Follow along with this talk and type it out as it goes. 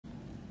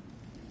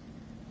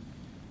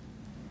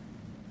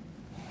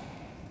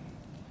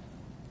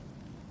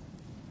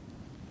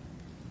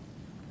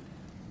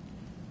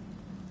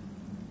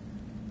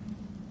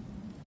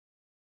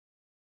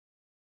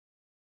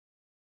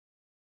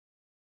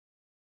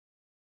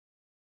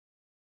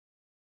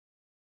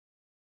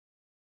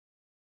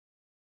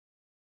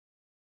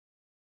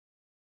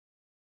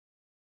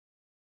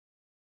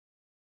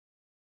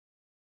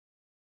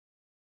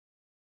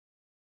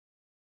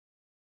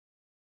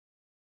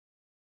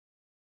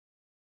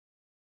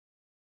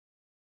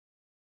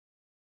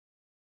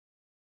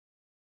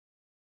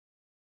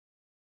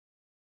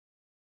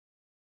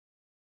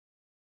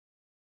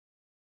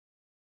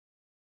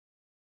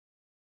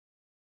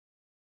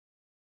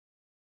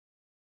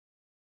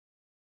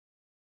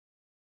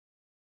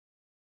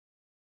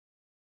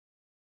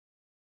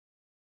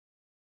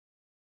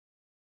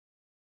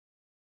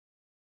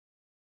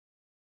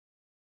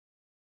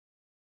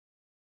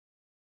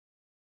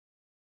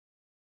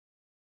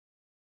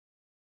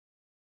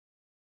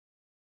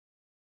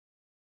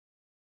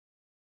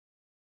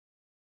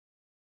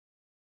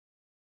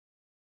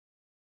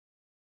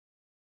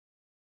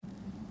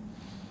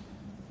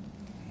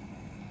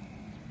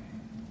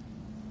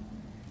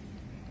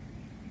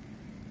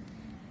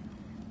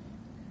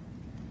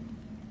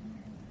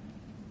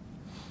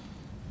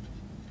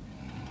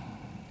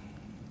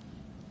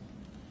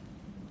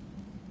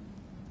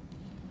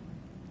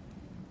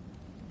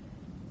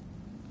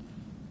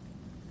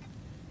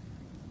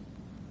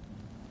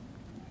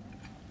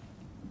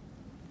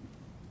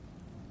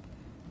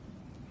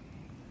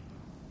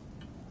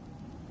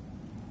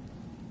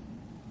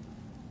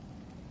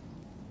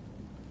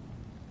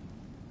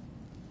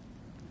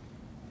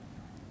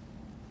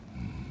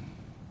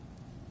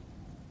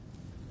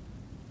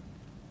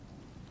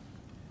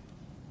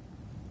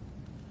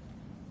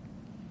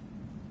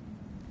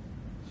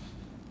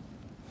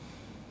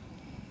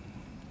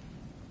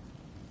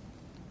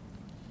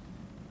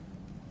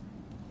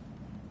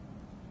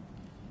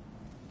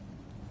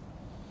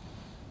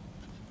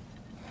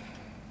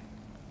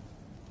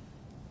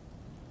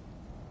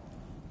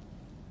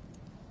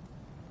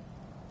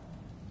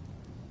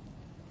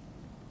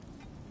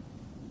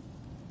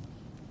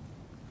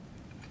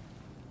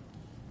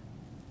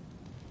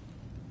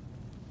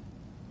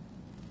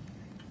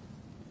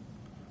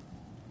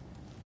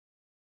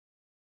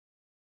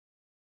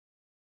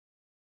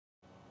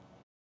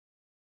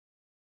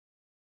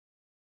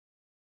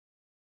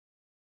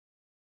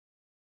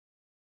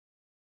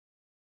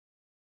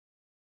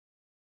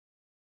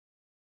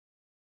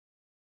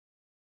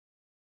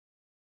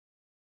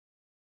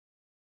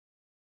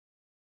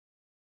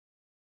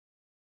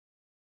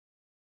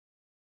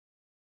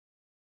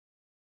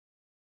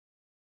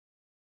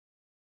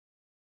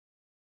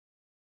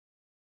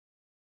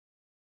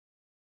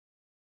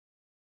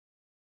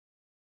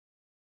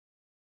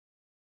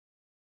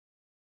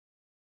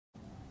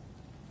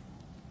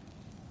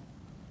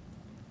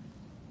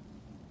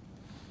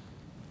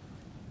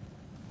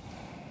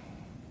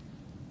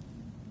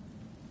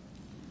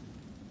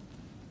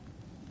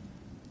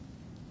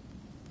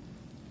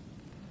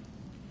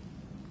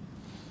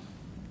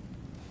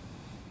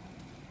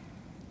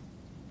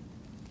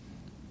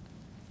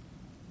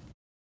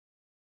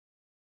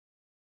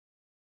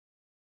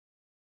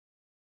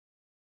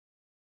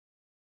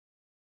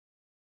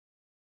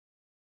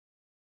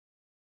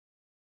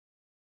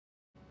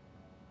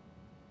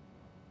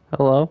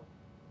Hello?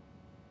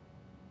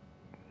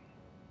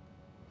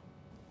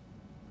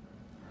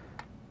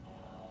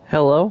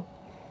 Hello?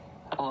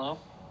 Hello?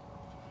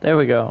 There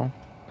we go.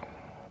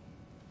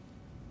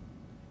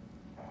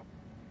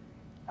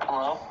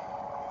 Hello?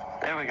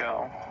 There we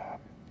go.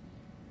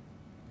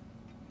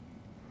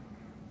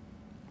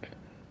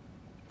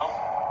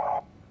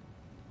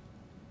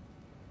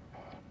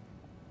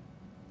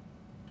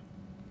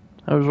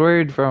 I was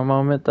worried for a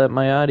moment that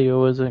my audio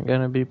wasn't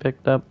going to be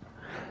picked up.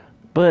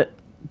 But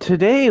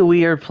today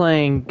we are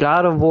playing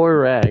God of War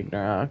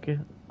Ragnarok.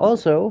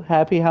 Also,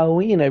 happy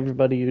Halloween,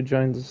 everybody who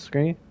joins the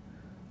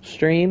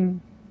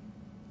stream.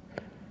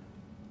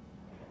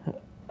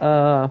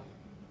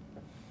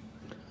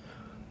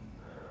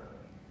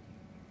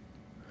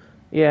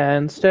 Yeah,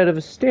 instead of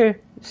a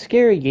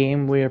scary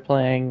game, we are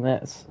playing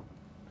this.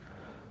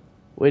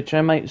 Which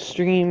I might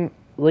stream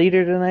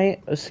later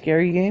tonight, a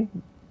scary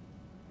game.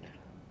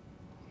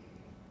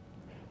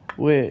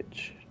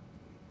 Which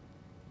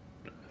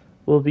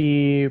will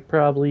be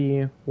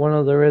probably one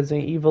of the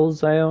Resident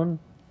Evils I own.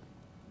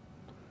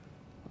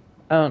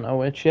 I don't know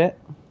which yet.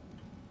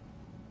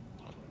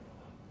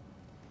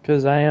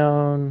 Because I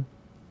own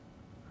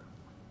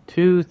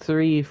 2,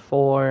 3,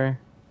 4,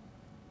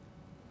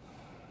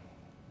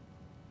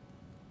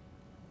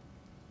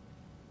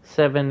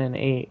 7, and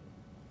 8.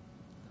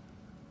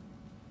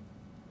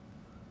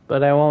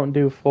 But I won't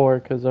do 4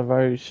 because I've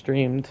already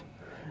streamed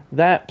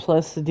that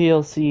plus the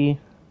DLC.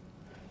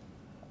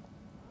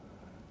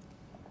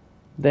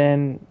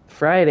 Then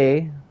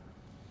Friday,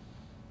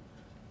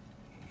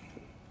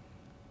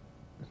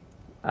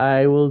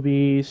 I will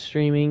be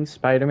streaming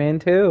Spider-Man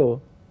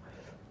 2.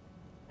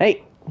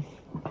 Hey!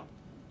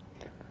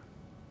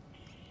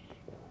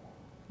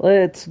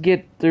 Let's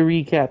get the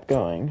recap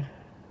going.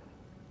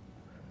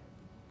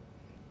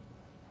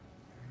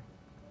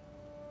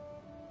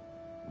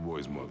 The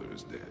boy's mother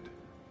is dead.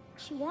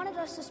 She wanted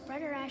us to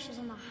spread her ashes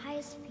on the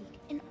highest peak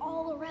in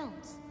all the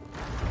realms.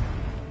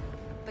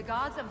 The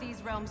gods of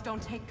these realms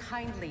don't take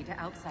kindly to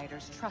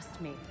outsiders, trust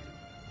me.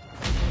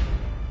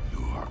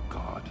 You are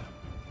God.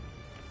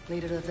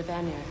 Leader of the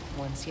Vanguard,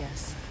 once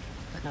yes,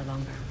 but no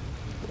longer.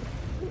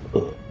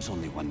 There's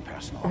only one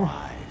person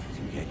alive who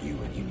can get you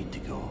where you need to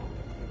go.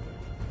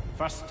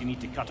 First, you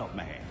need to cut off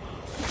my head.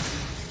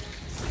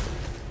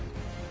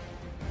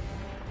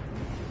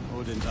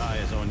 Odin's eye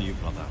is on you,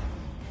 brother.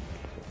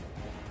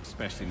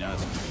 Especially now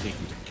that you've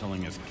taken to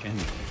killing his kin.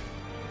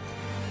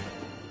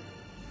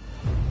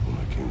 When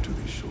I came to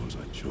these shores,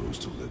 I chose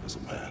to live as a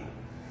man.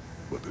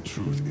 But the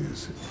truth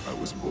is, I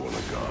was born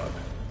a god,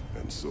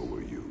 and so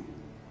were you.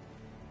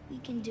 We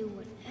can do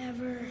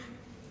whatever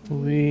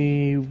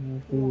We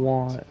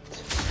want.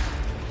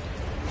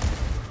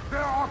 There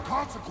are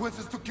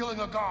consequences to killing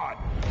a god!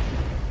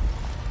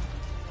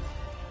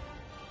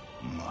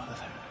 Mother.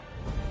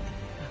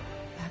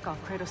 Back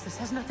off, Kratos. This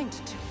has nothing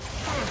to do.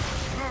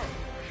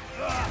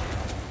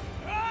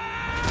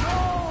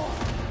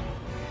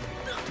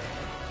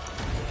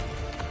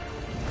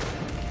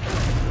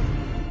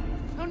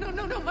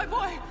 No, my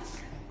boy!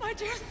 My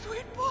dear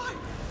sweet boy!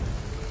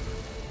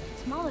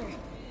 It's Mother.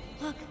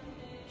 Look,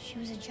 she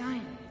was a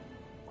giant.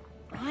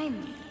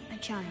 I'm a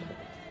giant.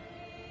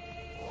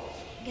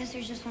 I guess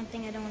there's just one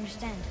thing I don't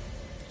understand.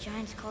 The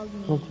giants called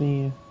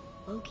me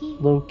Loki?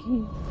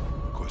 Loki?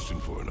 Question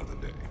for another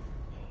day.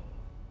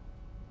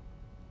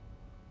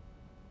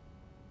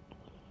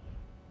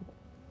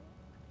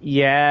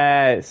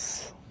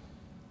 Yes.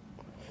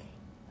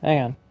 Hang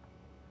on.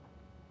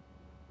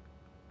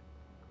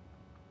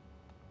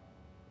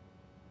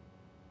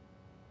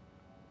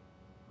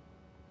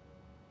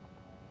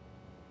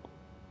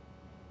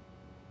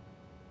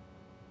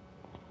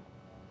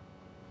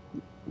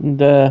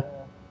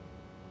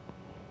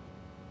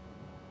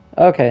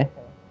 Okay.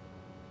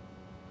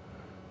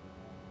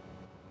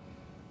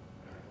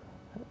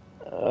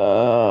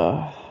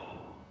 Uh,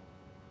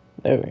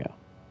 there we go.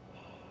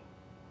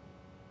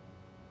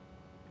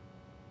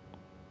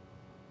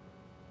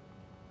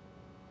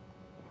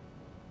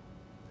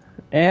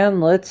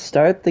 And let's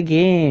start the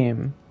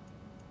game.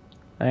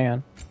 Hang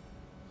on.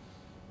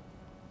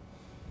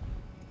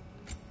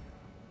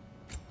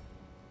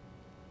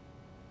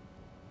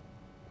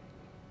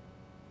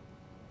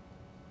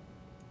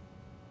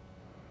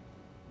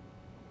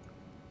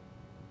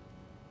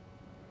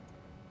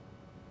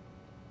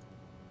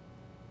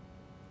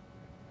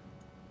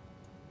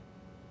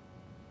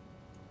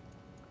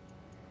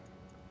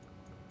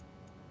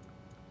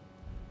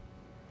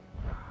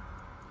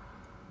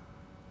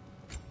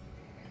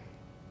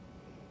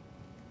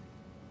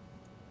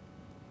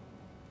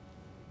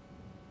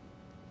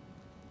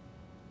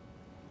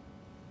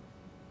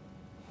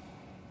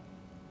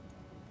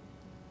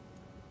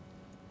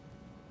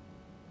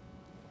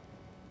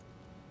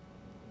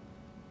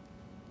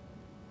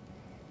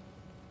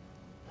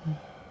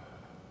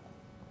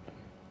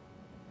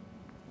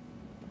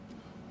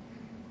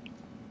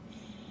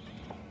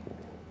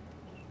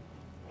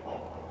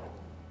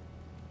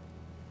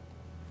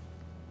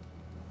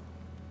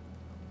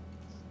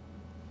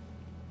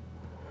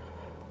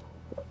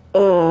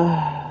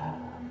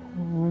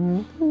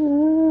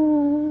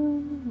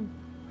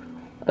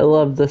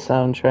 love the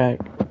soundtrack.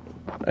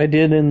 I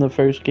did in the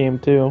first game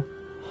too.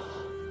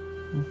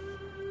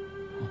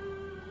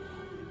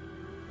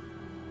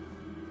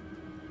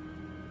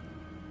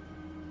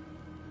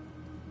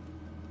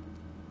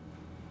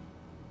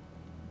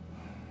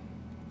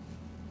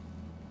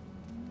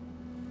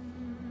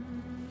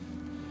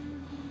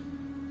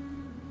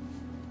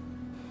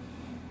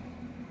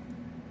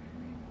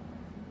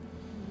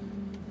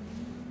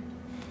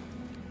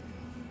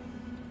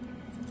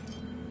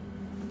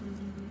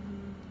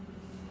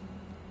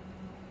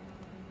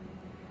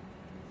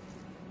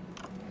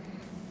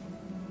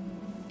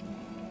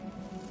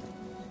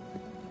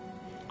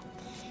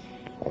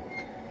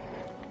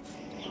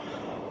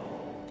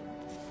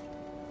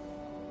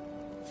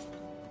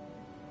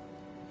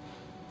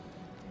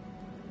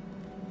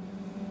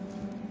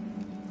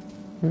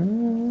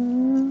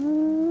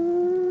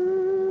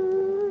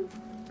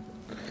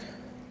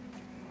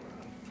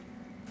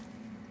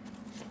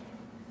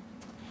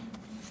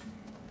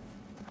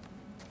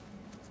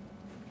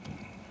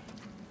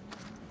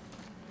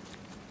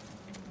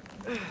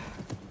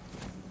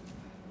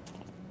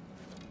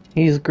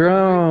 He's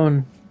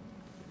grown.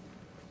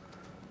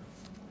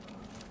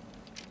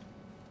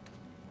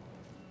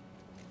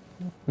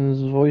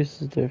 His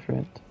voice is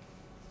different.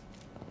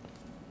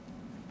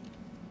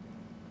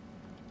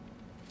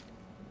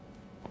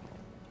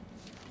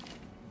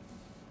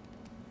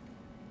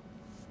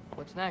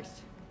 What's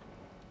next?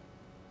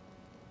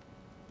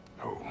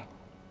 Home.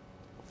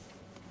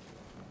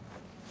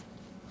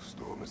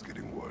 Storm is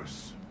getting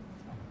worse.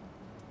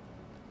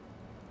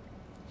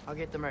 I'll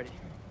get them ready.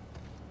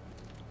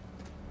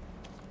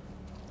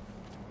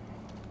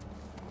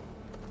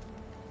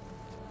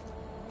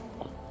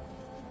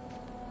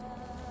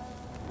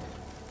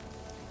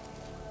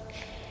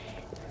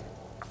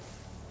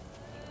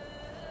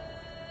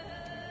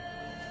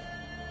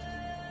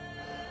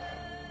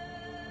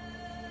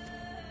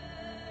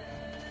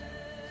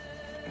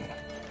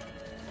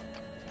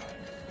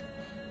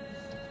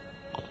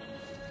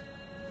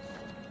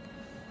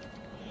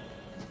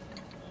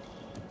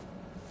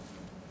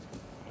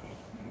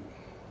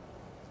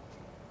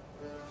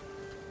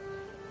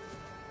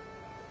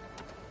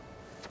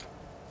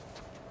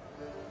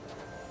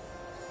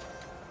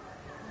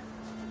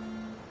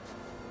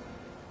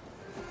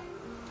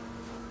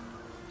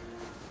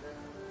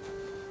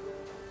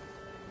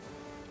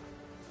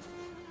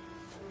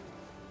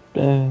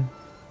 Uh,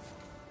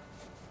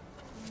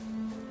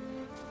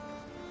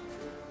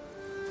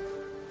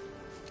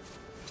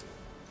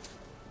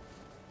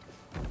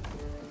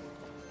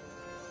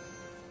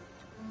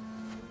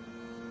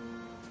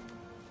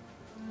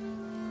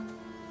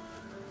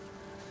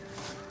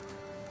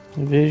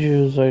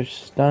 Visuals are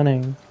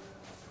stunning.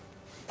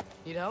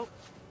 Need help?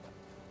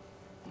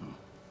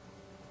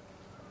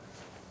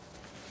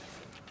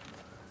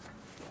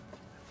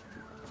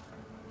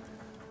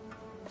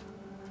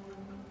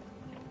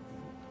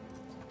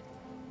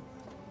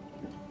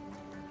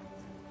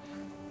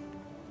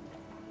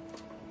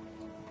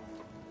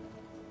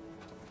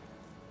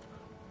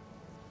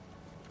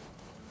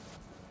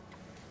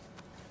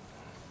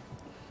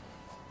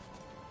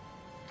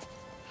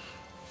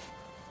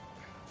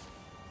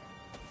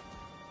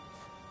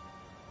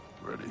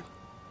 Ready?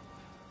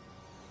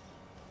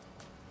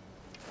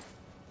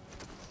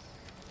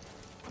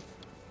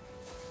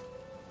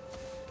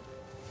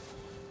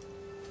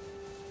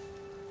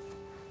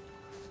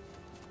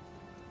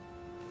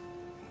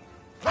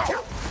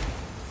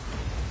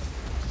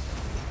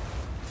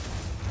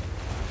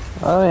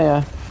 Oh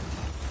yeah.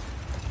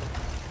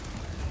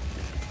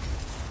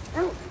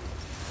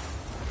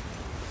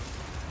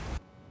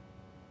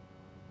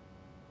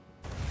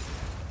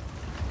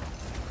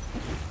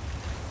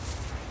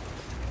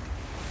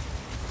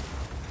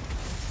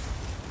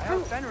 I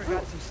hope Fenrir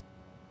got some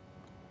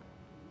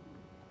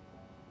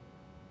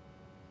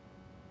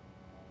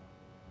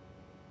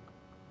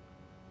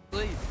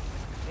sleep.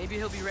 Maybe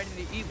he'll be ready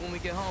to eat when we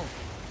get home.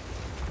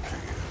 He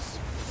is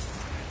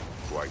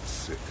quite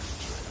sick,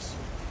 Trace.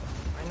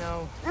 I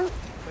know, but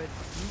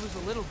he was a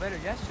little better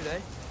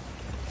yesterday.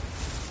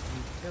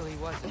 Until he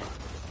wasn't.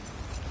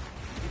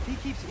 If he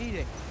keeps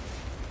eating,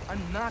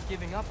 I'm not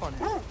giving up on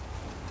him.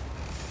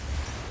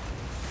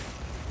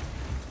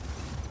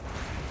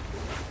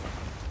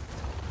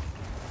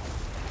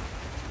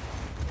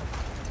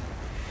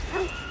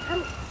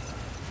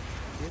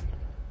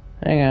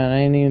 Hang on,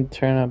 I need to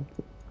turn up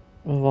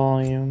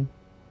volume.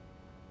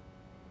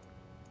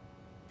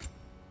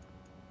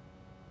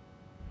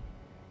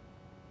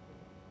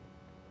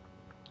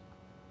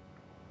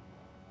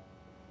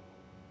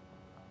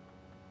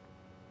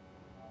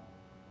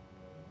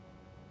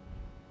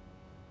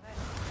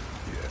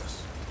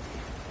 Yes.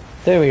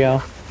 There we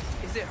go.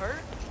 Is it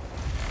hurt?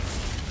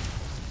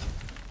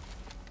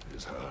 It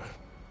is her.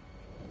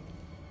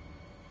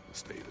 The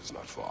state is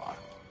not far.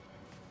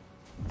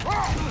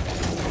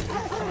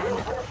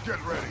 Get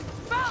ready.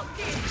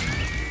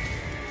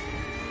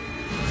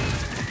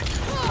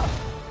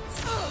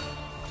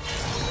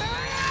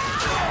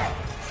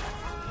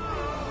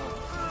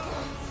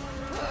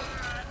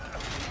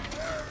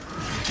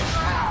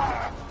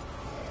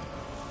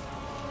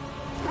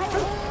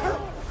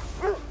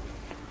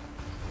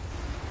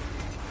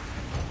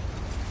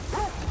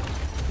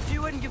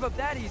 give up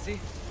that easy,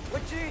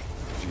 would she?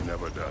 She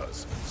never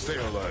does. Stay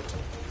alert.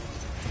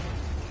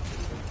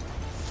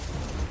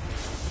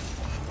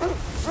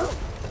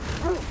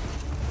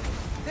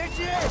 There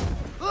she is!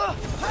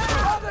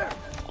 Mother!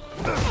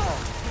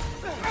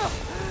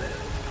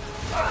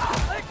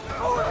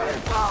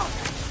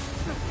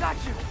 Got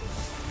you!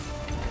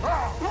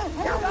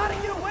 You gotta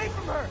get away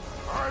from her!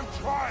 I'm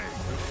trying.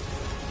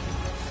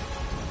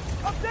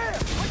 Up there!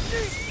 What's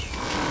she?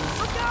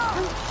 Look out!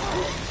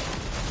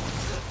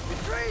 The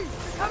trees!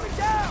 They're coming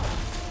down!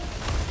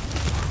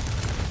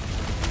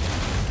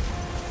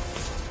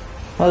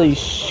 Holy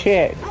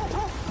shit.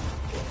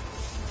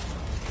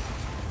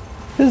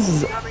 This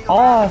is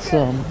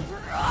awesome.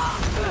 I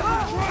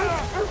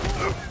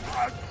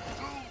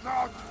do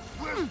not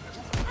wish to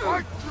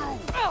fight you.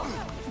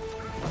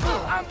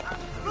 I'm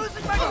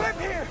losing my grip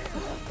here!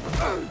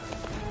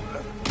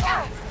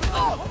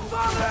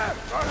 Father!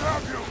 I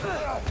have you.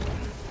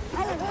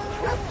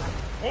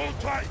 Hold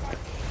tight.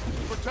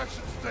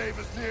 Protection stave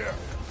is near.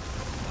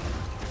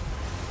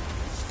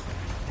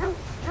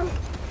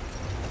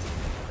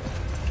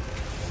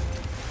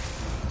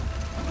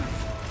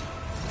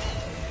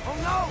 Oh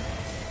no!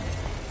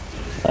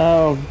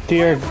 Oh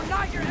dear. We're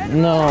not your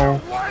enemy!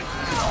 No.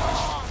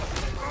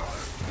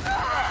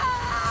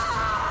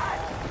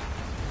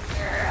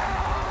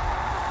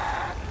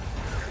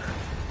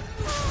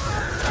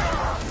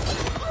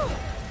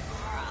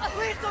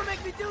 Please don't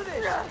make me do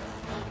this!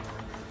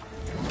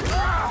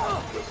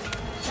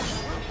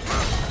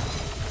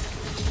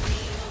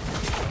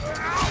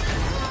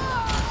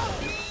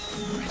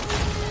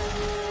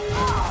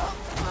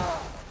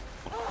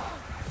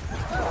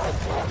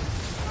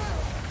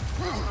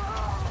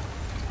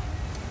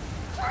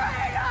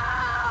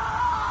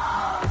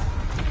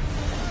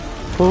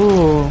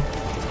 Ooh.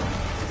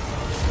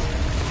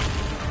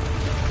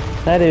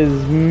 That is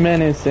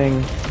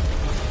menacing.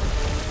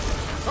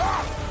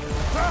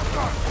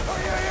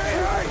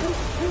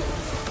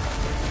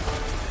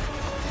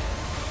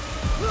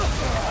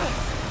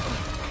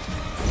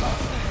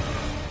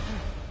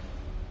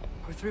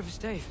 We're through of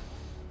Stave.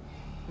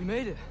 We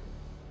made it.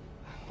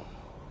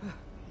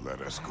 Let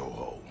us go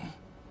home.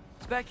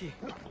 It's Becky.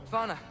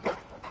 Fauna.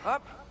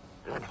 Up.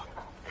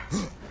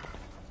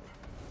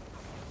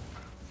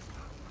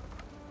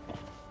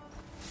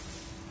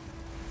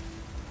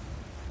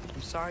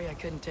 I'm sorry I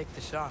couldn't take the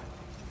shot.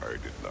 I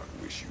did not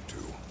wish you to.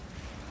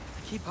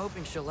 I keep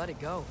hoping she'll let it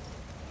go.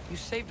 You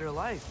saved her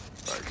life.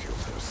 I killed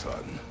her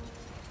son.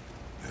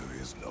 There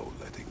is no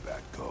letting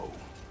that go.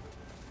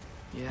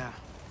 Yeah.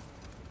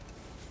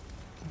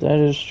 That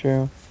is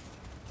true.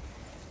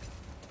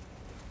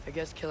 I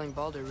guess killing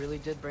Baldur really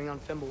did bring on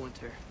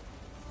Fimbulwinter.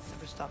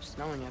 Never stopped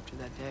snowing after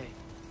that day.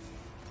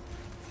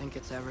 Think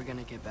it's ever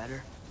gonna get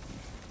better?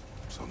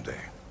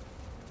 Someday.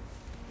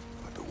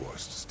 But the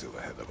worst is still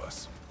ahead of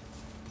us.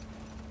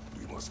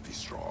 We must be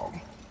strong.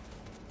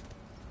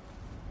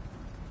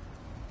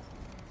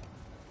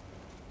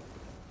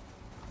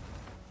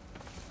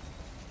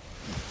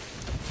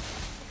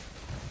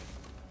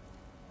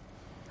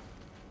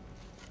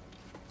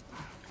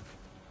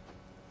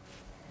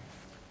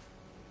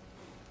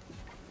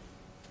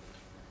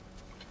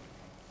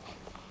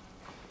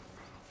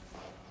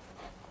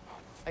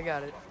 I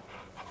got it.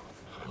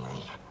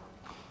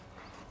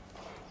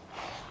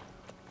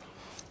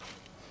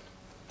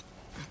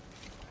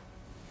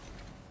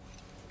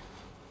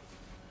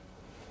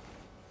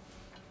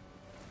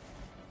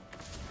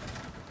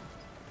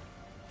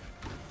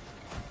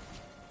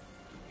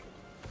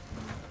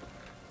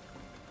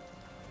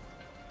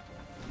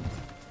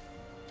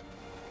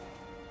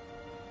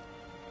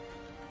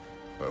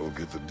 I will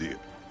get the deal.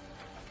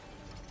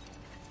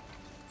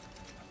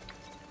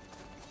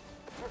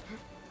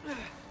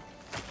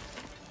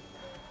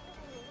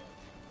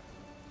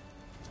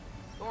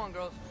 Go on,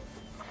 girls.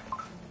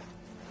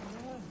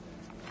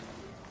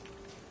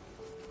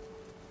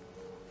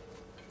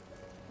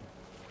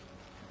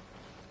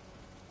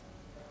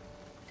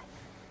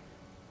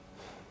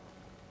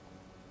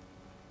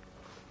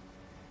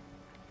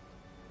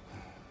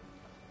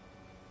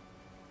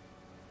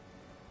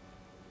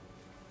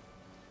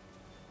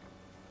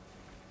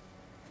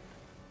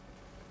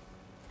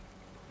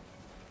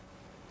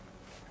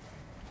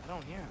 I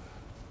don't hear him.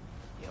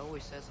 He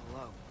always says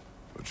hello.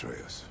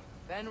 Atreus.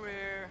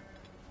 Fenrir.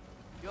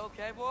 You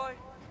okay, boy?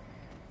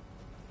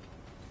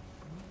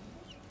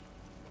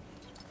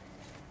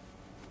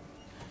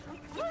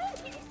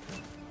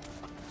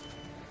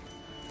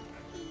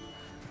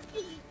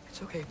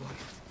 It's okay, boy.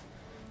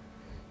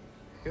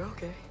 You're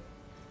okay.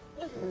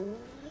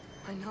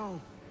 I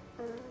know.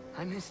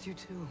 I missed you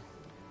too.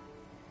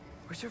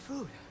 Where's your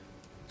food?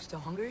 Still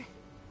hungry?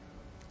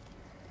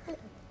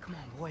 Come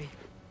on, boy.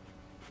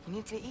 You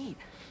need to eat.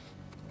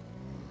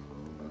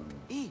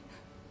 Eat.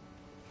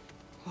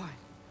 Why?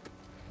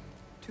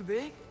 Too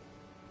big?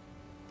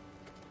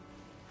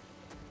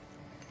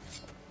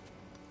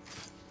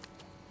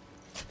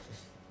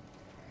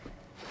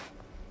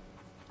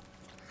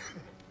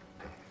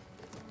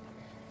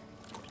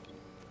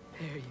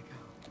 There you go.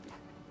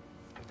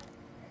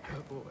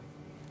 Good boy.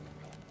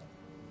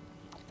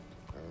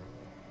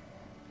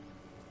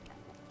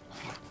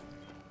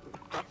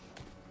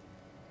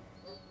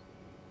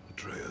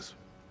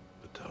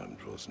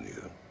 draws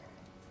near.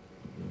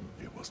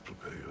 You must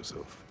prepare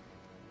yourself.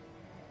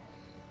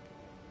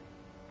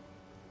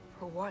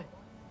 For what?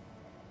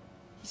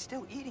 He's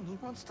still eating. He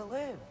wants to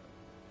live.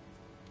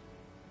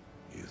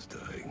 He is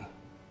dying.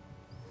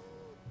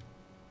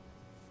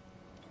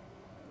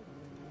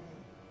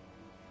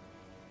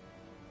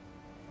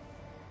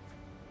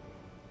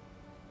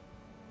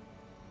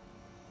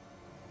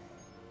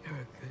 You're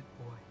a good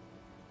boy.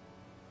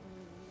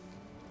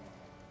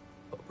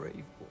 A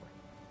brave boy.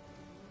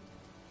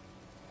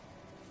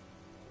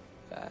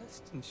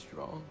 Fast and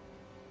strong.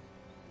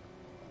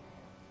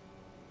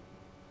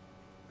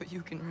 But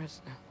you can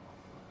rest now.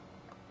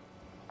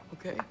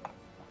 Okay?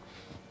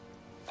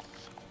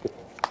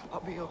 I'll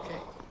be okay.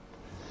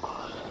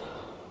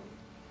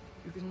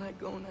 You can let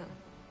go now.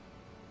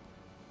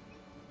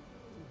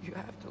 You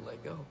have to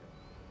let go.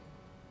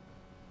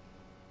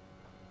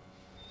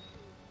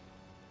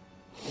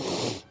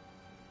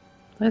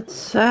 That's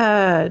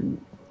sad.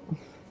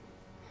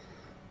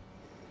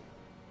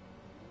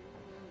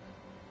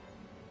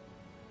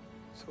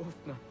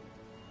 Sofna.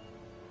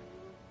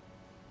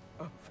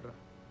 Afra.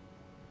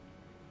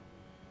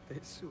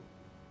 Tesu.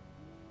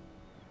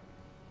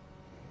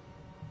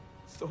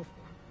 Sofna.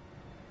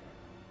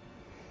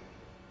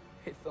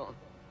 Ethon.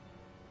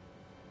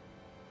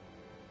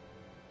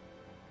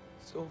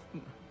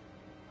 Sofna.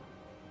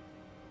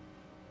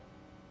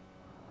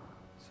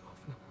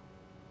 Sofna.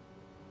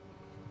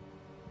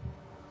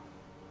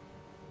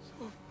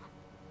 Sofna.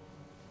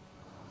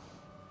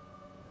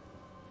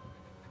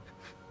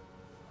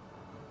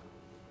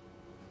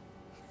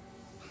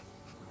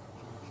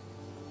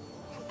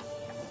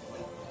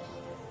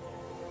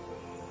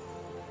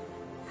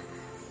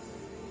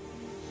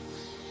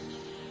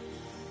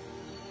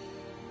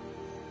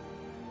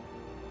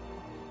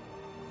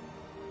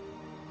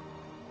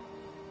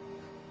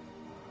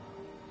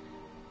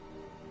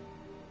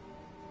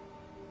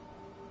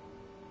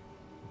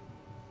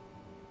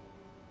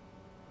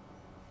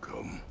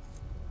 Come.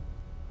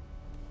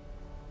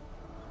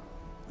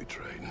 We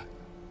train.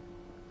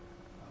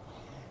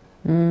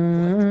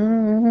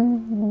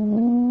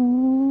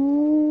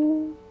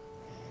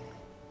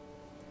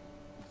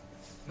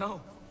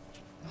 No.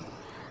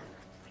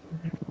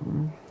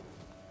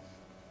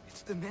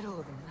 It's the middle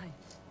of the night.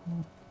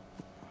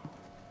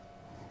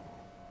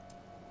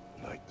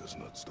 Night does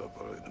not stop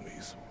our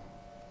enemies.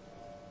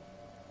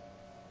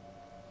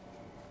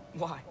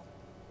 Why?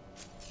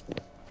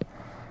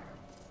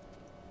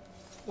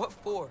 What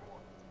for?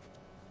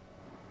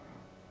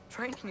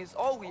 Training is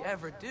all we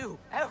ever do,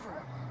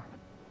 ever.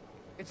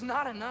 It's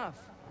not enough.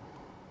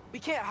 We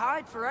can't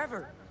hide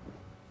forever.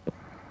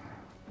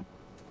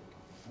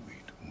 We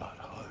do not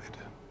hide.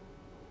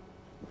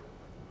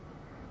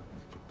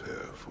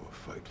 Prepare for a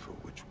fight for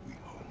which we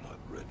are not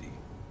ready.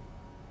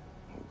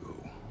 We'll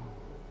go.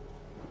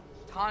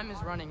 Time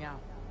is running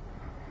out.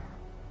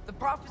 The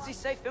prophecies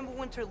say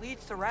Fimbulwinter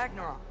leads to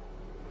Ragnarok.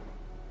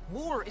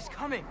 War is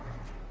coming.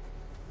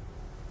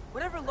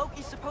 Whatever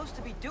Loki's supposed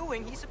to be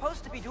doing, he's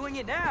supposed to be doing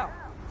it now.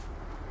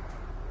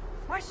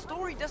 My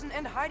story doesn't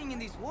end hiding in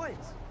these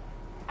woods.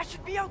 I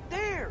should be out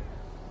there,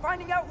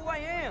 finding out who I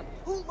am,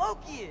 who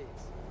Loki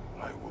is.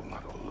 I will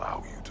not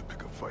allow you to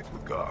pick a fight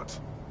with gods.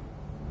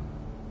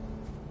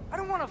 I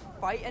don't want to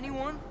fight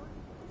anyone.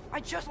 I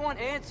just want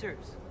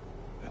answers.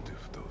 And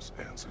if those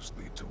answers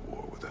lead to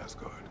war with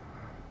Asgard,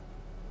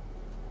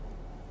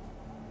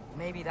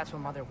 Maybe that's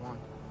what Mother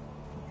wanted.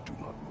 we do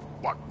not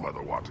what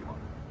Mother wanted.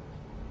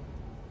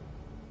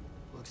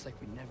 Looks like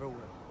we never will.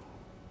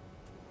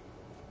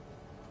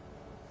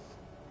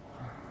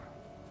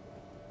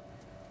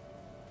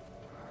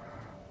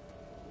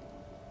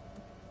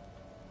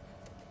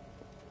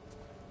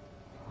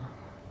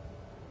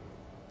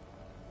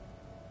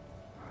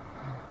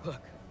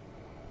 Look.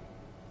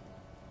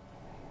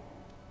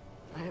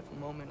 I have a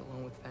moment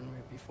alone with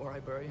Fenrir before I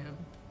bury him.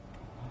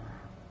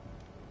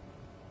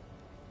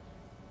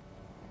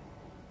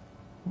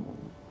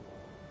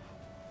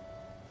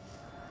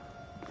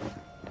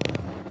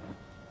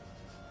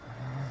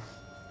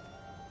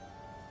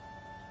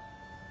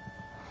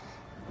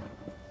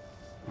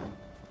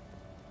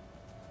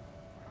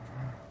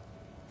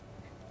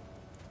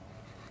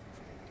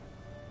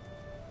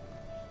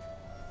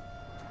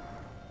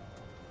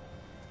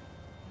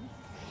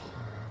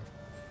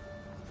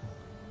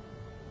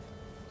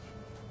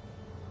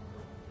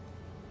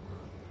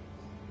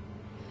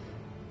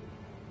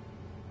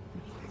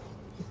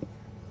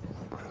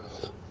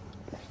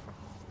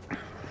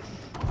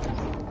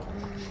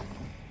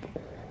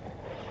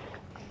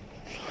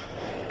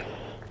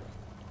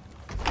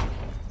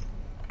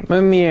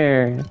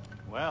 Mimir.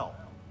 Well,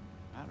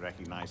 I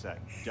recognize that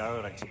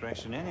dour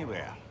expression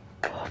anywhere.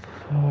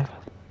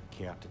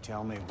 Care to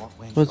tell me what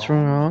went What's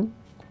wrong?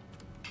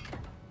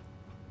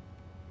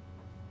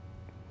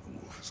 The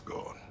wolf is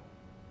gone.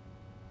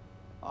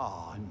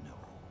 Oh,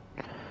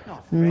 no.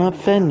 Not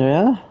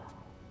Fenrir.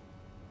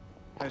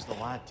 How's the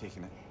lad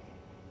taking it?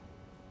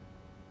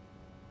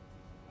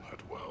 Not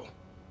well.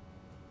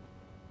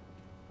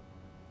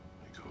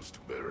 He goes to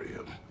bury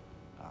him.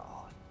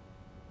 Oh,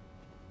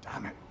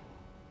 damn it.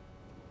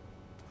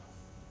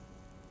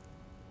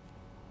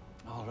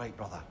 All right,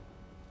 brother.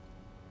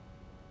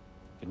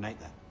 Good night,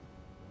 then.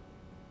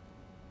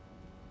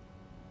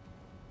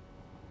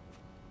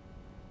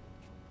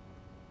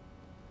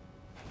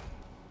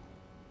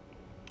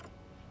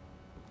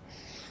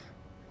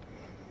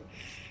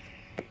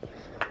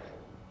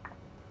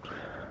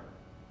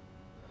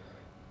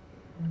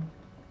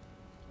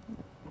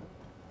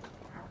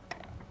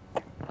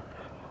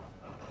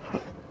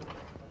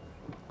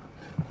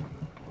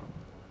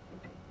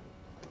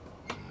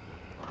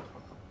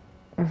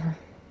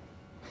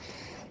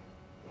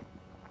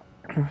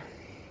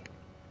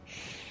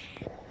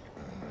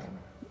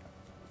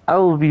 I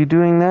will be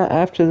doing that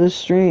after the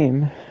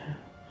stream.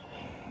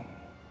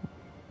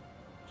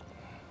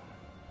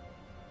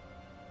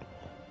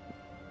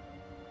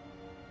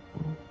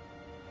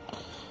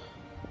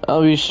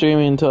 I'll be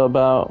streaming until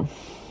about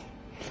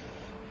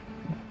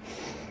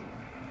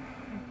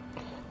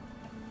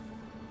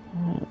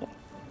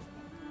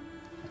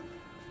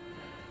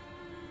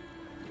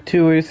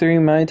 2 or 3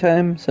 my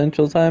time,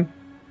 Central Time.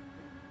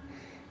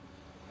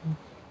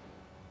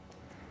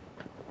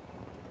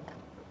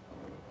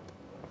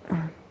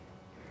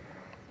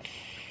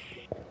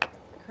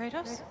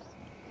 Kratos?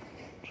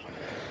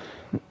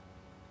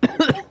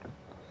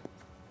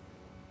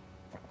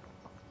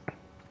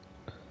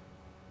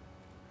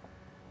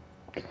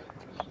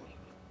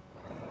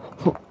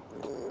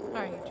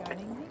 Are you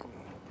joining me?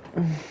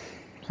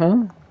 Huh?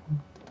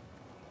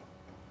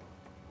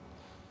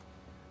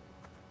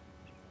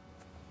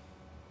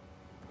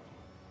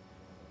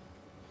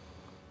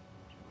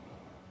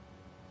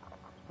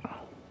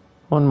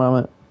 One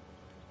moment.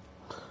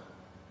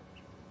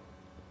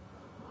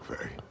 Faye.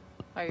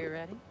 Are you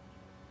ready?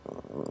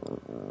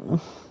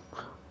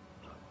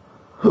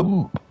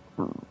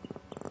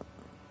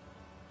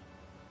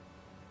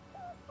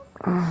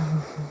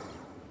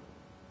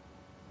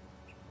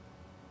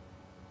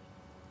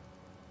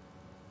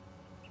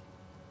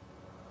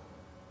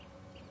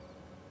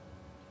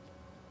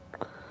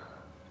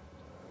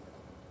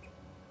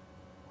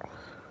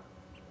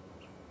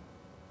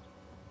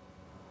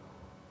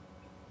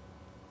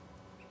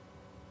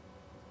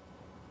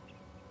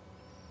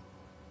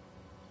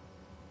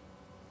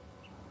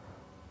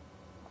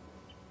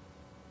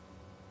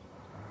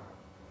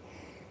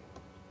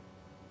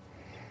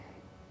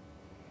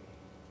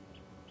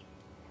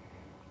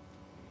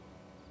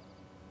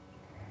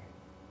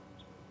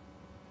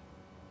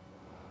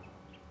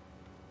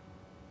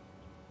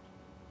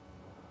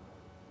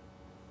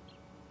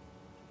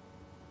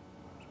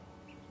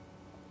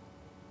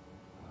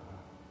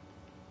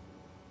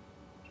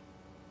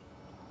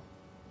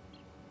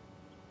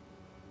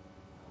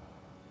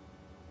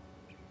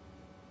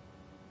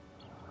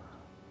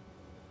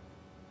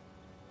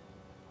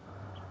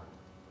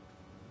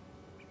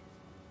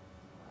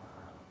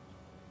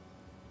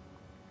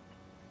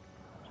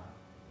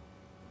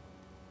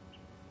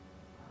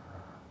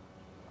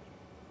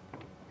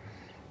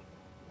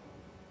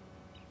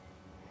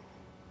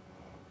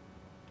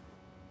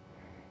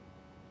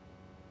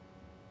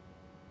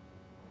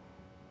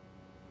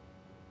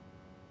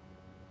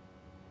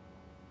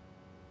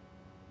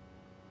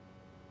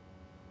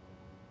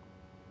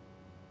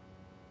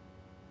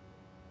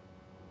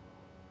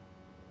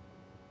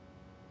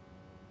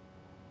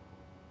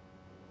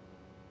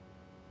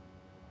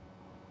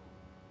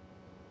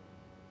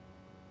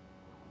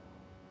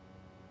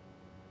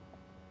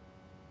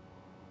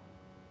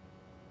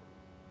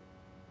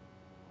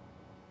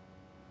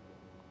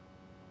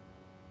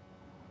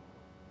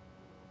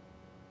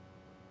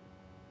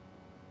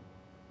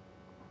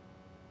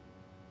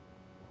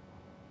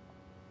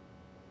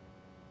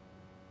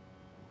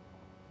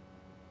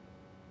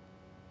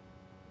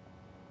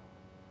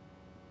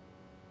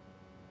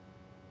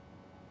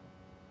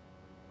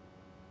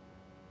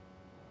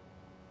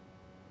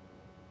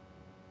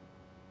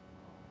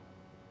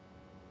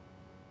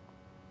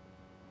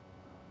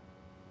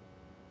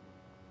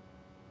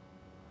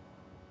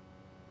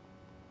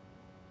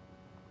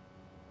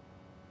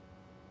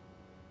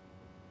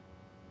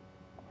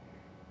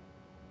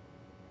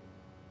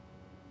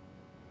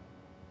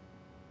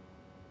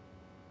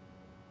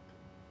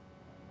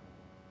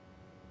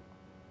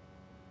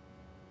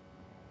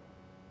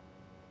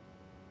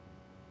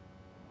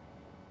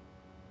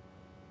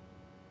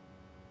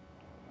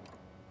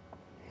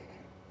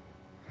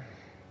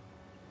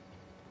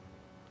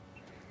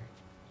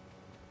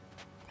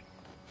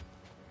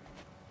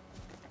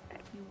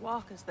 You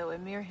walk as though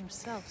Emir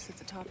himself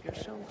sits atop your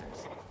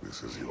shoulders.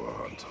 This is your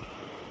hunt.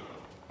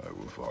 I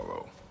will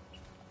follow.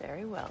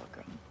 Very well,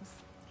 Grumbles.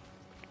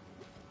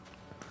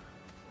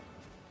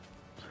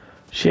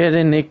 She had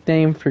a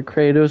nickname for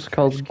Kratos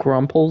called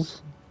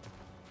Grumples.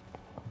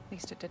 At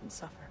least it didn't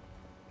suffer.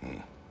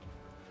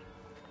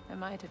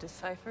 Am I to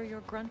decipher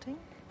your grunting?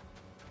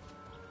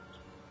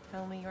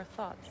 Tell me your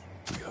thoughts.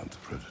 We hunt a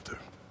predator.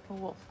 A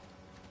wolf.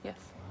 Yes.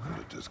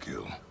 Predators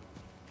kill.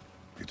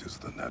 It is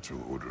the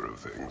natural order of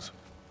things.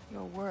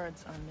 Your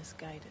words are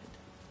misguided.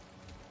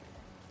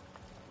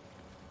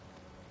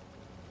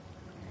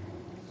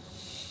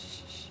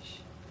 Shh.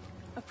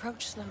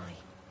 Approach slowly.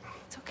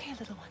 It's okay,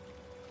 little one.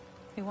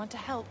 We want to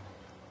help,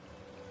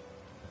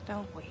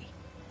 don't we?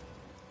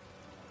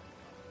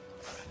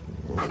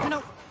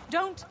 No,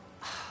 don't!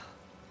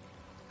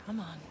 Come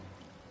on.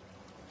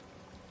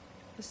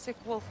 The sick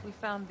wolf we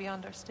found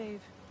beyond our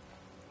stave.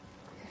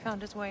 He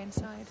found his way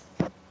inside.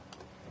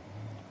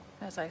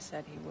 As I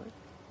said he would.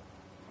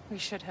 We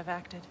should have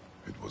acted.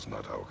 It was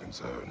not our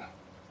concern.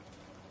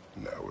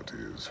 Now it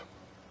is.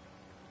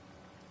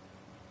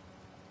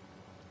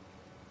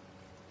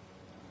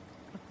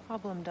 The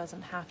problem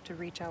doesn't have to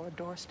reach our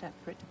doorstep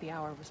for it to be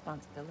our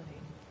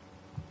responsibility.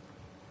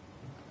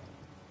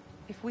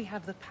 If we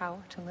have the power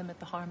to limit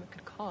the harm it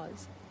could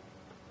cause,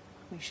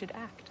 we should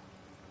act.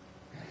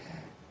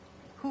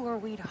 Who are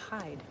we to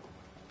hide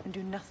and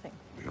do nothing?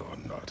 We are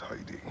not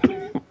hiding.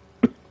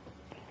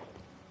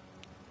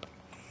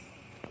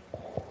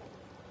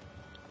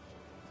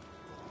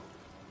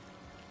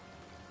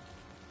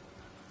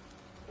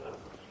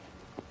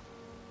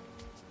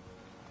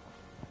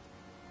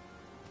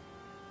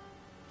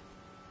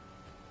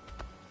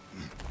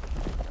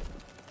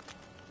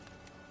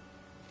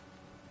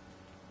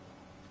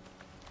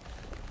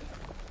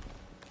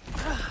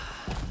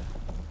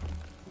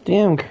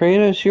 Damn,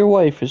 Kratos, your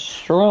wife is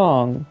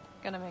strong.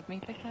 Gonna make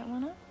me pick that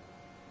one up?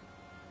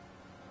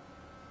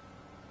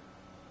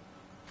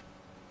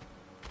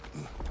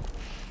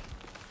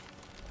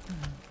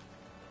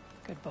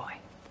 Good boy.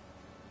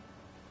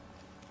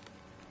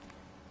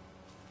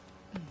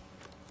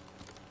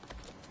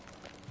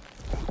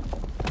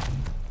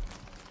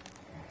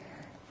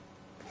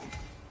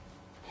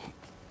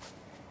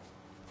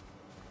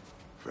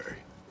 Faye.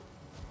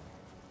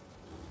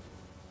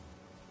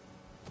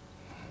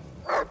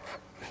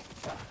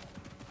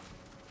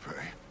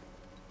 Faye.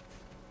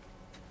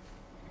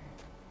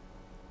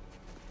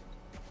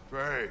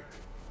 Faye!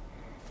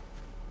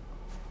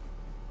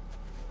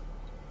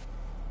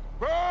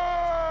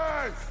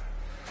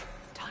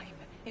 Time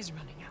is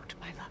running out,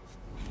 my love.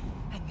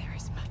 And there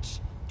is much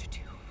to do.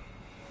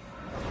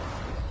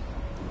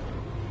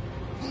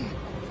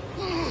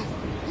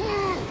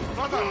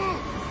 Mother!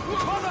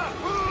 Mother!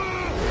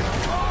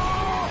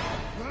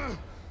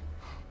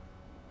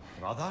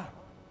 Brother?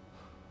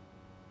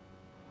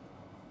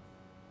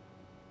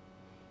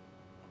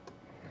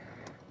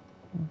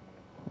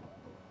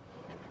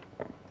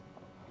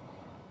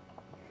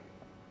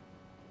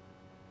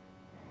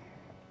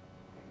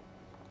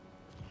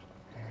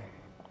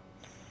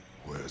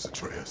 Where's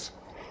Atreus?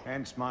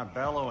 Hence my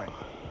bellowing.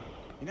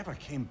 He never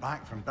came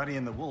back from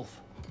burying the wolf.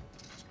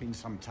 It's been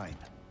some time.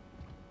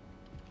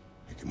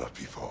 He cannot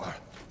be far.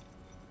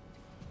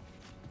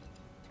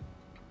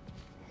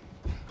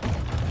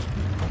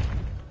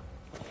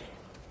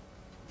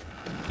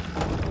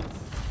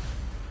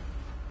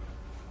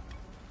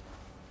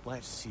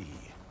 Let's see.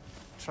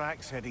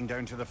 Tracks heading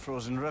down to the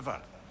frozen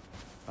river.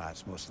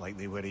 That's most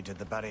likely where he did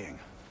the burying.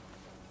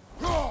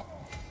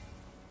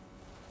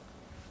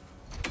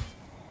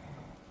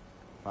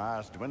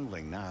 Fire's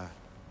dwindling now.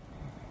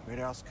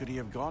 Where else could he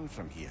have gone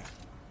from here?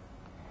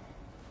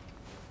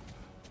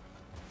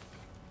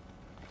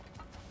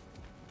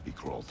 He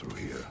crawled through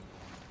here.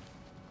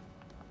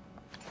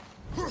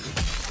 You seem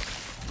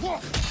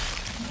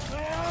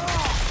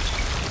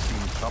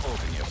troubled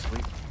in your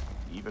sleep.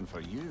 Even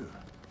for you.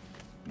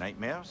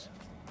 Nightmares?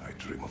 I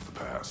dream of the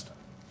past.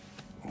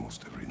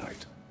 Almost every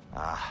night.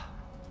 Ah,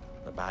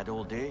 the bad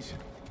old days?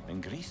 In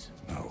Greece?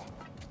 No.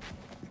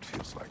 It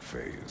feels like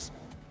Faye is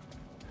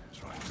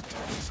trying to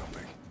tell me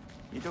something.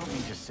 You don't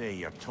mean to say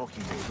you're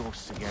talking to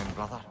ghosts again,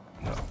 brother?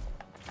 No.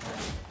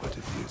 But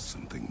it is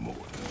something more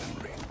than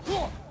memory.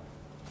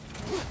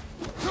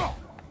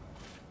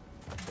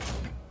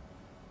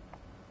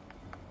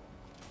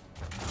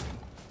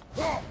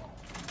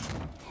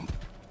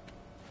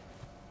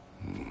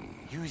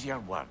 Use your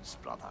words,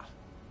 brother.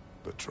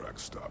 The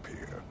tracks stop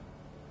here.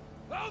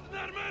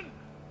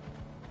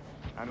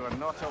 And we're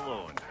not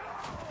alone.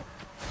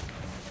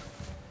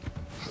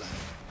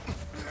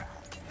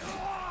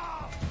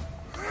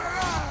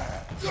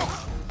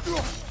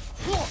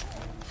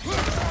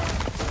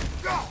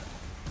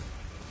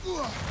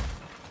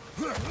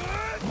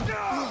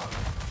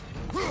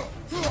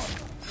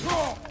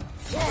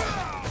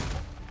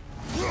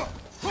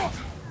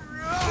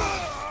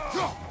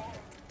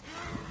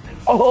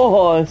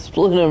 Oh, I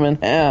split him in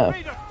half.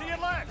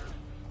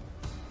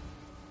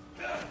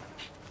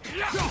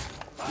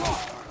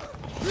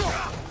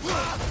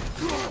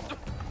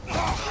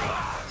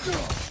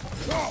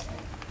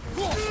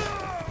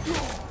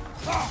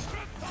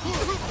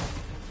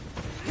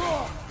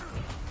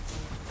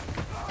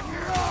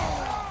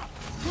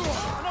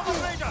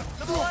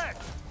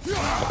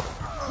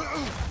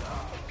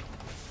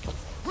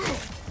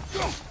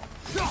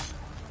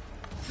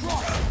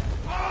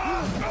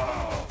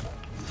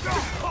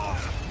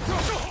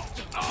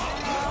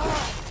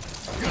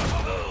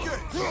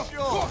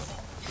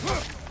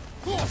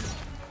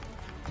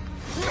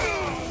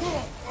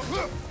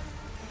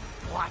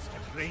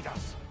 Blasted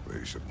raiders!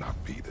 They should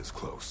not be this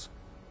close.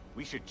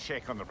 We should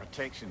check on the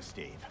protection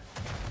stave.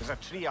 There's a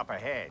tree up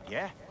ahead,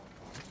 yeah?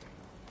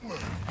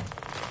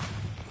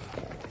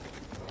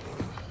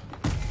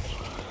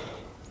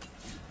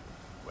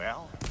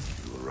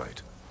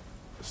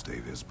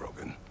 is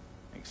broken.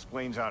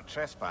 Explains our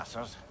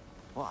trespassers.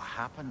 What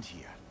happened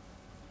here?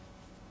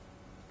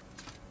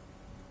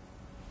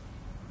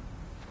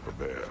 A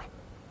bear.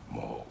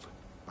 Mauled.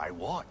 By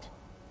what?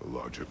 A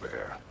larger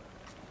bear.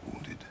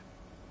 Wounded.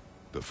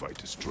 The fight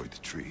destroyed the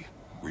tree.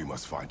 We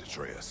must find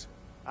Atreus.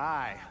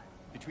 Aye.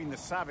 Between the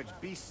savage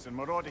beasts and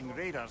marauding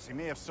raiders, he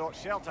may have sought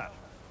shelter.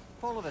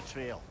 Follow the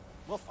trail.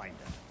 We'll find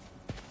it.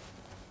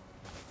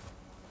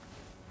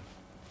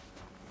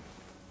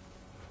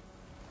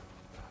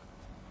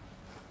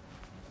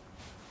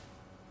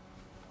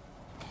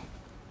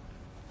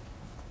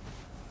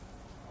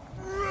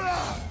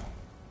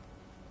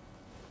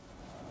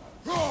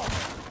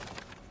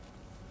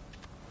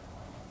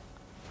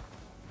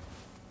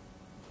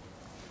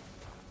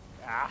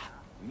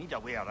 We need a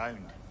way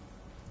around.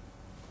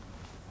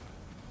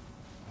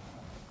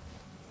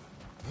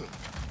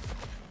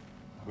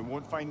 We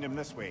won't find him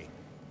this way.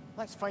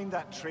 Let's find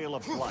that trail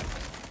of blood.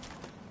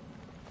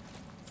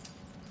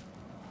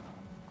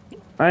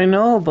 I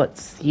know, but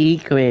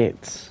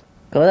secrets.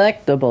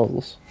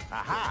 Collectibles.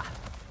 Aha!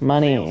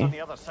 Money. Trail's on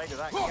the other side of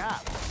that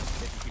gap.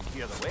 If you can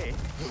hear the way.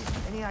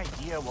 Any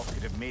idea what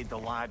could have made the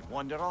lad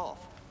wander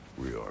off?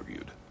 We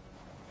argued.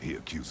 He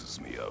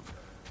accuses me of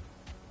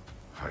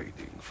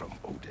hiding from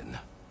Odin.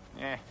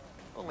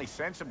 Only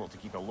sensible to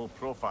keep a low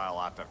profile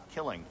after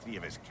killing 3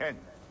 of his kin.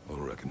 A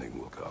reckoning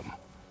will come.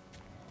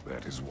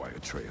 That is why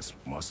Atreus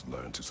must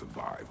learn to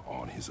survive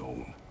on his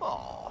own.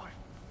 Oh,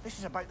 this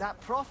is about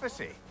that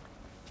prophecy.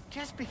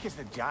 Just because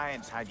the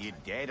giants had you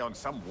dead on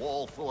some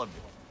wall full of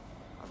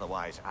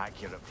otherwise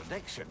accurate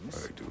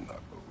predictions. I do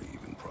not believe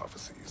in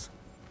prophecies.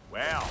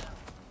 Well,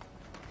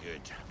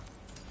 good.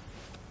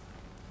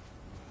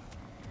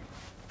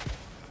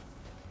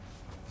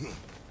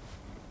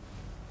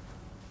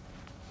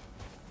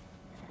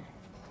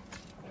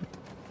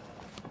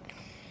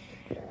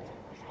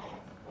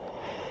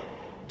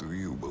 Do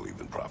you believe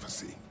in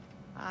prophecy?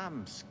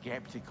 I'm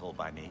skeptical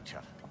by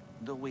nature,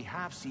 though we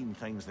have seen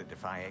things that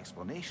defy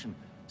explanation.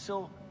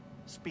 So,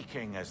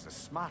 speaking as the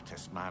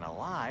smartest man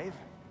alive,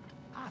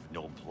 I've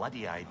no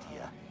bloody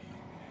idea.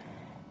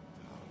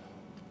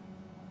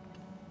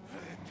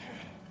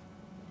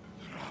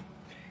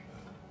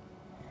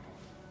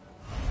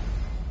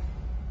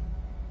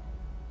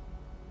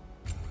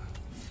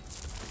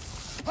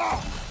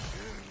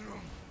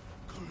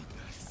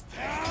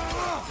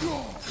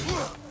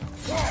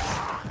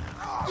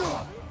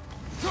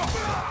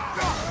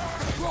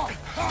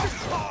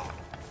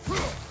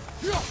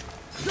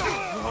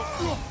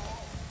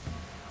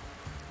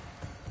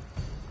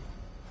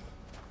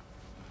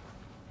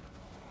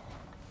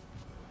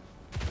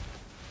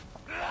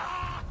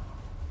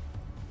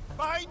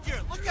 Behind you!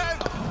 Look out!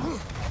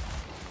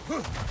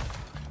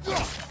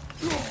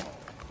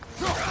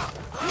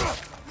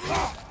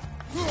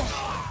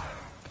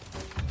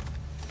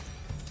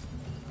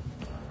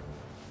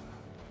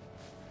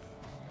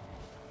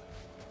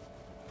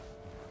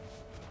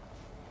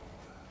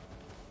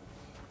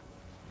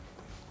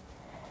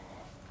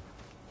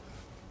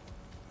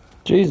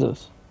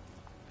 Jesus.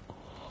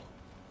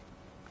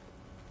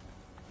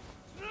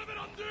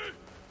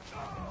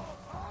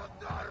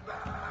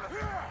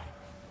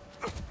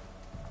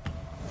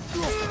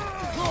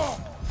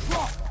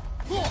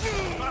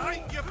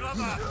 Behind you,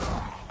 brother!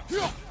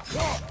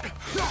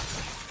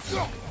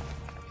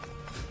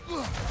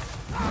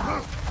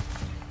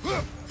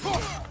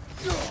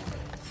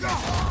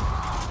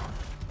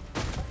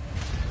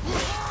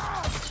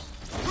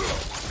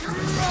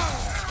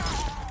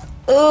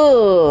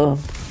 Ugh.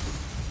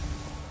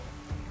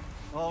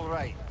 All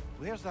right,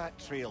 where's that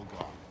trail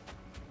gone?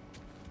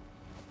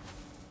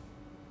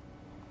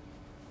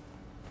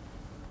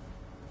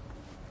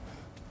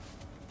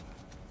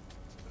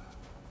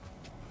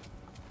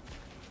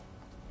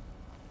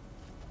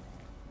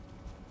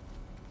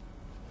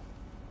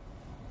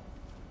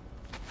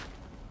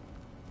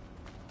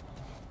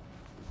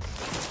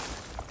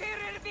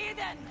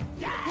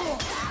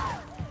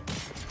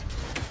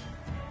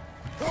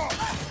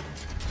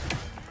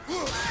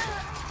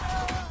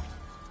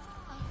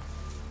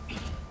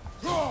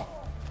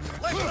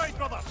 Left, right,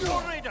 brother!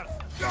 More raiders!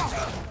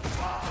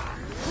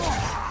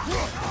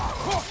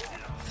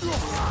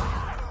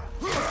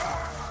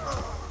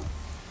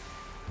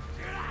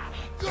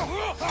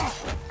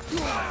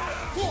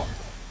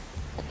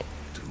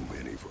 Too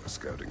many for a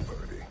scouting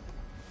party.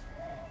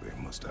 They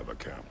must have a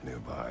camp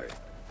nearby.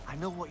 I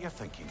know what you're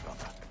thinking,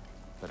 brother.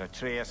 But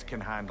Atreus can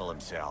handle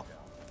himself.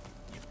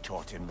 You've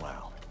taught him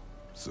well.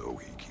 So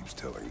he keeps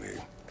telling me.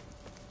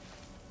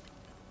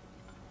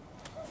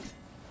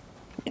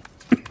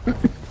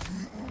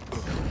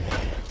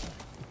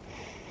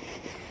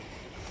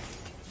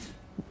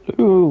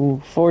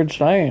 Ooh,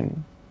 forged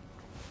iron.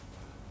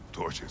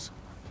 Torches.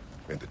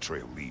 And the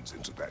trail leads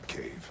into that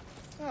cave.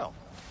 Well,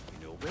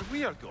 we know where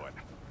we are going.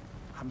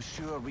 I'm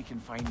sure we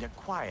can find a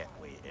quiet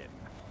way in.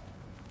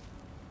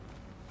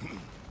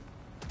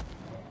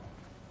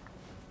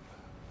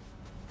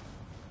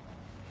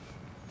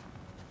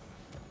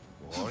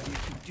 Or you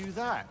could do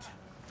that.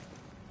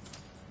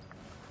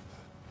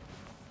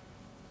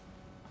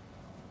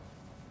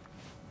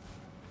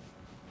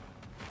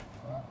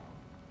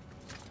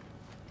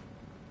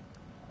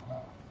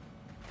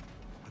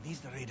 these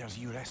the raiders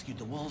you rescued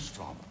the wolves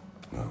from?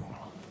 No.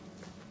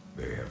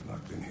 They have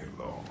not been here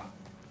long.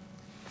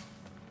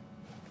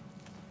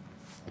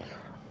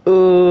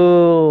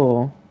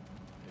 Ooh.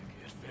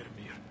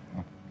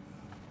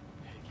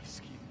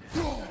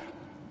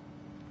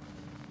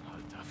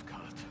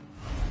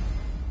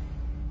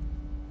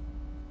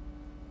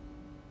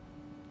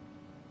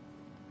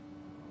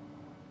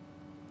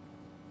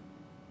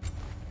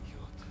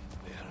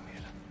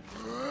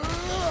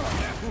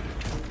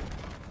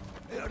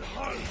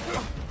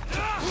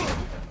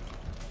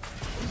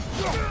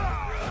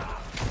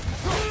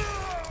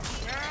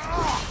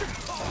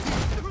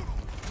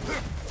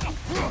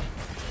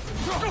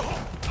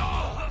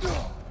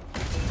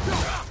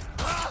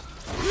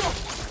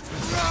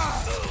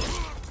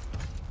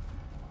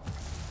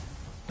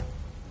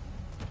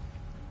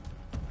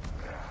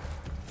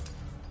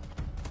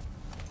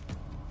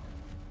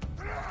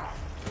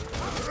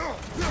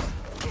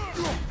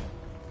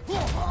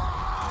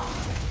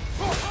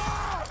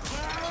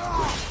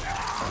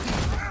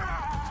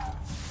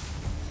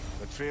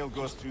 Trail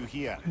goes through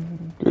here.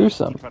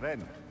 Gruesome. Keep her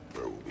in.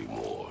 There will be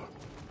more.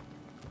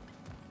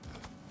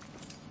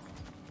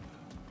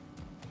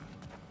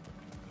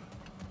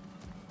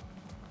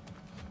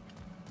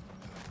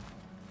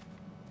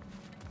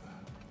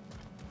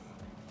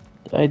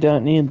 I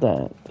don't need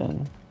that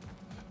then.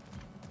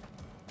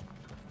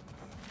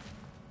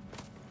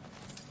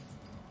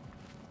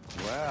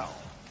 Well,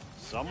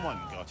 someone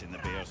got in the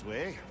bear's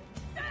way.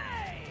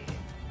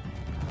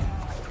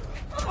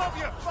 Above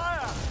you,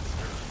 fire!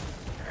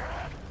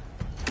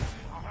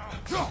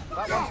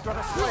 That one's got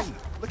a swing.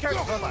 Look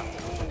out for that.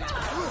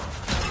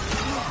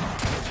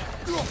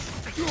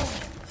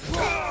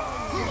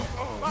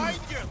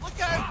 Behind you, look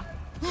out!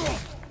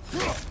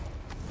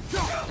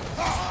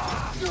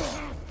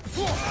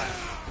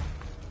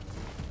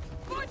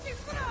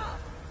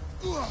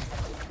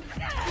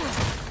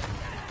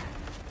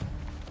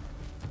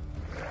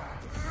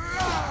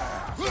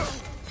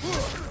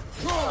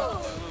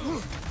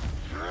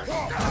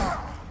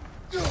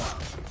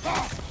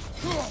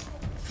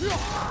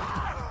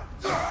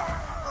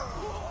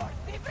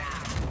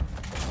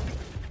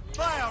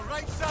 Fire,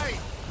 right side!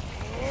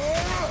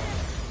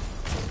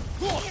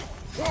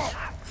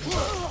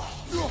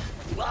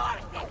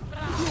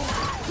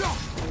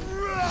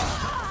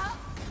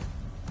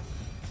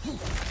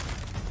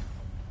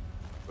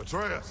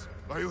 Atreus,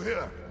 are you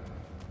here?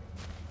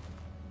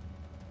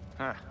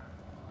 Huh.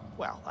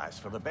 Well, that's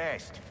for the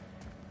best.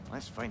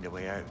 Let's find a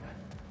way out.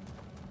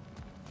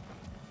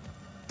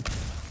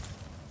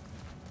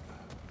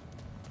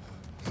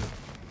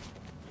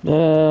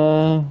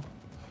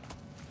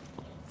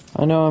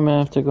 I know I'm gonna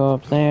have to go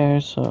up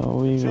there, so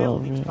we Trail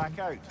will. leads back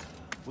out.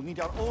 We'll need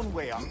our own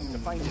way up to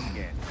find it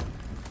again.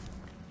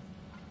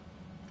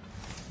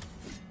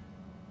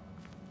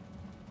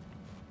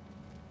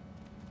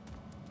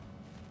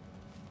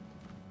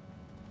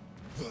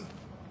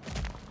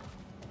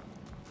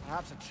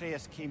 Perhaps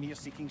Atreus came here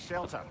seeking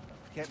shelter.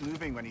 Kept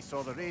moving when he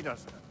saw the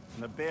raiders,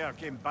 and the bear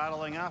came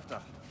barreling after.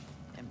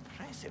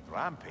 Impressive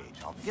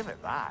rampage, I'll give it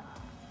that.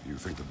 You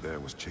think the bear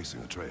was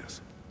chasing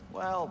Atreus?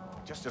 Well,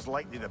 just as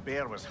likely the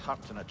bear was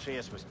hurt and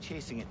Atreus was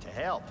chasing it to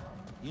help.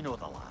 You know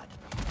the lad.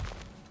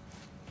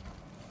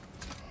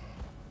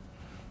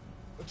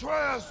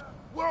 Atreus,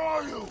 where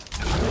are you?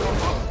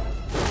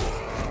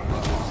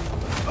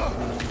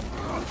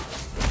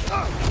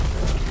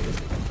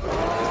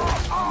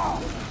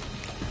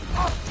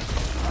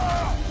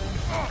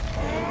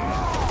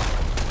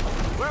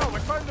 Well, we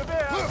found the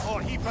bear,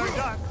 or he found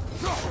us.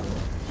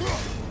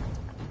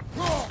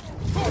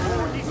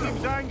 Oh, he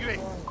seems angry.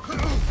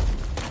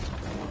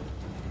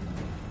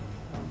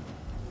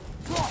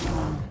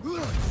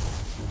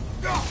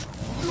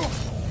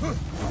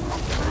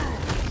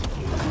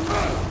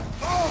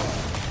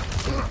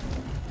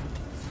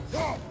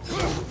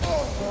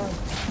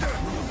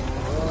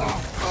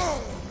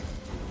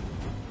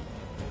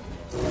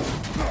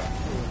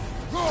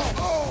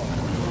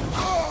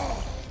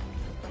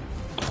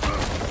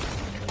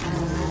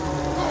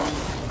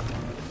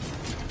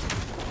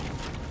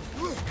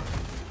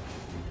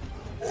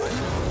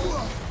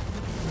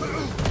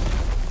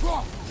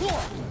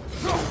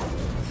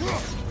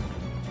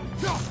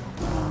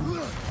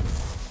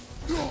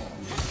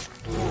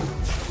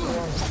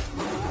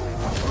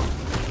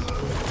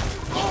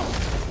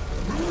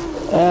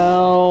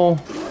 Ow.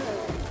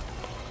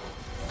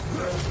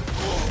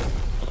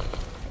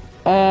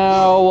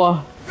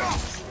 Ow.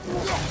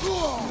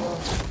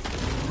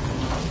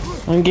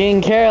 I'm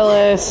getting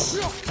careless.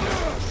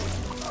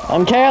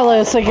 I'm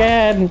careless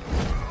again.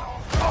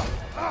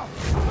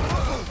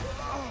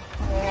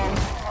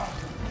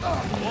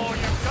 Oh,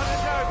 you've got it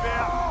now,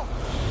 bear.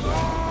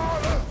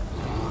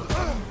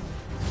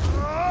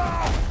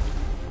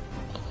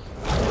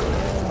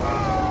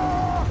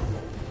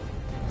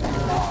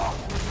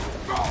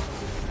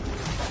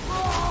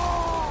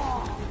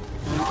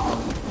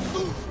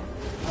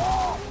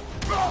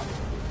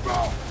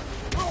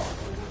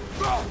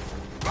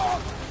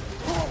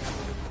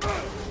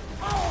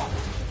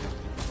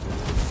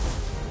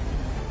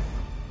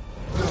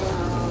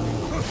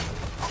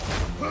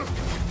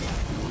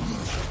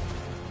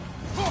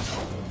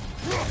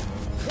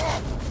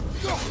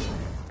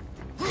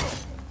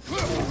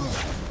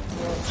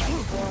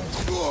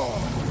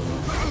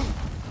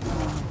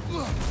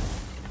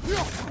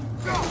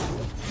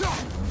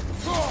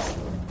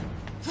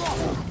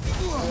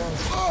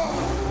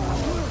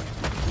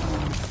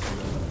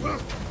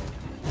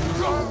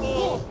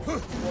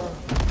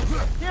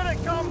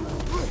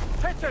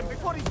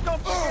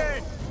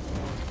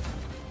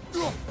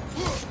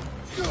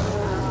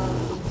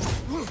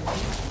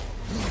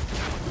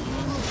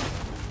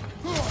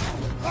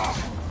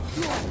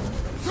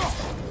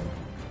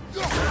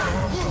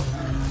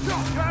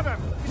 Grab him!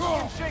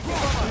 He's shaking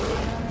from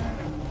us!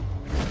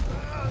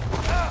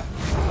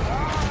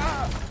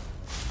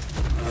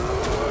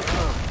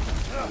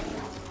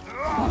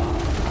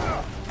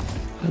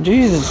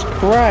 Jesus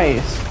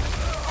Christ.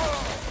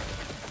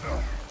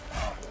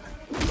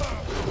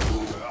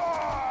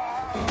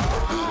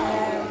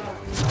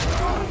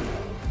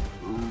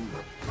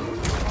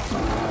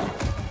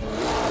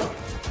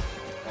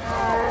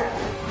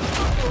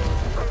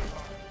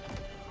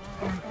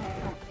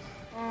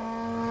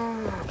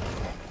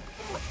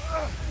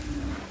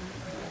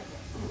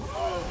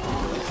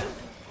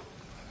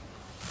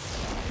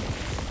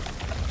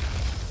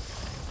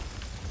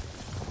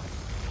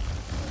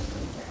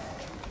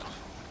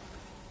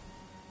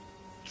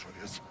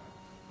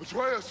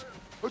 Atreus!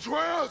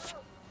 Atreus!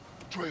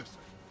 Atreus!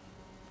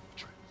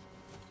 Atreus!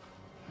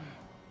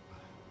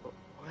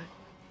 What?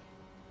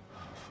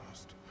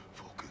 First,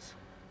 focus.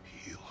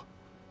 Heal.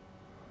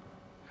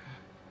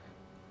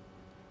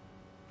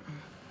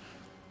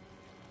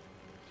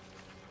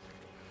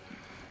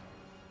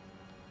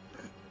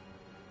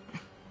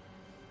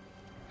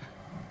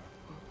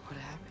 What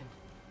happened?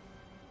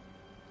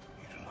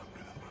 You do not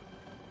remember.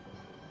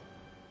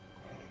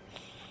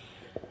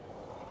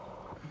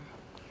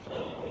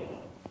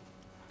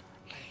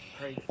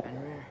 Prayed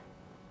Fenrir.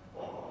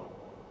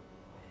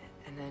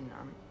 And then,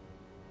 I'm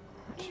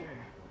not sure.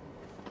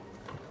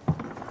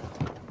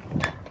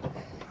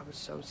 I was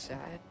so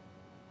sad.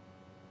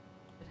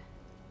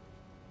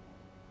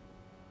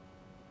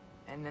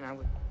 And then I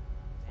was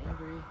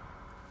angry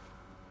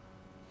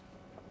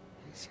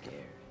and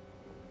scared.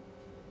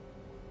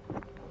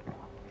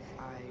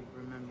 I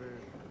remember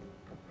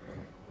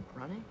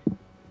running.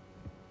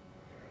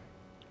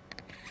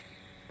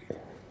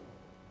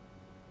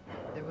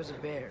 There was a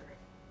bear.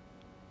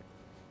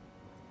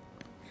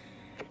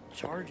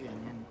 Charging,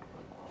 and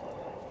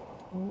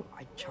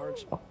I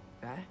charged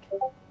back.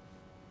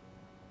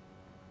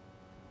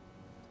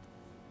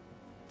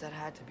 That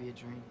had to be a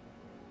dream.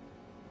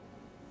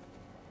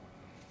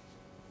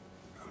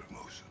 Your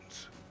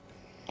emotions.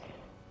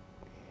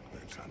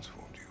 They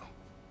transformed you.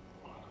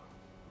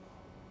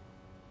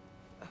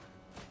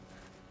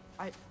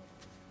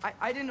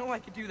 I didn't know I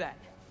could do that.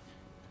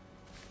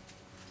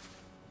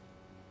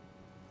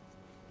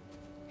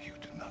 You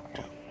did not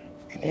do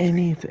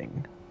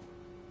Anything.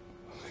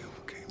 They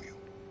overcame you.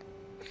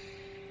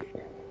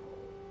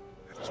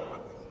 That is why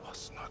we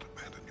must not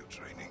abandon your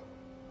training.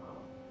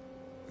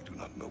 We do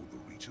not know the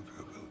reach of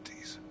your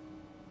abilities.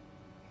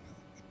 It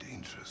would be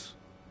dangerous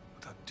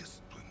without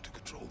discipline to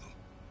control them.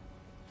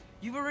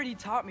 You've already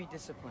taught me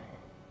discipline.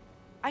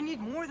 I need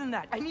more than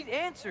that. I need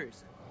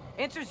answers.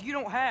 Answers you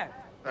don't have.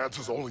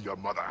 Answers only your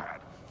mother had.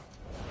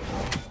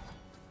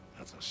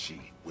 Answers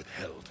she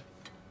withheld.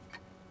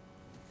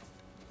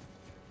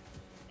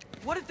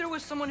 What if there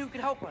was someone who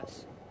could help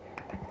us?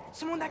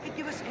 Someone that could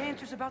give us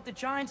answers about the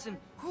giants and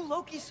who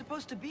Loki's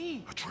supposed to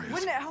be. Atreus.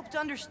 Wouldn't it help to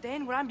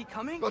understand what I'm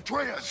becoming?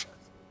 Atreus!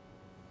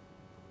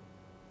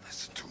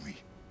 Listen to me.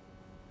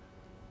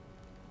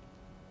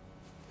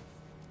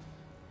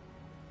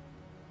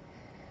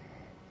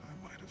 I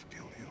might have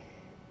killed you.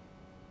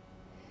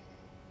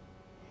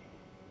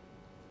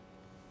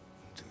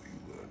 Until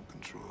you learn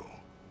control,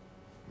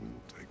 we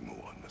will take no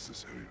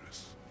unnecessary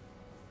risks.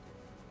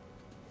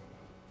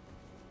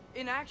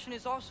 Inaction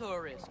is also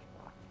a risk.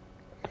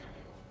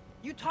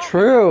 You taught me.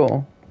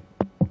 True.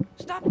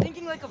 Stop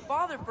thinking like a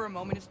father for a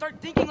moment and start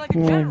thinking like a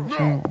general.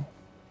 No!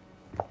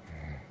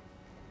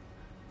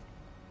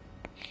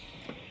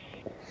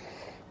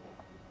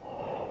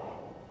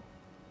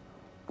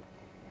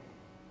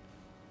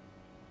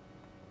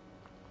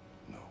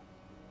 No.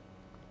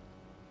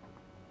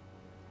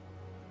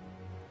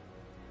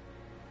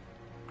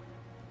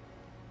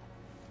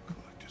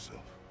 Collect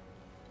yourself.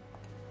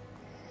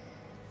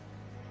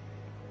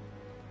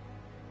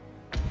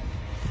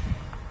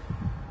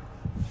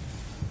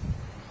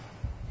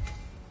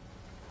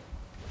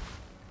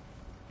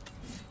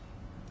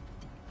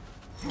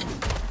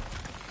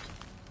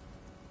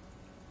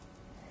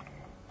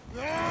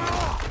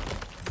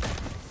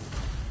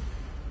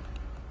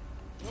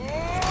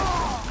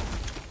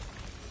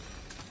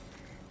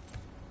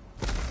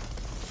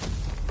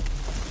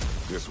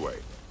 This way.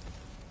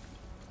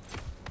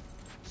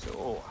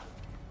 So,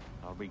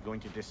 are we going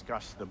to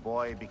discuss the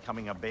boy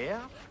becoming a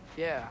bear?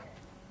 Yeah,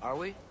 are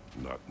we?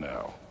 Not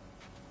now.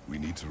 We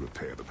need to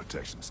repair the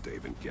protection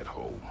stave and get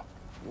home.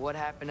 What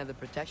happened to the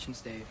protection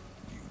stave?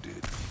 You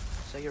did.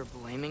 So you're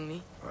blaming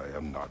me? I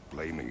am not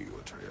blaming you,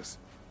 Atreus.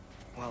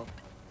 Well,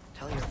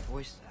 tell your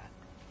voice that.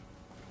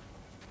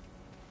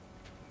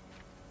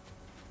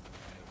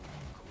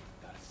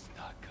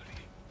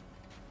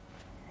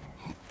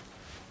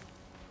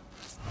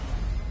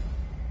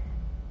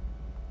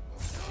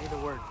 Say the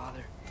word,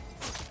 Father.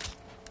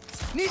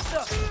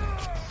 Nisa!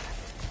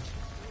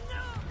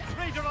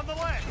 Raider on the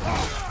left!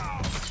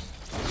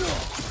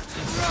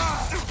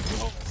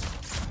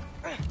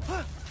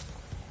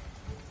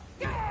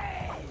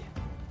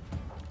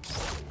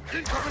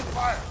 Incoming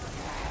fire!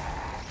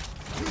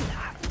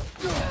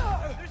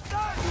 They're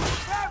starting!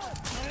 Grab him!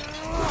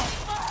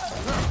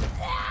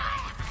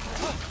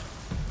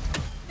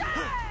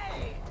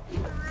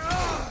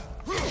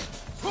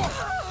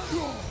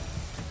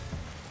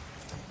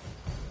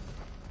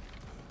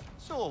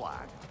 So,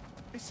 lad,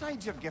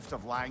 besides your gift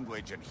of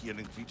language and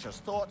hearing creatures'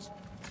 thoughts,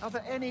 are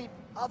there any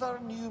other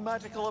new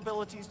magical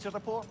abilities to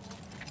report?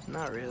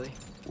 Not really.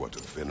 What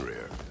of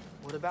Fenrir?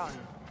 What about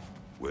him?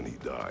 When he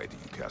died,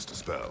 you cast a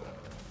spell.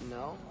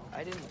 No,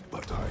 I didn't.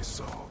 But I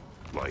saw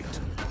light.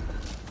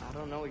 I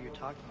don't know what you're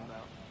talking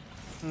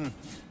about.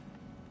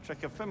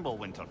 Trick of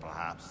Fimbulwinter,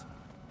 perhaps?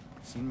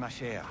 Seen my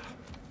share.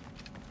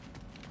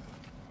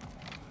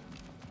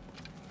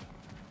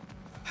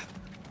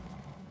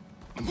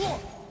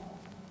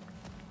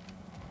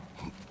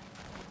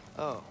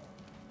 Oh,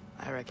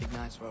 I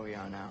recognize where we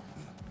are now.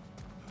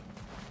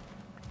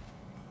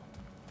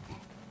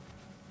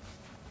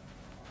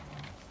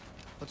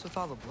 What's with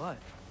all the blood?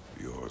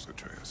 Yours,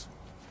 Atreus.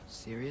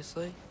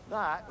 Seriously?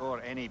 That,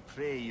 or any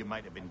prey you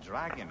might have been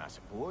dragging, I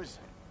suppose.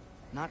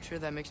 Not sure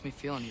that makes me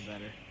feel any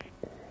better.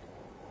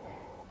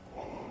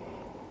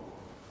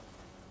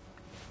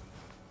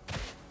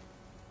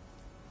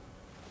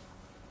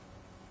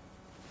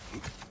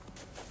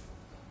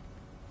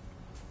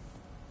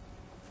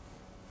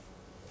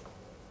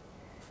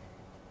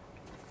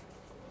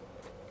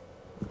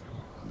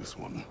 This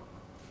one.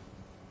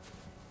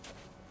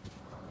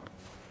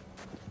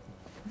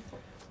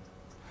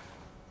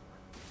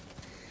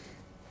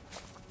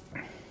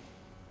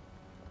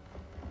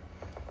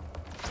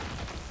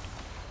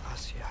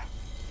 Asya.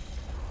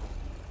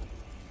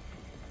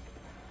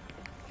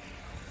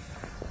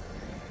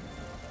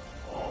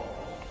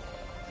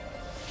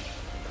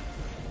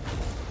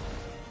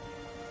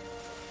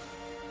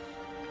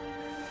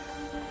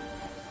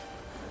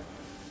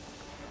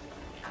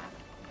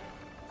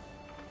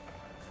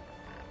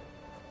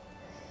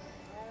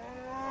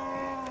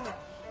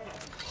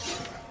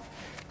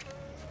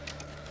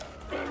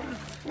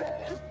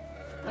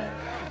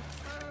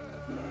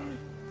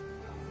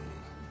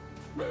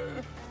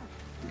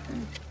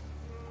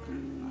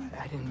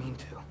 I didn't mean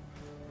to.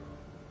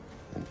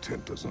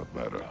 Intent does not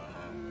matter.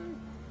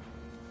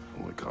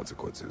 Only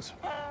consequences.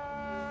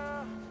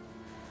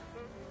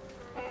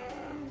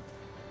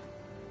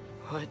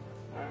 What?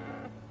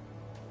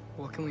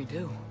 What can we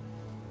do?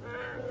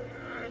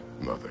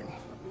 Nothing.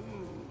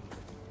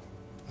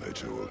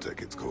 Nature will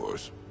take its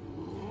course.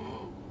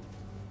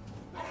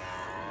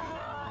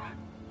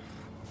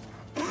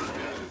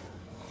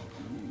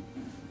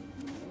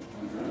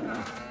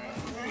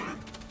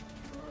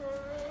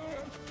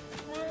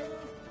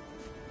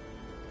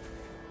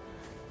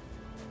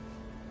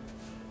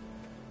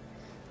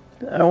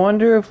 I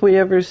wonder if we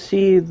ever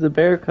see the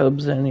bear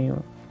cubs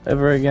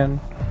ever again.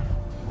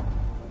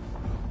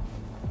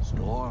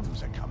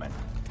 Storms are coming.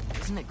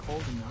 Isn't it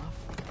cold enough?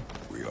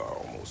 We are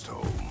almost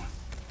home.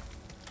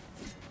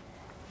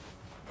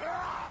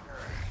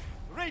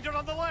 Raider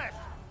on the left!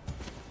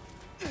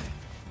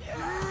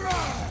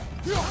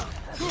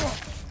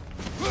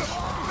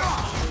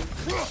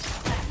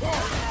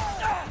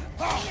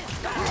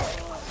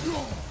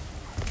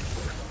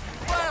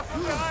 Fire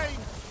from behind!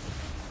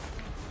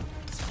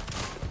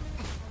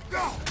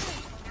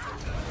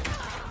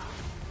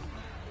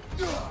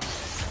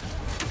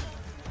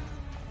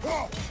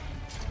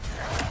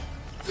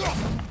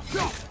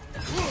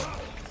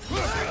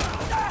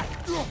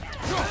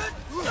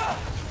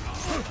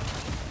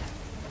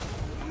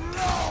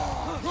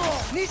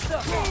 Nista!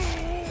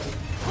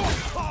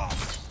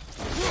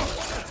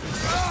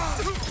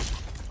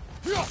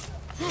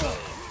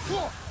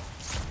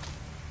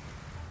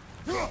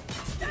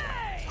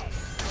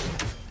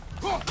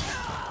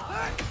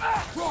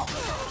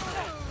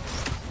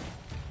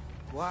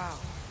 Wow.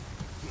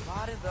 A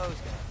lot of those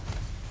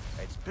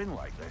guys. It's been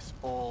like this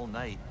all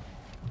night.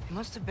 He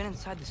must have been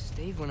inside the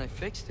stave when I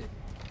fixed it.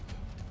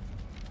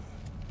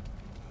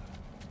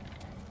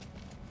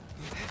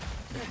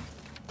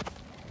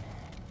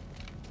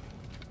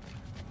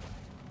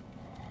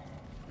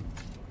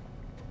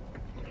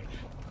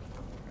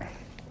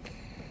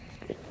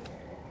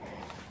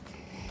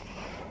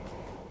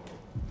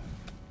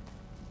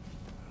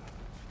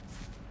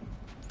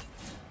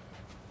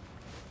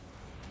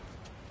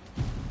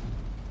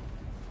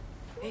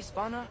 Hey,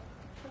 Svanna,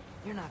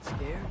 you're not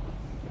scared.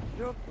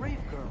 You're a brave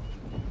girl.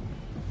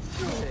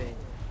 Say,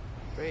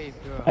 brave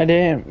girl. I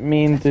didn't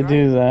mean That's to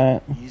do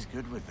that. He's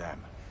good with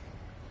them.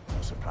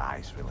 No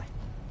surprise, really.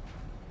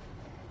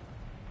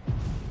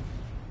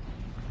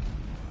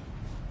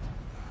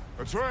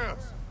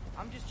 Atreus!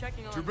 I'm just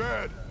checking on... To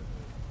bed!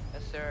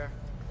 Yes, sir.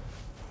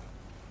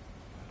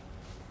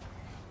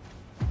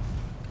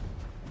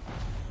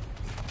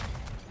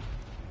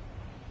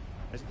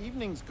 As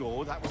evenings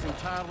go, that was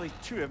entirely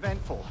too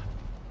eventful.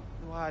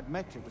 Though I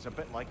admit it was a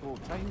bit like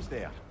old times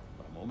there,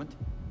 for a moment.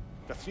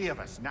 The three of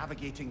us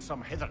navigating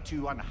some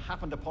hitherto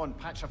unhappened upon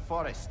patch of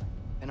forest.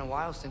 Been a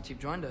while since you've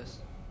joined us.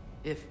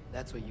 If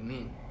that's what you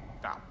mean.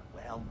 Ah,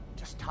 well,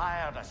 just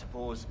tired, I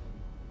suppose.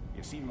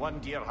 You've seen one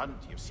deer hunt,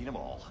 you've seen them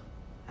all.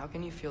 How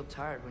can you feel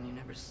tired when you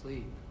never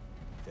sleep?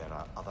 There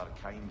are other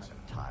kinds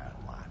of tired,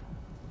 lad.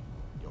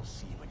 You'll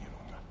see when you're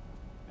older.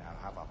 Now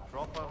have a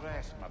proper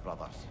rest, my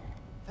brothers.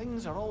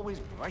 Things are always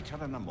brighter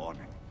in the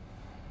morning.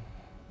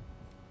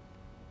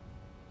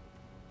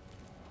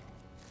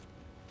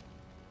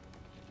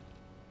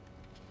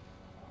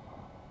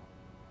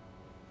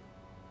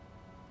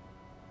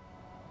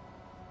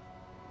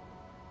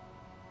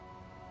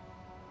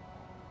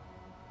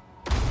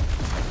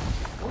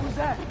 What was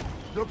that?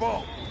 The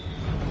ball.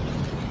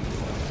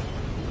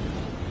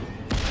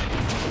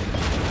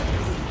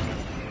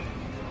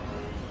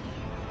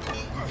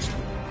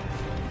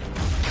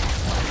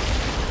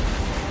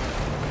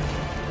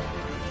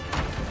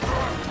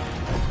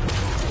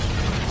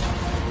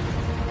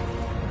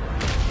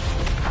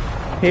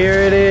 Here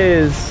it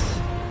is.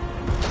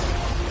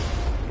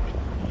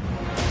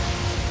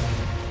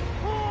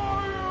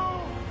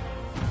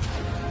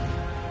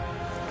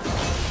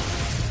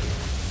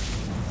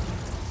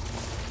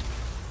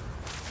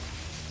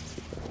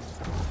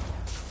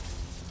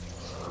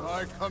 Can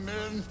I come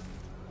in?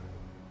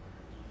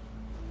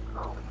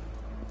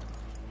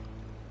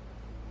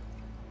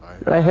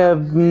 I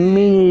have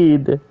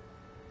mead.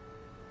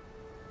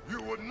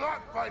 You would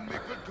not find me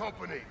good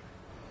company.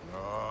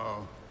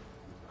 No.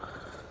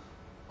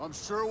 I'm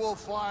sure we'll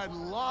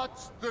find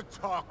lots to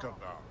talk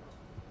about.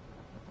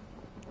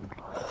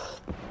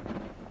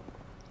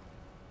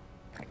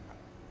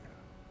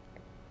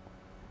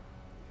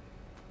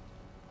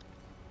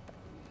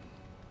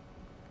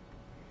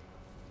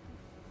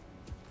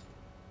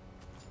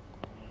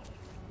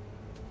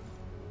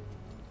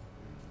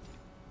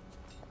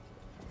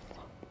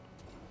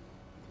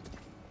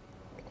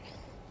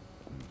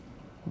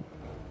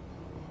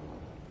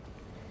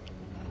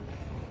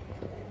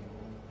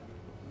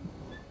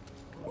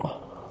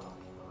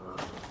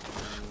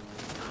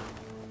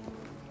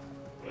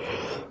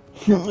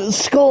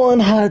 Skull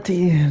and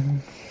Hati.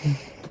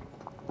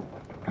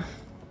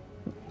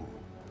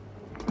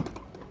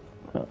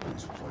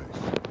 This place.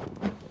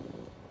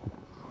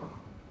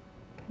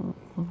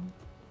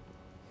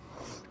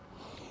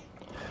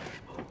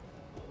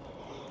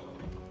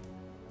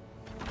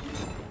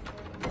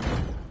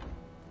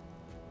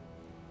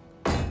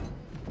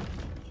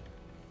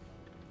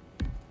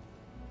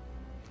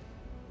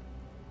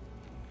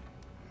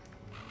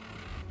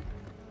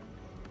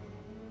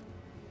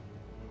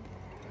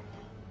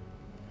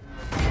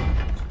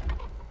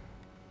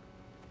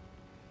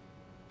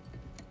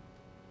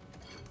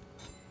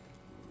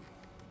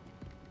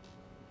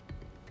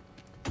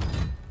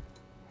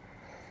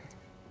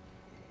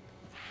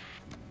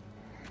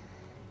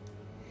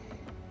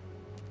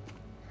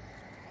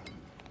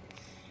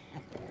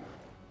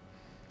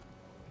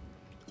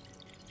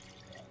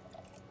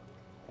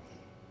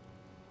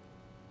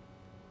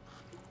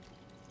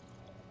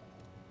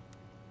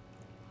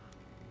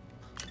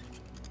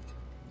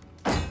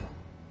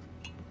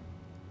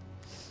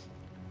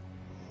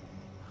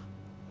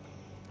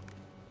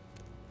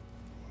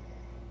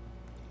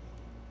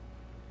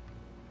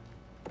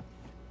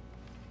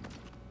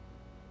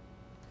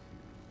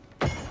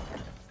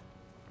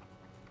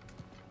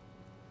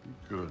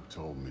 You could have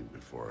told me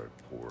before I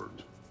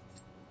poured.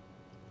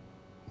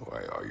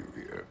 Why are you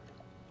here?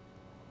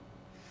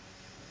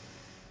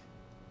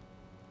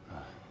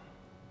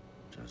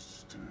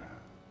 Just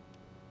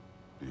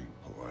being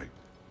polite.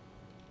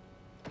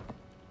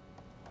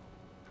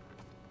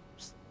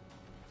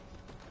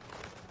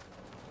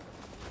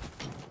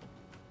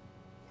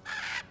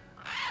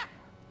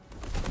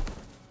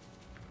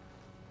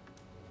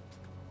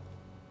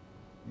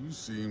 You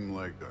seem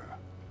like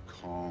a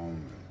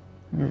calm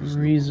and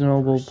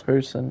Reasonable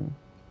person.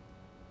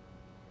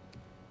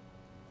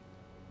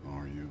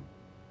 Are you?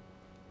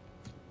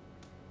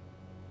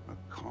 A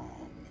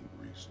calm and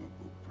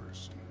reasonable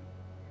person.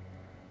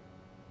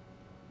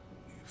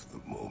 If the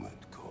moment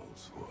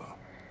calls for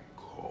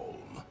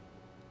calm.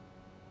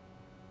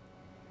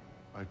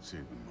 I'd say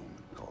the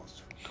moment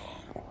calls for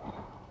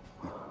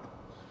calm.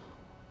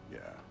 Yeah.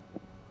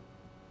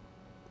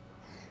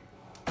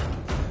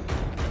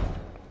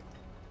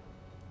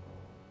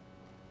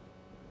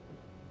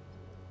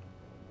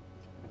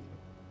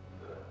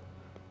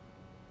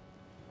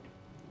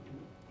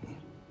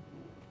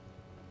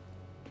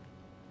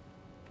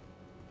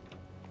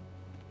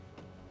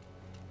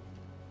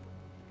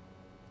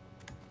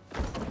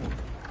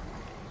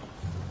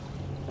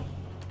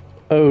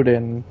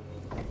 Odin.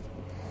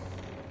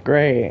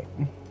 Great.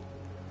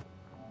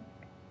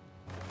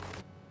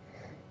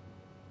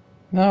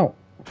 No.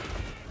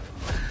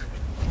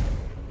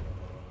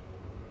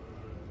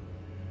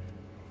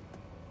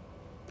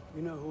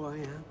 You know who I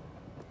am?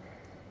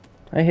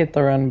 I hit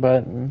the run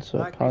button, so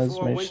Back it paused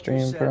before my winter stream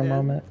for a set in,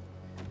 moment.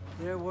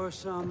 There were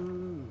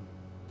some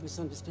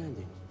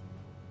misunderstandings.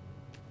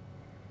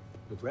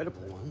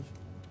 Regrettable ones.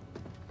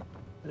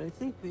 But I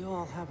think we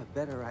all have a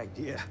better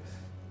idea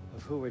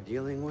of who we're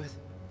dealing with.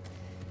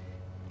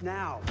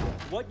 Now,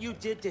 what you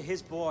did to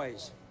his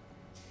boys.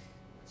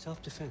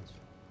 Self-defense.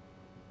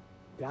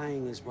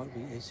 Dying is what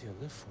we Aesir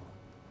live for.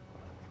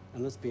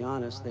 And let's be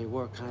honest, they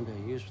were kind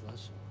of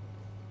useless.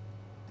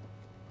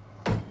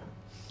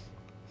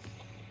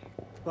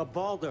 But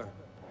Baldur,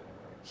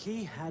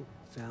 he had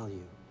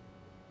value.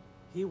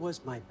 He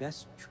was my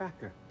best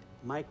tracker,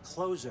 my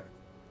closer.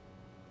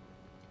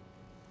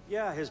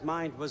 Yeah, his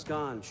mind was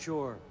gone,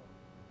 sure.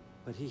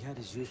 But he had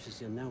his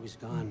uses, and now he's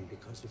gone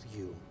because of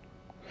you.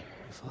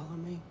 You follow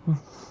me?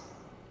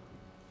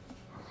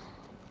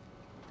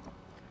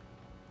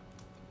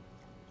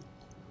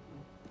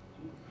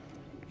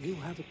 You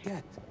have a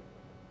debt.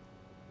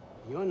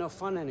 You're no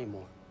fun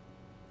anymore.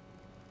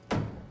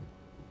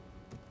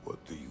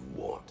 What do you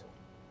want?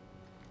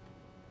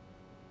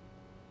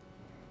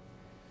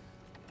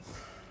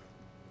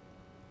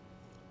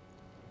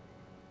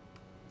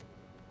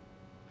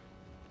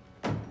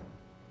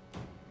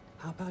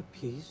 How about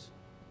peace?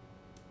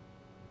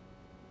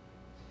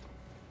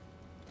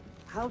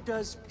 How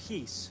does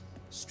peace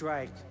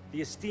strike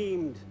the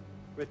esteemed,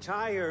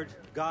 retired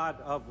god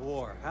of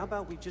war? How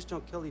about we just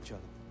don't kill each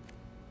other?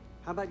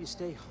 How about you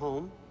stay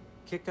home,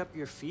 kick up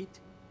your feet,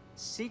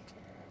 seek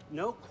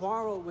no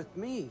quarrel with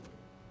me,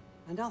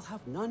 and I'll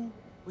have none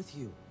with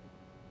you.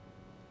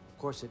 Of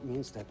course, it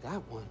means that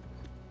that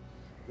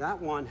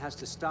one has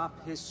to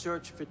stop his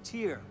search for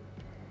Tyr.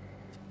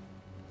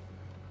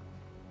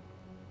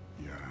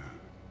 Yeah.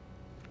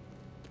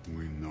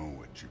 We know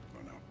what you've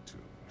been up to.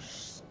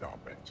 Stop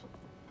it.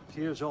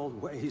 Tyr's old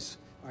ways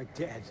are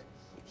dead.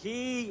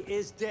 He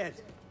is dead.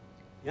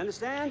 You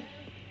understand?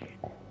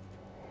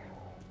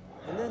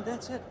 And then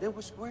that's it. Then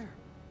we're square.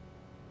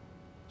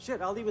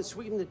 Shit, I'll even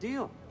sweeten the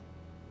deal.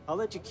 I'll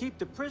let you keep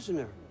the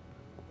prisoner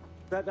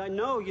that I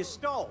know you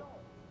stole.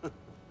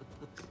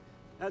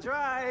 That's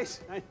right.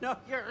 I know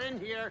you're in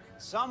here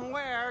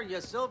somewhere, you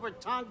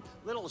silver-tongued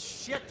little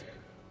shit.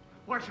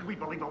 Why should we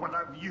believe a word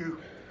out of you?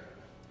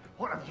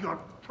 What have your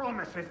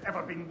promises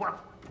ever been worth?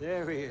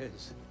 There he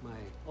is, my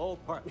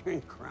old partner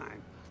in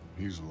crime.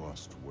 He's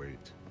lost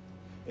weight.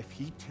 If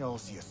he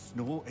tells you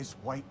snow is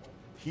white,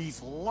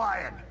 he's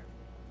lying.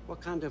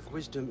 What kind of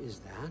wisdom is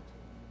that?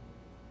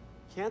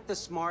 Can't the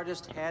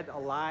smartest head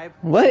alive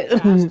What?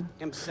 surpass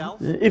himself?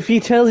 If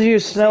he tells you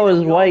snow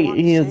is white,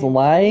 he is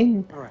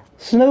lying? All right.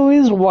 Snow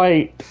is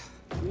white.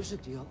 Here's a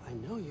deal I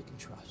know you can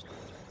trust.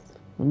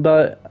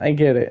 But I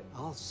get it.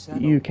 I'll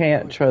settle You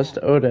can't your trust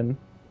debt Odin.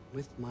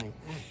 with my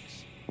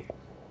axe.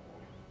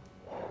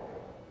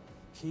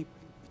 Keep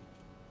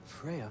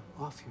Freya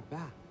off your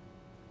back.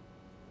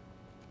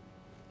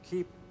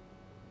 Keep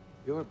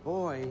your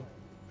boy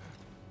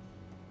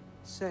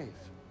safe.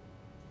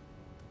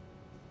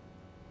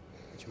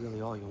 That's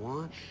really all you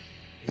want,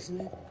 isn't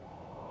it?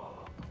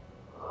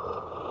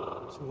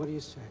 So what do you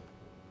say?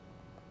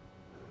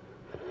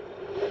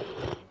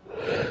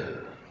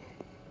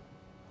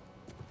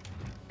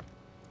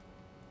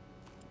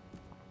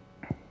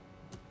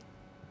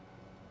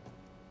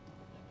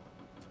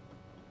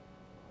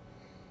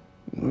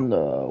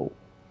 No.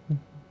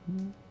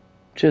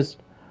 Just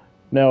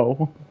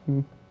no.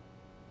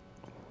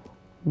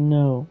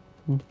 No.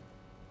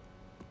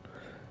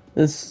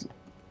 This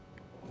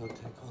It'll take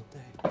all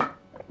day.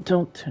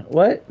 don't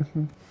what?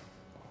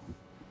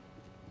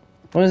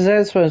 What is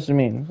that supposed to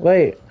mean?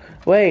 Wait.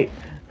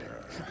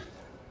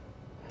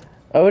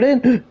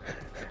 Odin?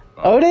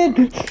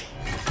 Odin?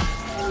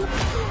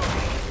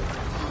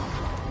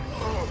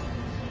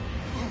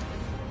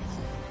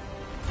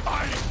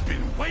 I've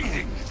been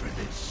waiting for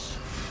this.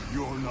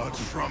 You're not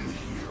from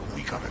here.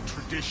 We got a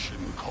tradition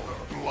called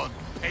blood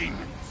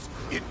payments.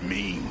 It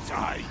means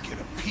I get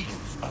a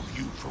piece of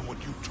you for what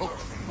you took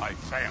from my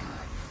family.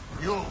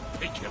 You'll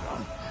pick it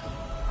up.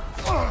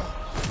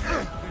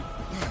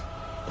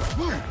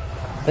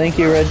 Thank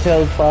you,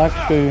 Red-tailed Fox,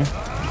 for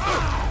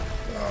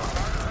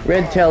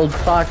Red-tailed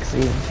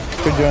Foxy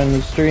for joining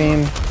the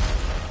stream.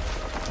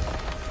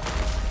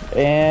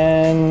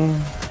 And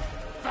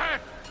That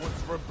was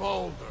for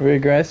Baldur.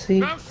 Regressy.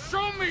 Now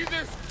show me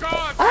this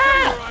god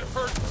sayer I've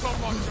heard so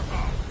much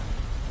about.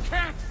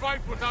 Can't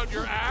fight without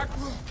your axe,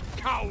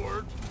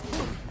 coward.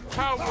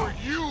 How were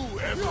you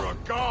ever a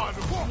god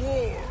of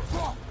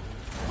war?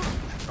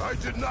 I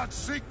did not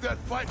seek that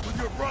fight with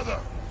your brother.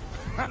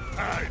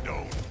 I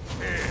don't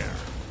care.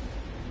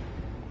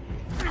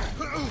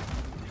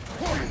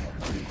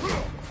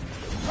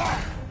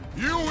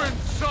 You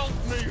insult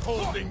me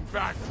holding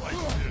back like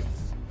this.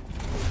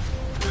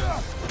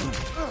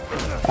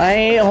 I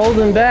ain't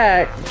holding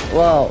back.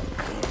 Well,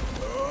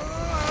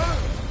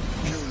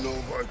 You know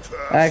my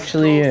past.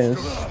 actually is.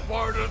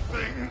 Sparta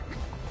thing.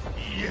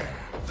 Yeah.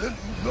 Then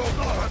you know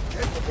what I'm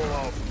capable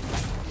of.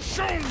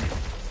 Show me.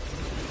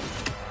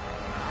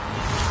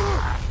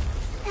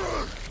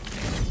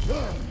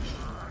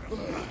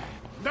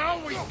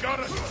 Now we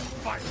gotta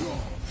fight.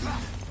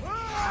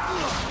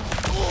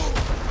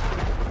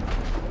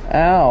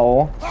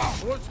 Ow.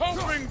 Was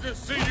hoping to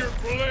see your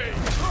blade.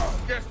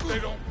 Guess they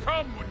don't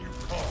come when you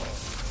call.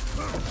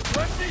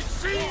 Let me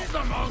see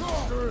the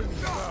monster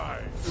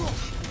inside.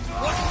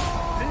 What's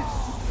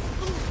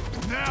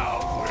this?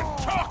 Now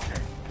we're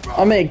talking.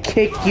 I'm gonna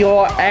kick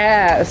your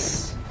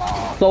ass,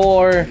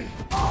 Thor.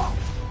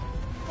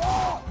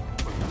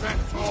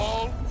 That's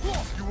all?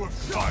 You were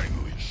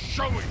finally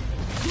showing.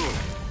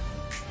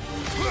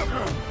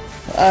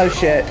 Oh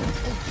shit.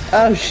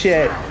 Oh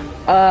shit.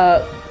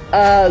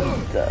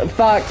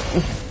 Fuck.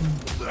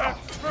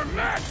 That's for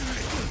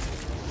madness!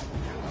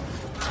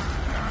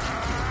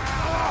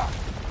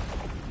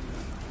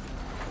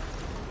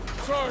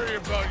 Sorry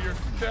about your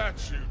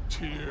statue,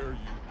 Tyr,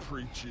 you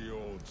preachy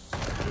old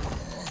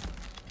stiff.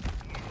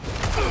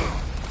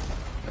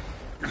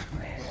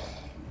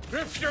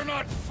 If you're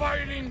not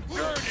fighting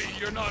dirty,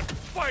 you're not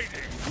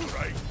fighting,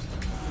 right?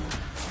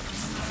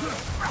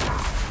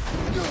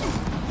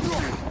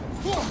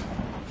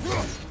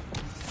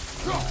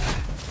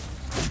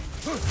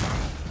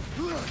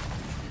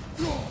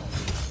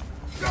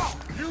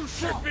 You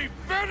should be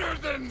better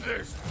than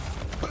this!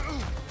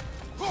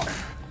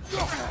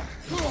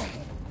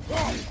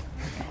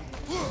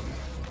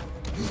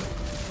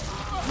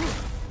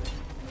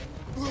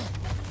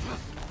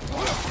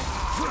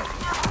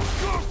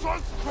 Your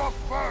son struck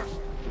first!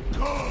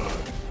 Good!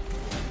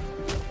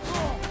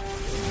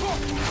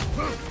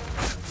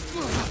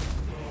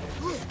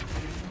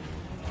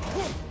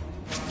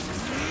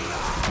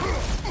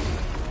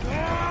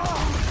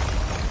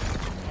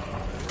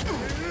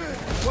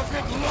 Was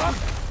it luck?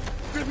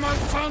 Did my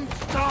son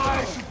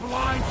die to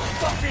blind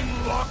fucking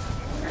luck?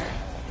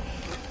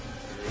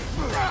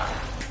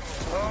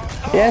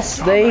 Yes,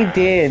 they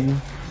did.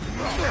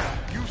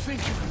 You think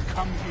you can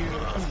come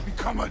here,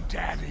 become a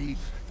daddy,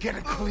 get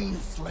a clean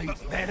slate?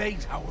 That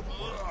ain't how it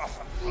works.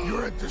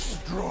 You're a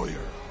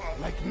destroyer,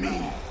 like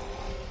me.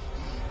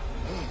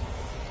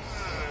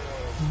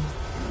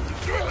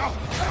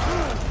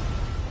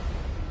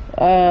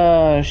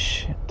 Oh,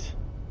 shit.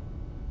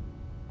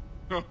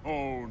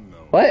 Oh,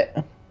 no.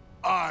 What?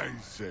 I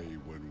say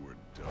when we're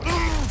done.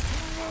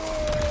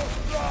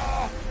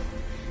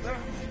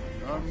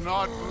 I'm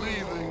not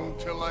leaving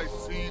till I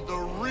see the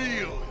real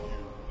you.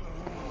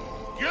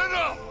 Get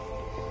up!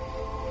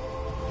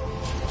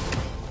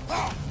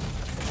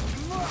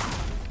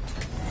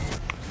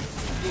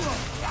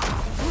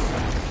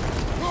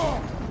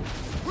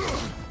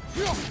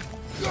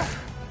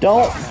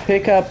 Don't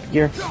pick up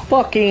your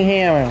fucking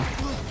hammer.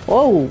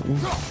 Whoa.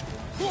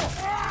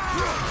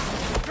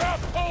 Stop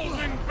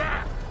holding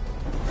back!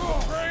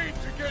 Afraid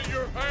to get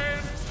your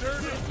hands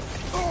dirty?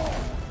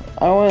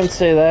 I wouldn't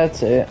say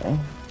that's it.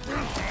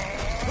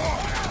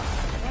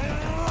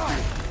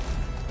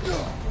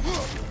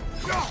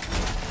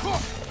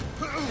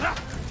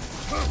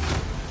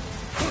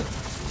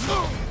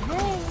 No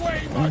way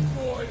my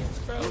boys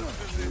fell to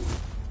this!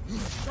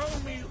 Show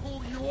me who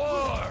you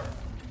are!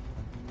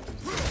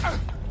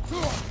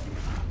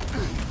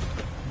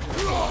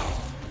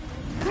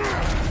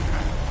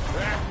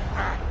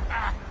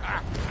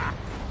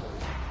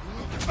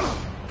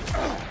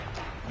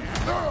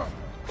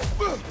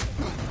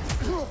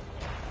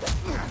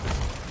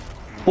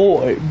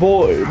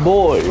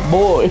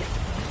 Boy.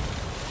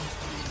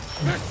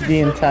 The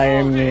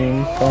entire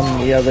meme from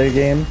the other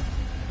game.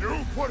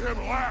 You put him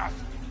last,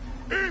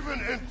 even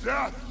in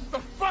death. The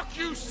fuck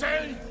you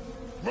say?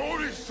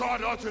 Modi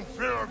sought us in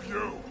fear of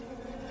you.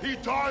 He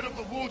died of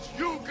the wounds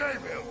you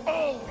gave him.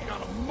 Oh, we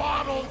got a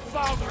model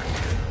father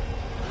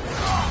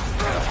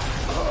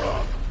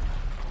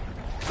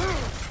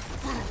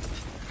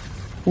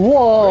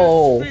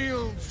Whoa. here. This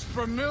feels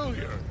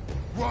familiar.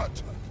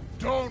 What?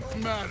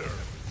 Don't matter.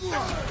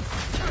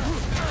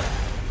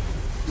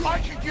 I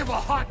can give a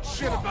hot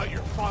shit about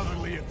your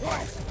fatherly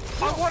advice.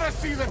 I want to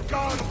see the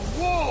god of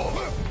war.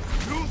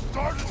 You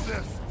started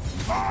this.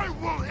 I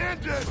will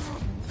end it.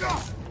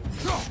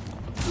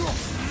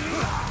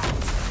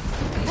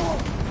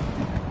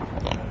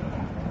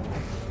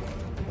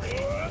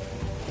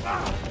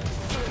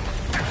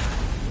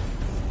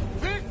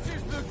 This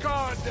is the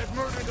god that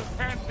murdered the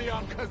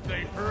Pantheon because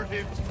they hurt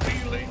his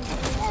feelings.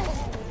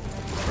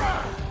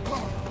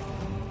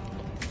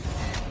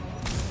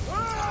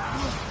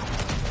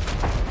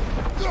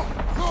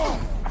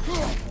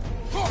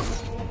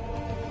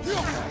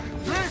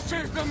 This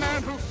is the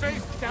man who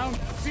faced down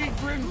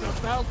Sigrun, the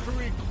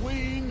Valkyrie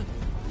Queen.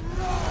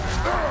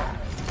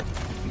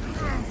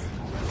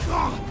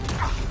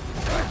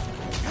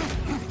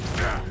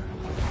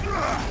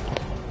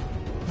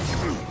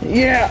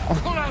 Yeah.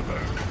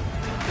 Clever.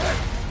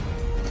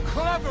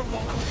 Clever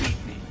won't beat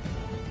me.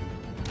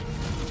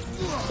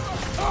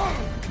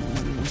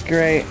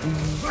 Great.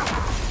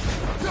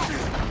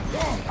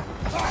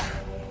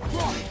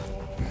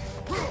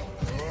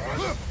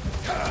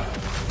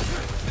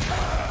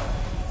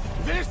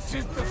 This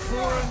is the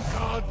foreign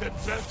god that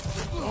best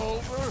took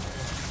over.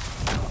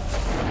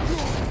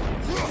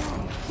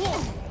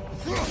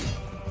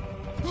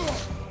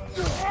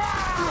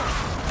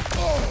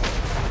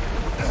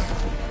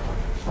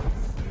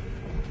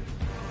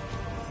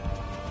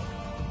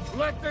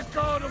 Let the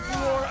god of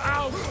war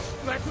out!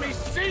 Let me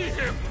see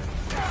him!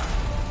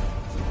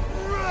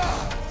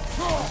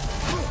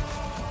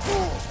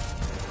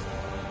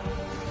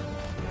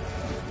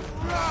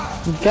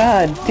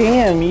 God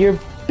damn, your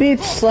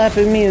bitch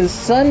slapping me is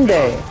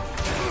Sunday.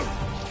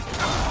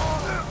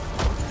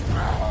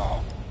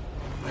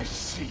 I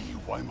see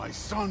why my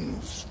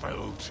sons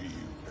fell to you.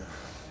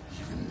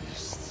 Even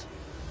this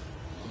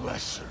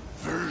lesser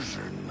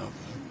version of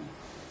you.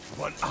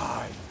 But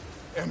I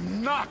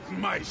am not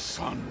my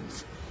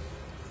sons.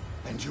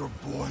 And your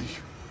boy,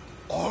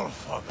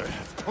 Allfather,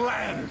 has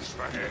plans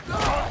for him.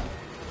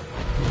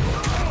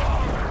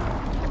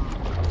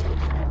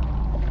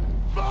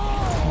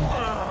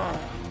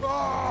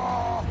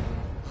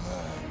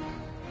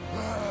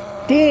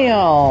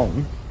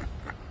 Damn!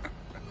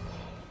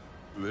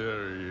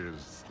 There he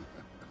is.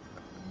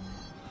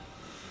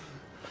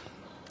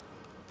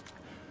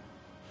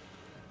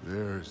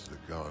 There's the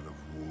god of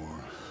war.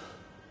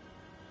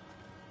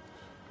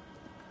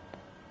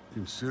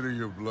 Consider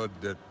your blood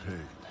debt paid.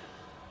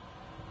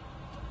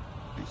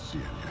 Be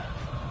seeing ya.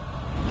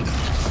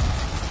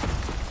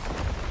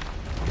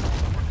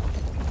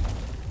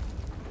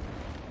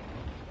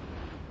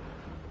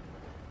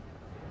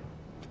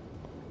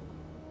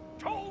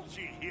 Told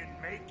you he'd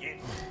make it.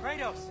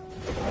 Kratos!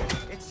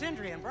 It's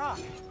Sindri and Brock.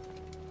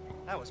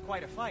 That was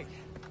quite a fight.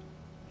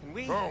 Can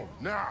we... Oh,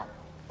 now!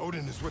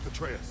 Odin is with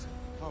Atreus.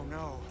 Oh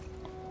no.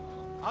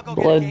 I'll go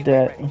Blood get a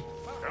debt. gateway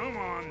ready. Come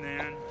on,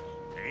 then.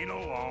 Ain't a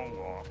long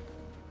walk.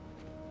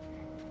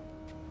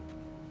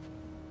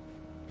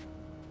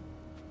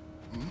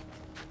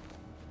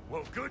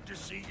 Well, good to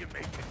see you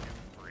making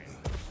new friends.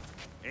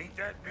 Ain't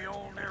that the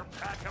old there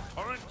pack a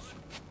punch?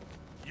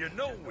 You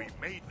know we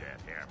made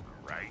that happen,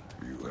 right?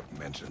 You have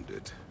mentioned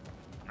it.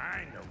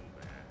 I know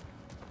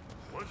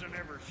that. Wasn't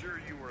ever sure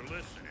you were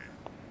listening.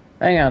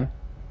 Hang on.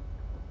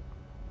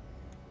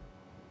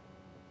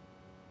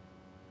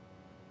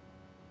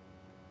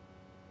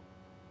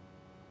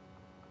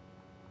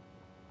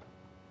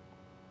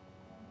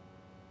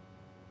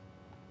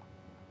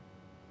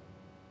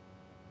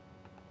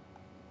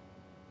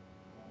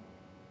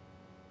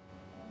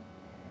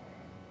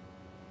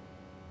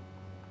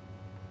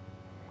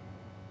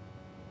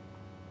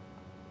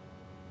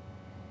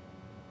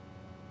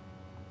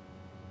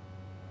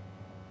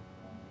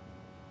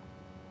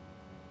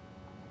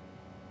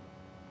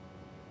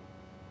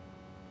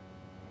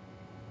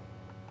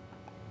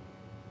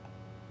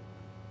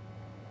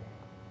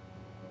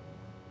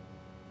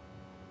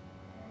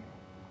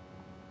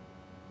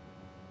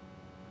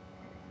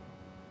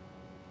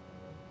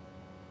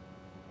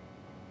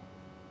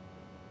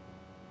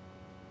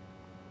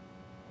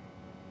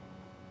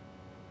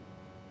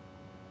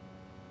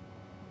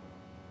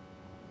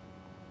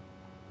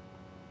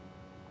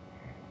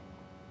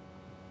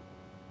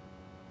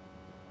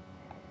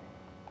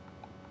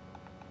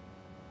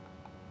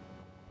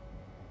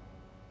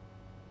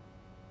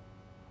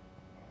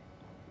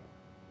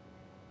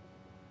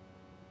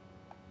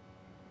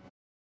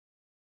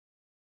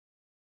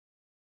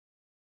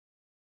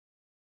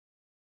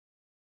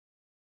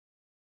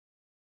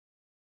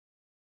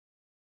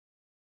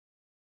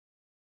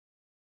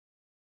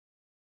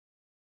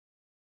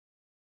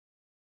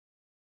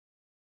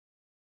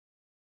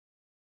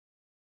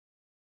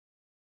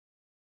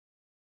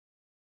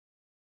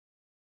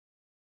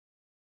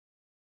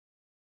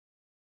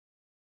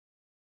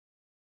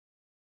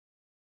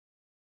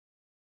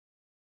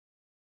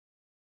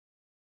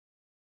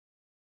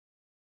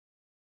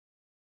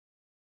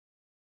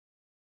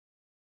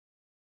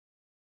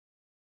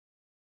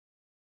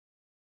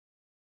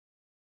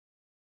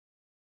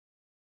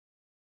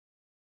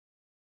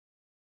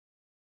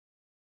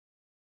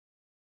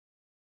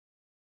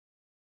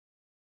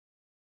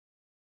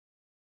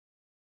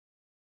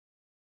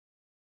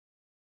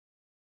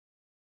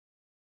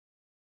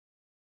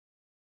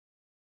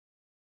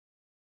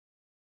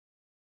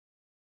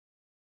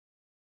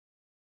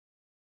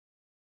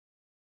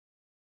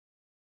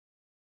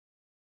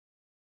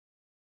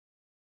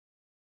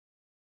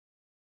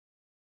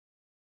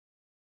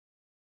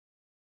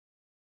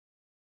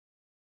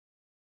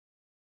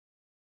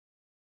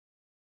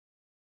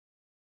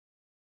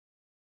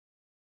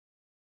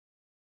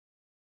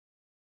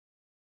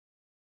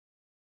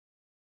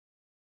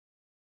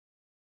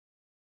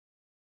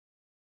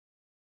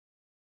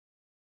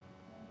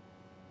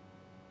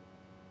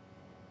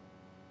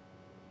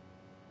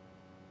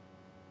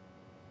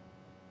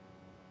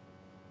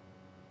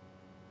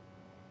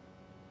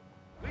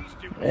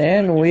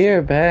 And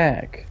we're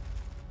back.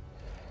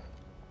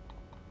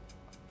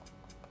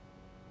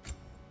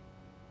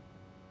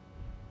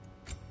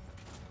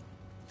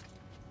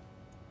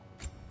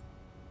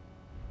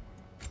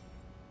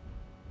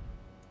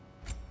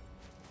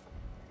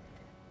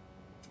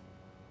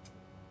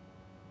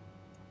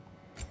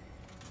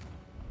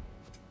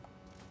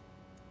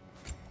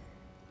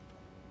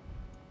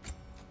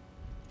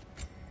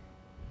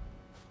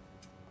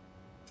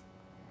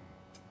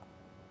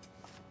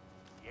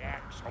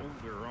 Yaks hold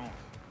their own.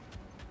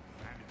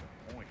 Kind of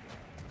the point.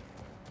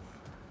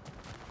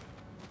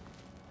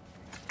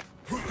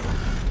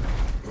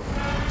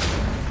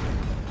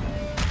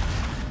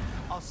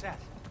 All set.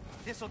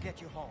 This'll get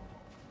you home.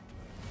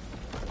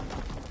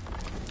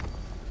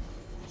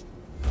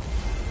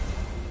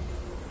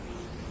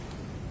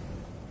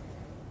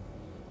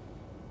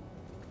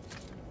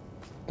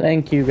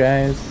 Thank you,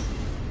 guys.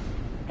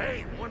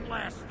 Hey, one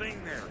last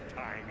thing there,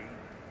 Tiny.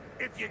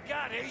 If you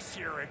got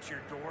Aesir at your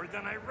door,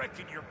 then I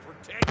reckon your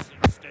protection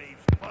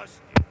stave's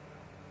busted.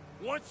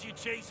 Once you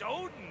chase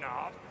Odin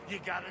off, you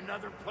got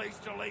another place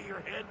to lay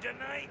your head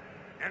tonight?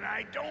 And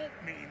I don't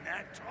mean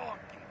that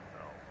talking,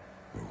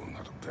 though. I will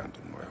not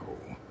abandon my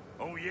home.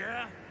 Oh,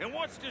 yeah? And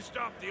what's to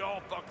stop the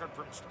all-fucker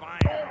from spying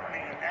on me?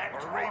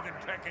 Or Raven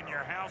pecking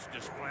your house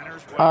to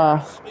splinters while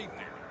you're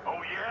sleeping? Oh,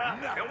 yeah?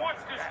 Nothing. And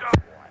what's to stop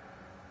what?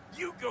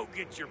 You go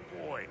get your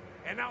boy,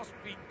 and I'll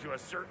speak to a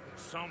certain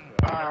someone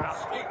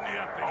about picking you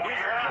up at his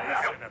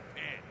place in a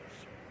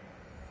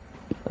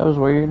pinch. That was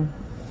weird.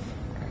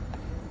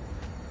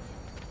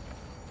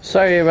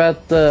 Sorry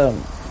about the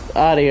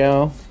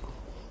audio.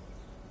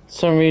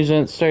 Some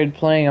reason it started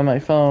playing on my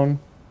phone.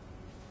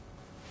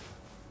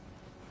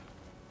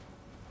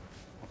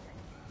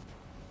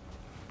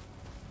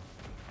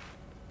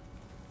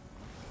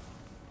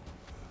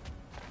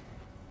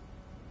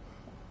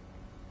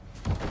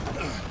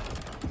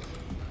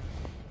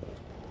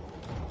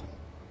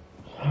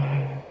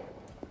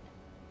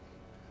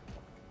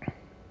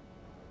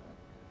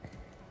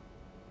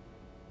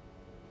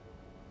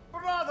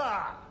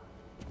 Brother!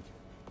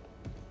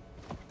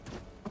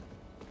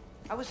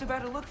 I was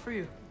about to look for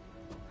you.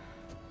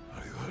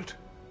 Are you hurt?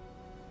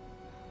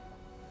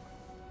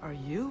 Are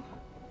you?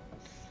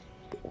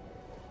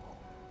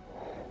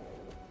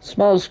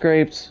 Small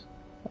scrapes.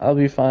 I'll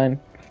be fine.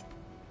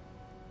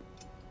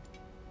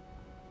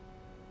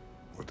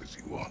 What does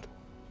he want?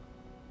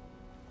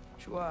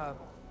 To,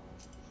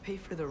 pay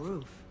for the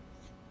roof.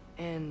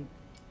 And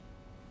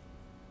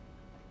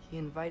he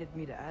invited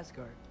me to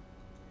Asgard.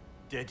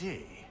 Did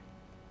he?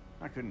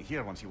 I couldn't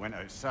hear once he went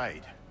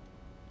outside.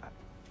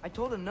 I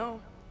told him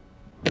no.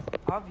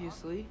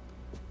 Obviously.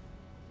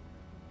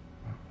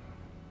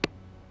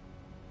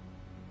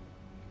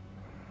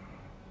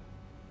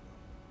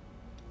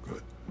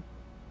 Good.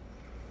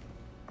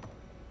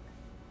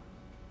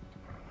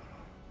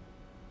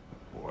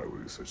 Why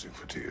were you searching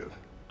for Tyr?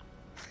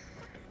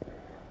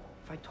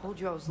 If I told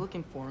you I was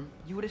looking for him,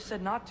 you would have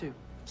said not to.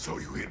 So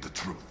you hid the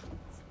truth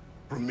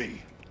from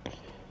me.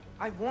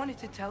 I wanted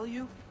to tell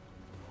you.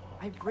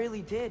 I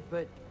really did,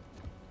 but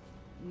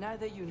now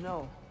that you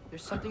know,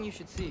 there's something you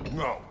should see.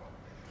 No.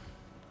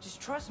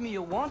 Just trust me,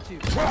 you'll want to.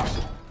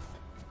 Trust!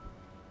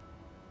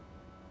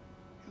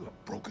 You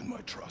have broken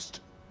my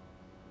trust.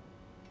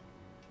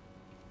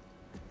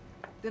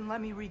 Then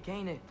let me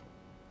regain it.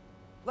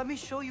 Let me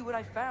show you what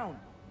I found.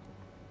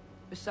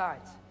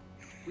 Besides,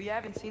 we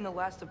haven't seen the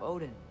last of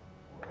Odin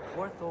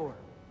or Thor.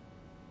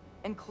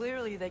 And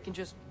clearly they can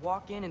just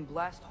walk in and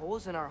blast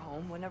holes in our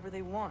home whenever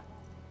they want.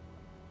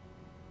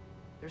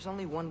 There's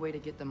only one way to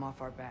get them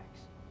off our backs.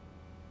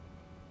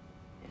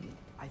 And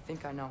I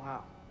think I know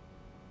how.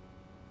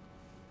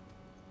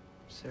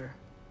 Sir.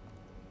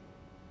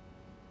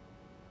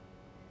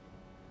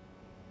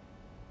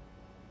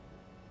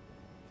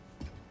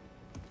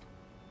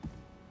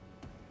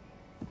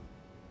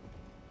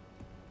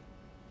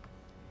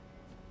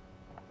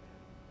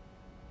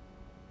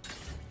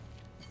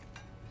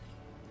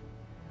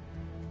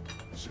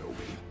 Sylvie.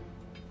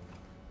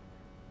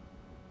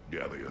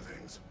 Gather your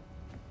things.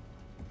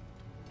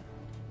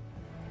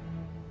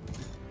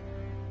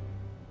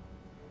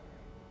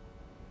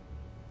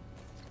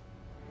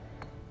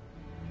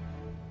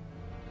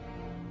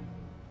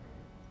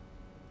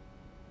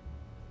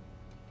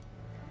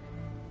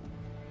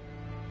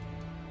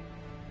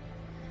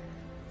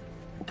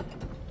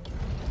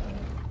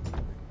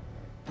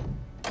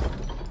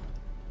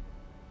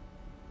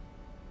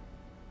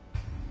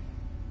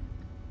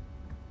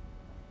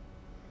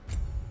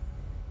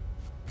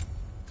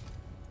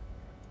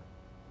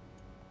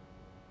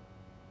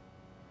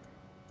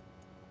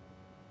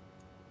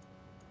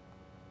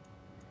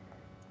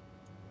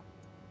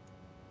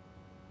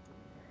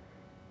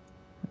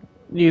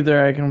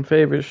 Either I can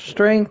favor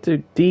strength or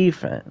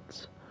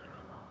defense.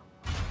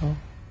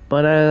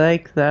 But I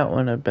like that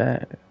one a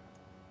bit.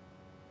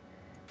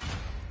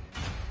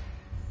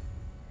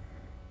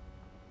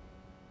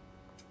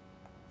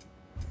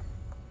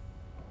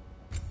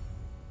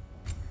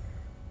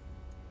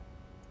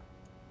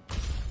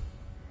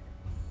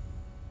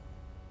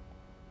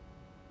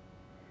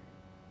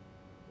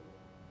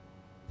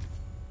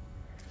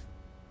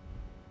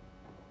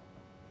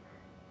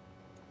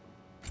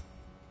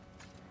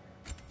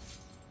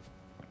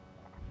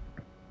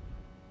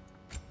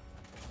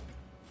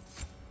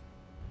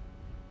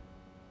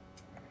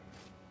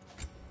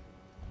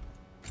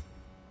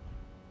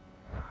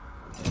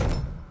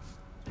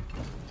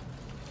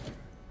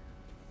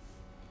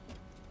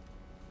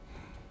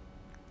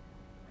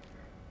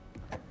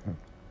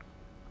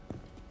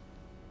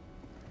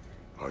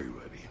 Are you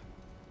ready?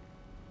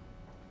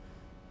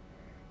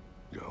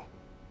 Go.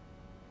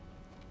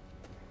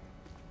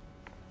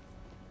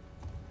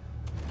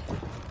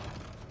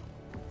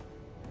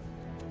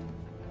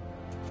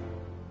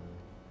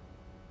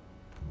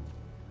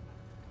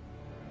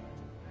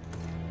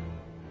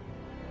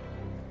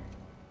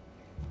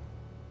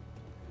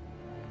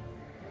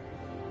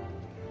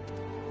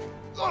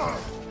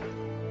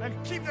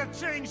 And keep the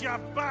change, you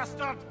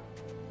bastard!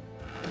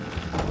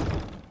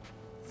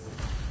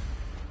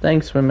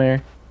 Thanks,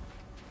 Mimir.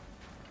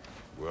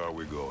 Where are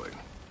we going?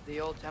 The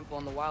old temple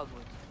in the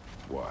Wildwoods.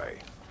 Why?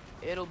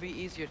 It'll be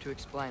easier to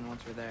explain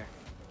once we're there.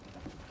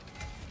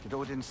 Did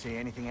Odin say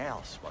anything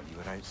else while you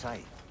were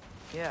outside?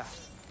 Yeah.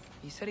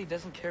 He said he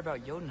doesn't care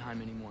about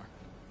Jotunheim anymore.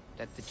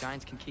 That the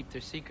giants can keep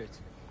their secrets.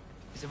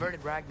 He's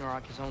averted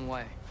Ragnarok his own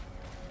way.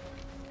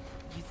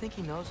 You think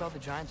he knows all the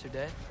giants are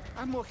dead?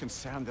 I'm more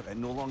concerned that it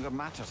no longer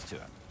matters to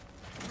him.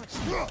 What's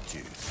he up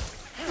to?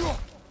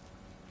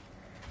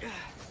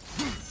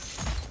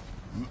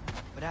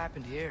 What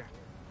happened here?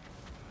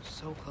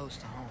 So close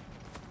to home.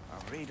 Our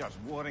raiders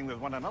warring with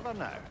one another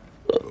now.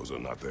 Those are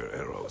not their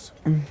arrows.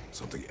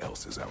 Something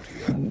else is out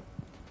here.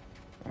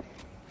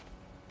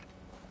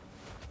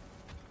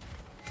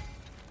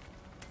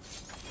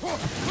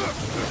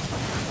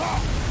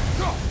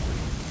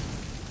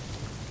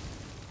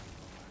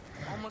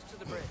 Almost to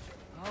the bridge.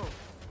 Oh,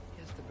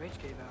 guess the bridge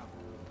gave out.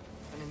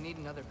 Gonna need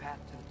another path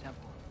to the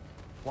temple.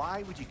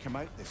 Why would you come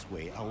out this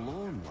way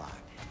alone,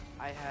 lad?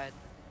 I had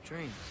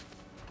dreams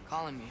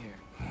calling me here.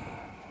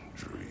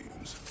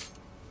 Dreams.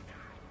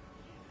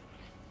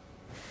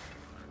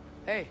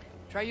 Hey,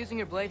 try using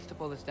your blades to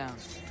pull this down.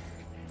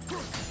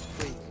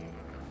 Please.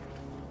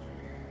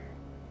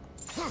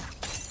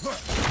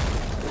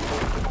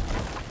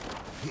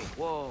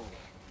 Whoa.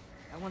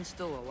 That one's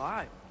still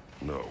alive.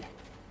 No.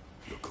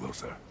 You're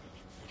closer.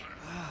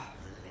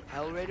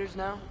 Hell Raiders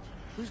now?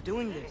 Who's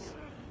doing this?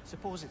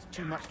 Suppose it's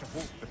too much to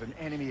hope that an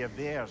enemy of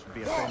theirs would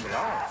be a friend of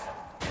ours.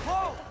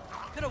 Whoa!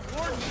 Could have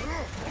warned me.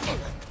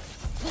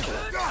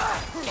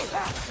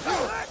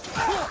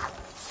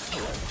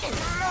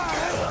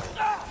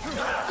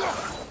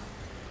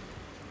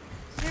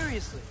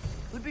 Seriously,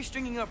 who'd be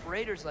stringing up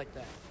raiders like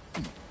that?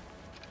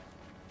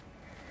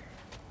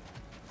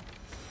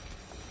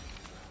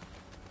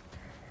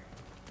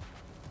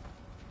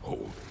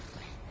 Hold.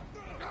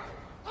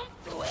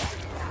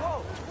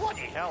 Whoa!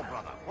 Bloody hell,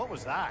 brother. What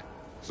was that?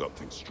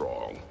 Something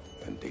strong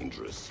and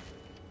dangerous.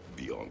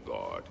 Be on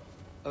guard.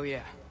 Oh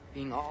yeah,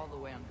 being all the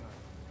way on guard.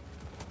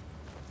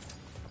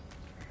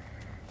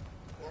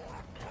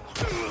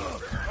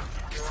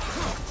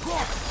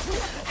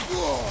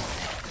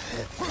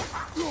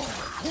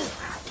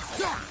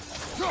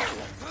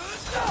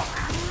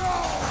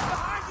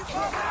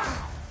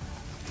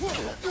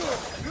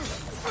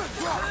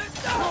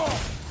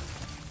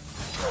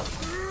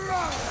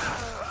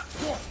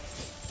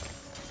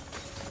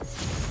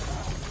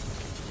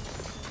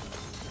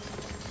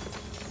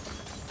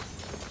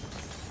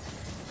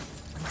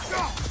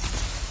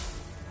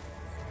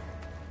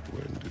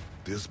 When did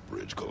this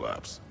bridge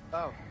collapse?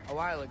 Oh, a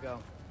while ago.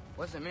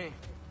 Wasn't me.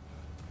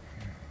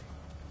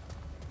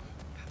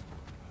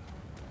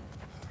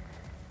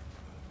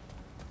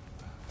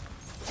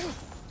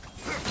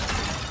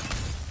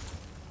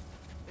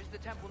 There's the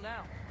temple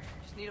now.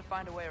 Just need to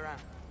find a way around.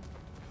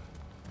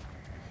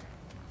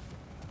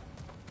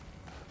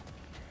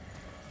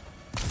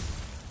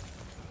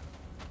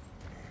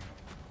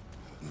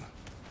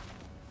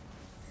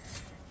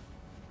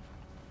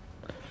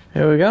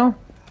 Here we go.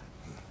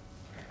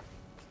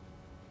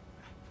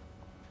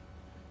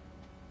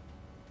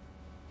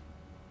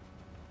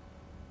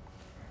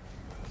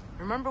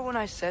 Remember when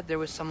I said there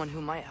was someone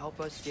who might help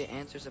us get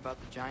answers about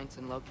the giants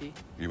and Loki?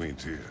 You mean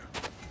Tyr?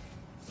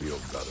 The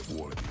old god of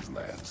war in these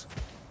lands,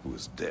 who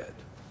is dead.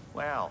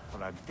 Well,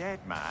 for a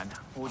dead man,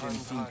 Odin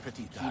seemed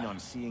pretty keen on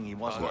seeing he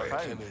wasn't Quiet.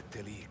 found.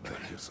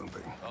 I hear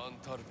something.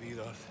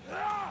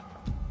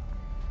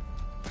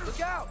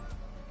 Look out!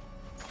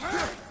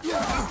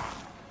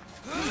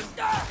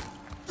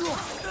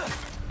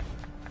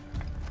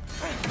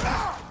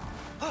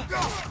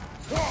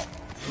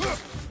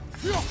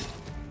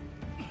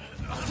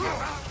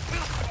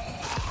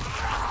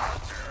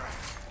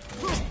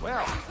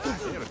 Well,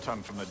 they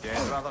return from the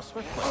dead rather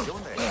swiftly,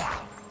 don't they?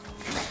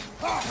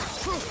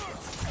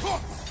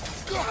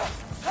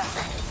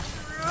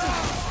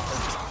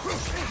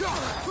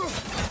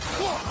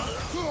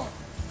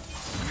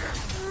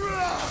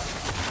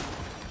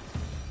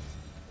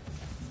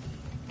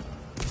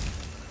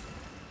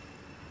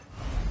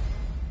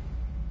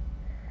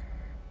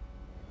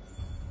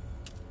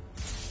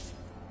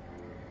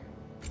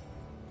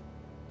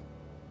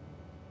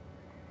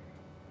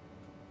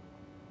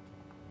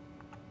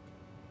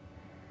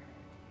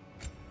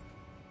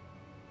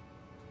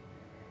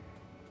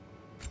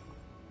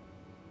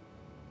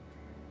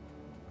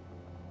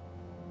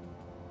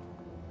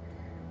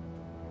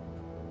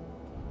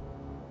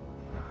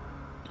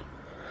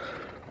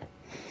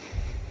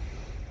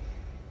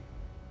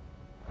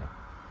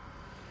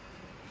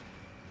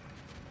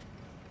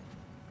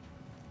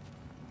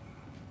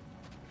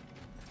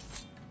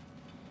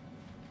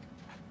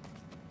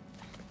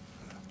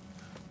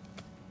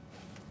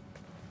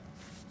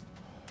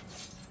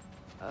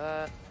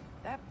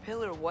 That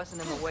pillar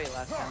wasn't in the way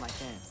last time I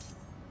came.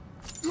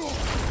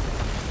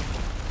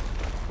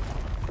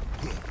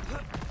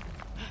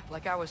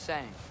 Like I was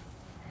saying,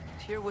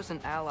 Tyr was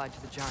an ally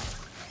to the giant,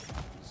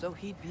 so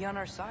he'd be on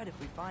our side if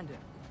we find him.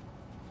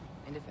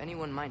 And if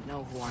anyone might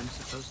know who I'm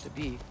supposed to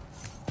be,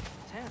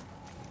 him.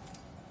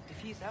 If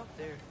he's out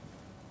there,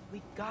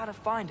 we gotta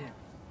find him.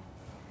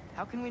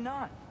 How can we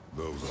not?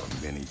 Those are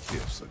many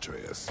ifs,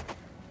 Atreus.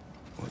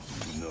 What do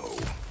you know?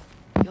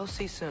 You'll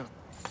see soon.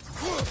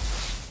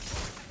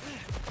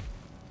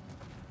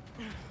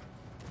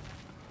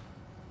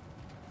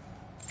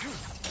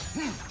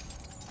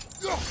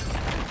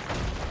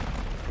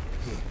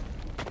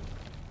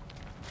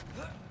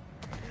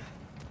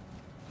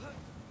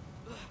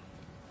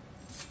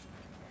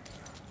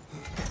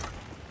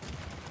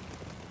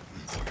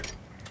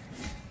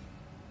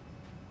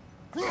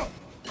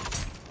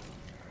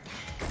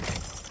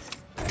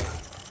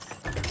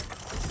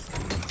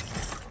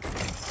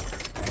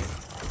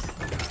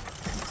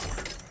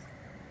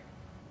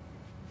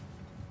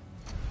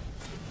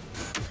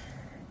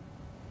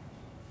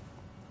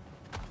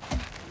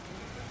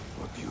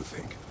 What do you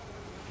think?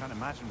 Can't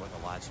imagine what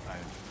the lad's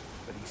found,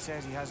 but he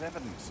says he has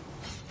evidence.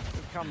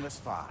 We've come this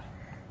far.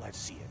 Let's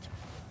see it.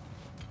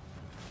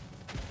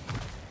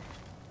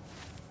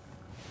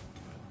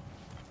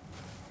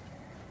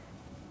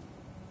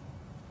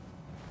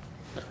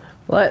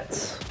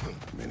 Let's.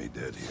 Many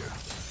dead here.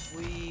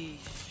 We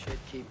should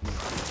keep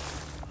moving.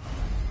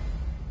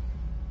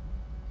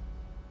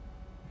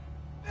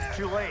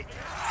 Too late.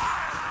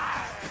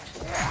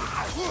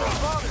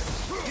 Father,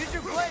 use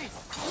your blades!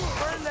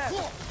 Burn them!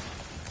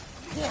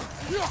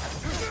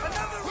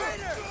 Another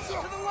raider! To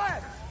the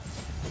left!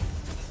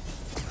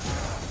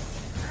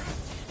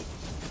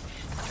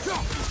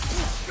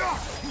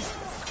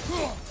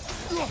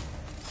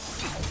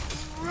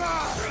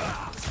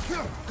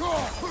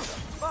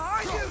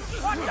 Behind you!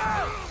 Watch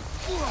out!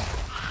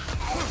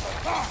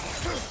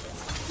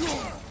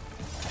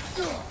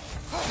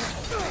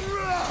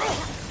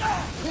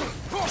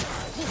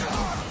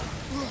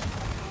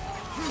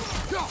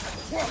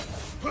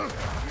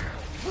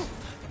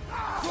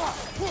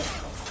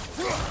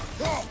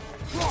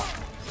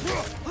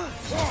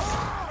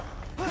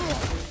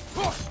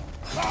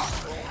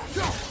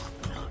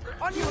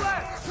 On your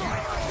left!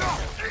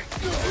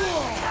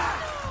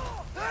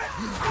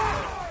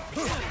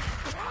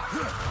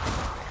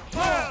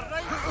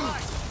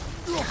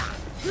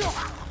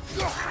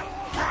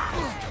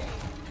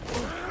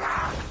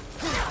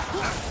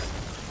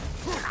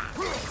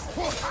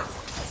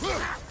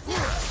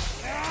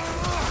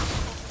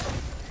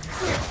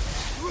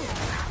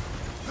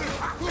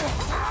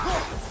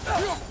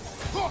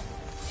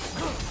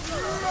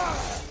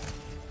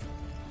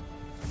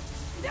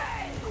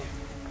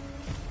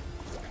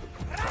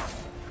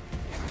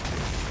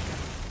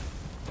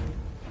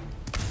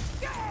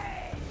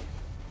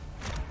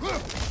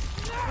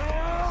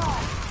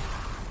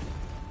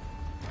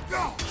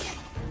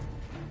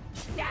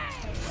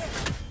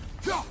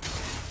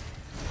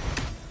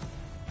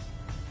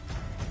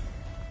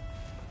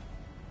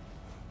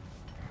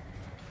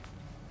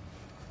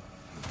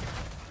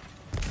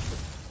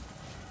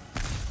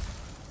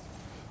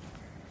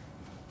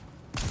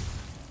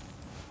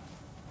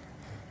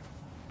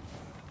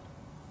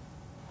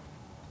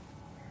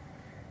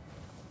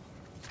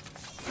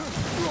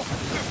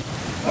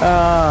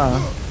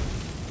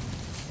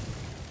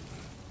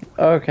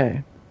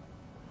 Okay.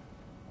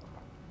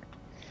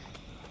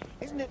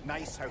 Isn't it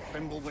nice how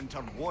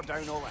Fimbulwinter wore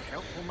down all the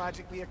helpful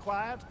magic we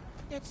acquired?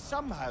 Yet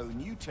somehow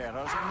new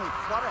terrors only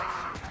flourish.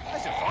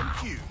 As if on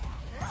cue.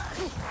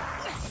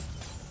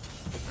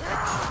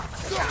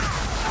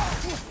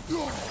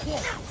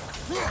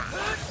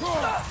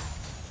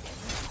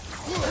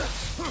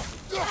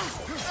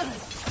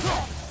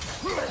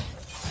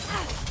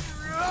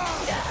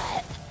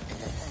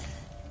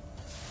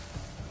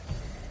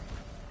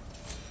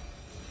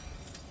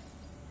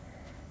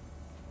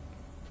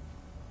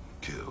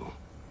 Kill.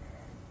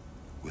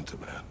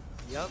 Winterman.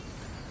 Yup,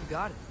 you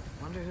got it.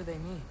 Wonder who they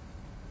mean.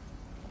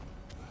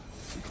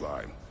 We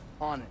climb.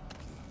 On it.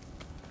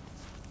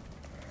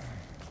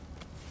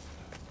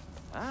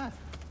 Ah,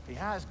 he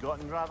has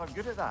gotten rather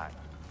good at that.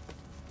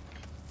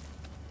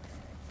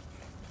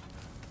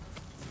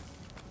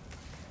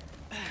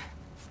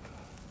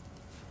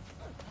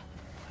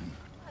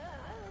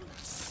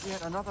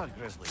 Yet another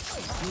grizzly.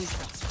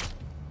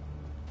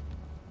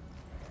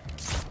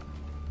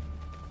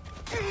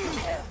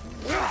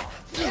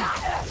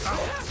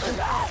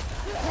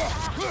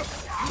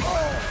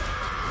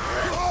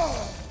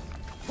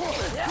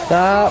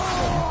 Stop.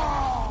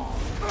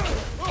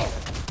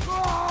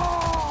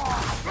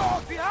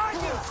 Behind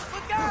you!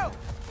 Look out!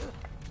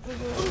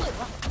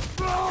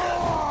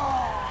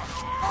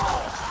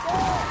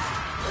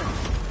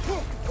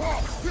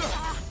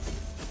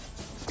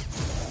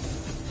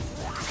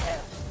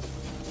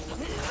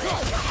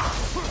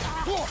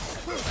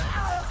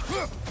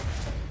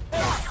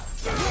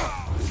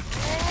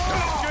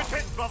 Shoot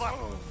it, brother!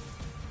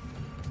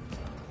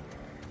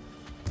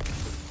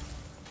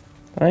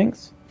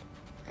 Thanks.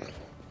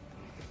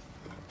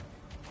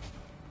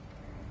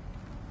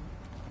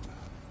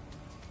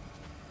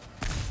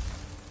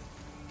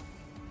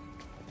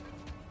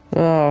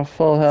 Oh,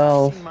 full I've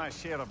health. seen my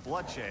share of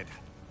bloodshed,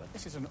 but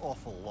this is an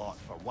awful lot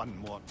for one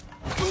more.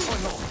 Oh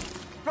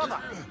no! Brother!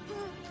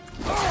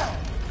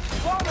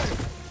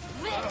 Father!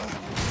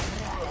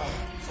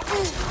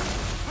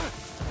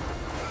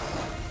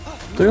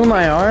 Through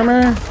my armor?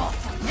 A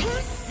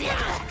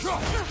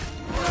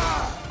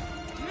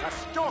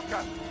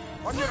stalker!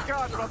 On your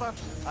guard, brother.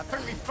 I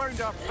think we found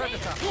our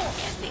predator.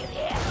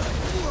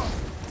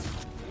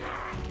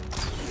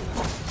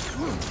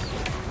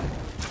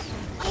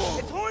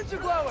 Its horns are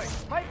glowing!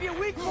 Might be a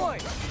weak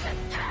point!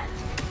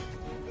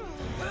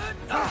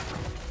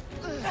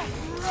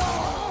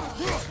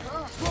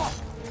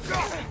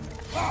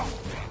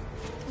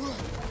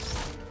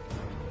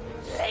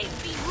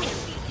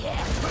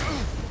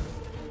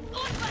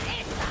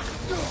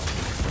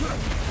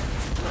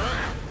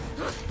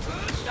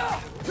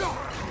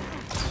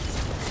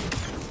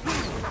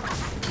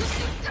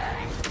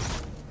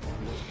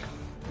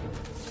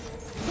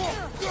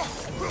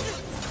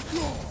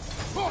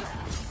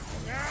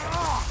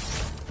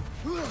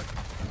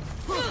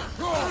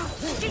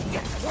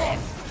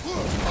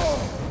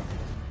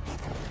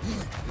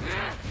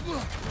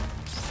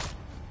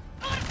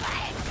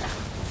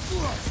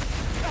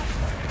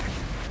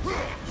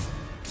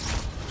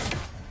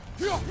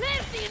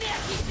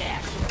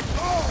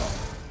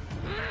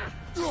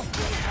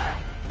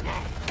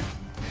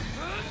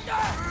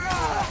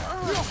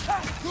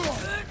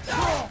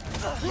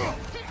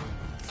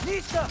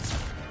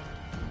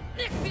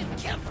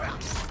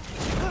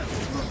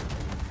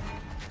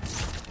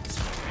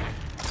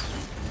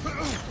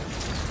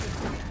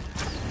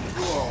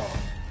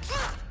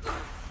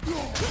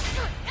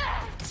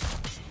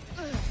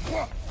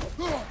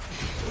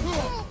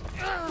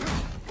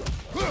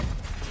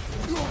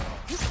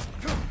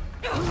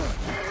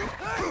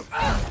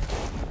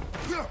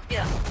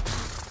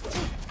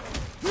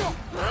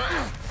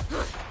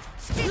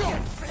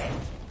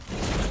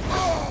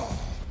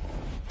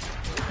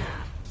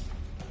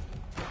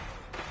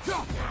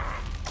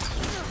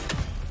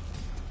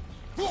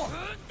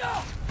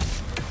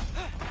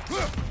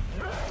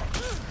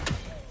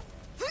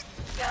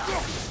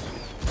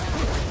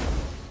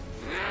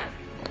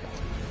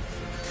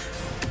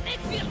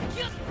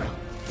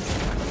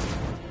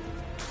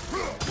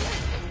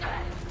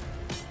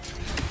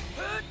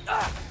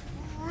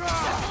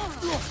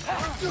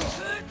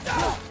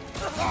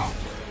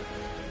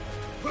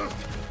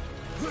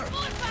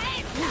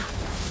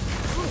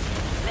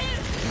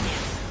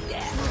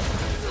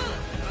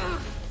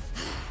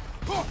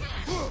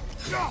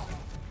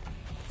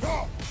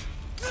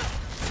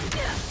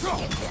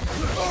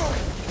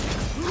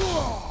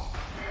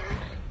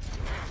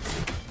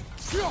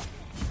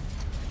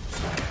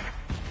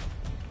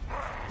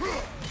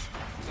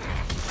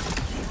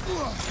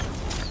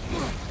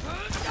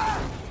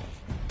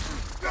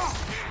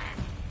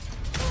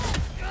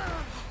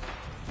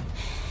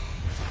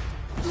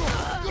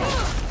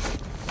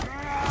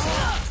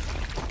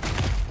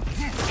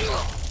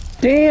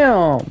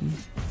 Damn!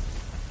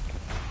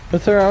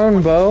 With her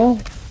own bow?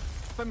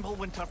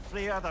 Fimbulwinter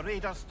Freya, the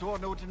raiders,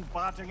 Stornod and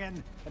barging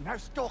in, and now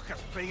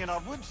stalkers preying in our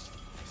woods.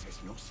 This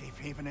is no safe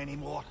haven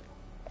anymore.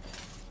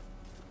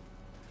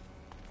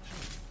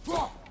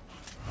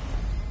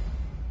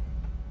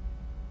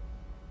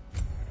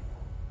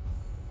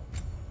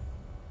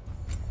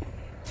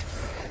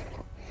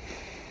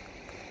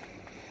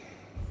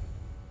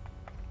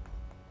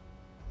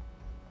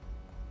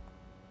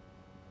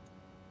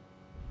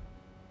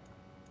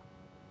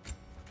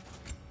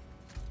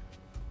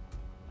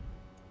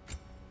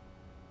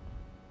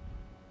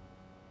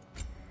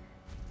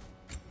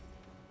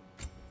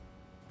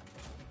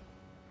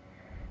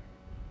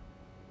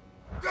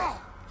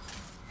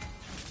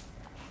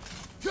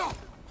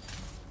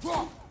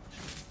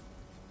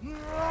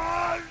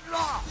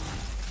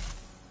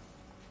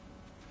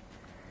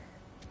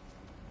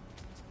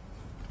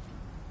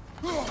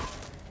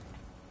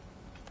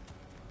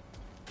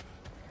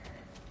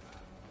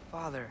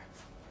 Father,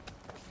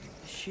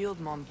 the shield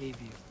Mom gave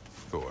you.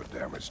 Thor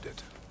damaged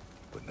it.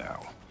 But now,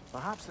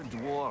 Perhaps the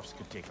dwarves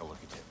could take a look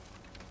at it.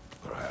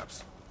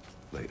 perhaps,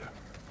 later.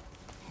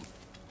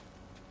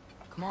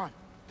 Come on,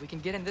 we can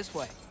get in this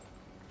way.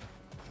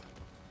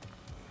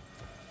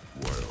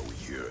 Why are we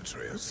here,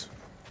 Atreus?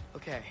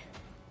 Okay.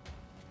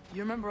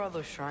 You remember all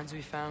those shrines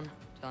we found,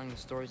 telling the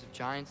stories of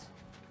giants?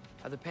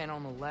 How the panel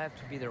on the left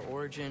would be their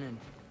origin, and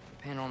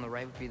the panel on the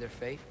right would be their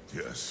fate?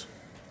 Yes.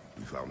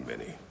 We found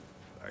many.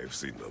 I have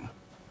seen them.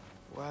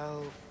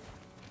 Well,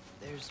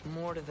 there's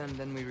more to them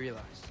than we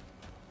realized.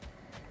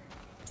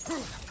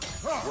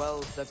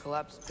 Well, the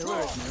collapsed pillar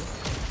is new,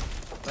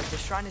 but the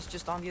shrine is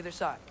just on the other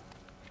side.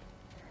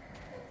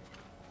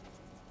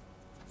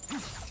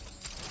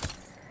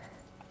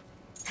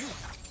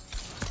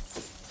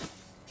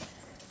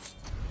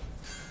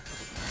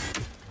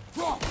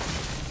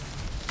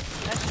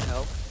 That should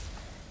help.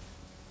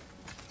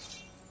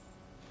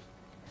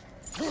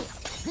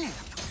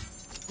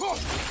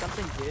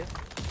 Something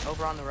give?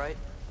 Over on the right?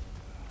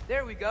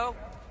 There we go.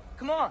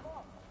 Come on.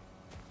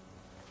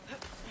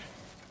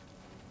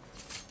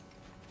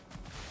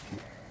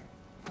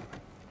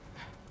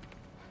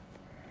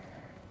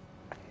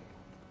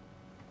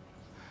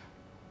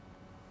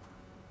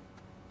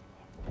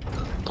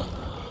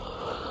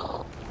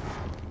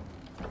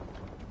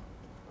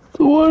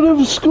 What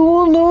if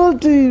school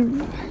naughty?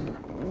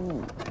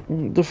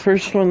 The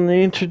first one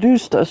they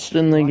introduced us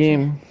in the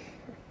game.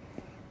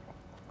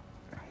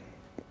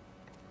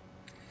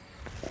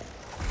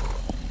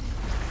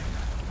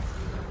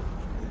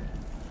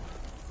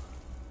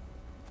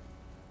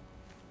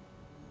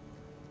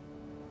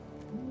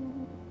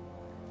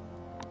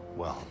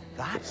 Well,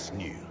 that's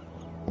new.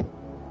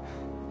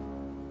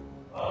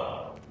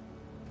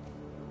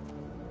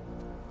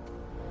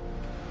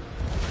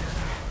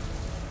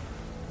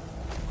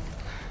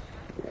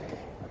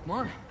 Come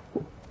on.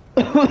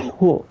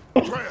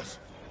 Atreus,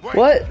 wait!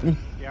 What?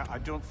 Yeah, I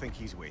don't think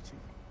he's waiting.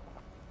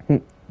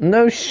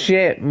 No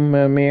shit,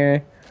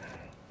 Mimir.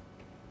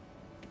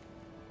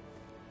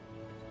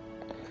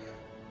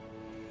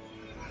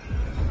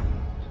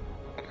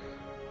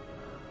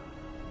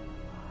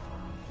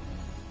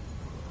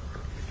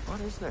 What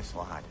is this,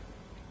 lad?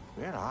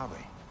 Where are we?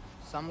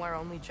 Somewhere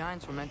only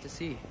giants were meant to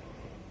see.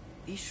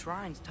 These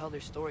shrines tell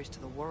their stories to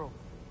the world.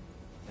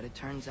 But it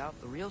turns out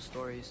the real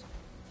stories,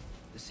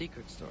 the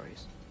secret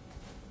stories,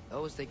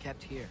 those they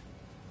kept here,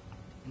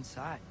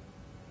 inside.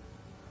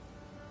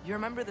 You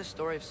remember the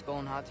story of Skull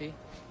and Hati,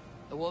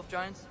 the wolf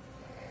giants?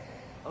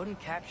 Odin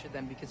captured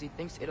them because he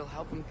thinks it'll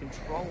help him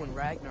control when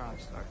Ragnarok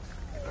starts.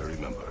 I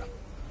remember.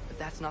 But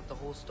that's not the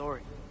whole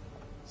story.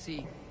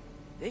 See,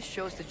 this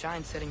shows the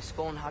giants setting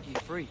Skull and Hati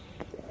free.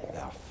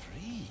 They're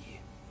free.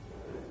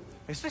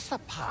 Is this the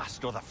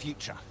past or the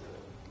future?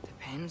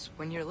 Depends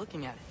when you're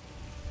looking at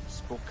it.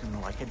 Spoken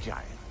like a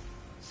giant.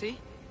 See?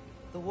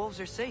 The wolves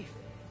are safe.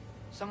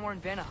 Somewhere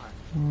in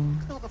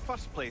Vanaheim. Not the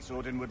first place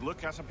Odin would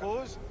look, I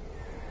suppose.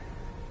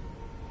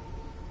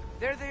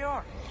 There they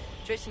are,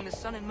 chasing the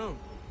sun and moon.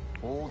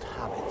 Old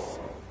habits.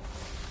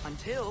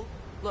 Until,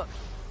 look,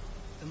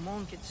 the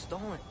moon gets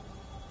stolen.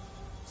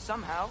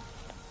 Somehow.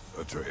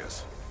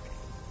 Atreus.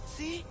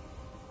 See?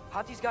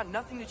 Hati's got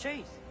nothing to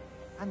chase.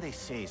 And they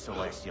say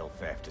celestial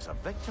theft is a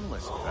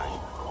victimless crime.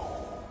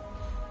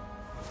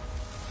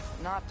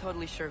 Not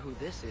totally sure who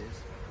this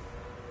is,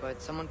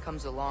 but someone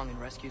comes along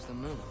and rescues the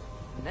moon.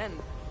 And then,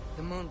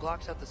 the moon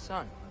blocks out the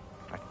sun.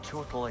 A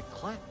total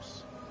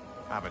eclipse.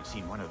 Haven't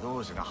seen one of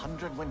those in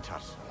 100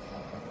 winters.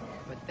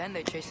 But then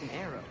they chase an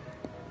arrow,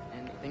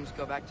 and things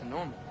go back to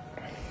normal.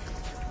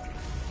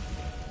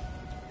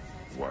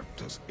 What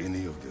does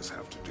any of this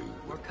have to do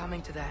We're with...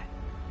 coming to that.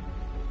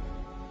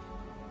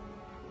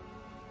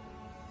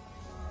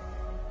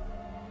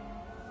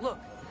 Look,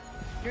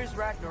 here's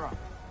Ragnarok.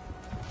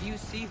 Do you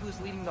see who's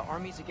leading the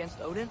armies against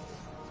Odin?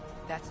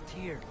 That's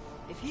Tyr.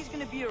 If he's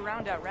gonna be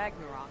around at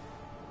Ragnarok,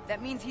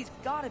 that means he's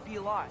gotta be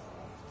alive.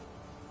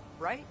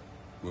 Right?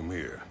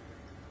 Mimir,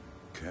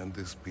 can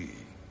this be?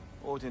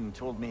 Odin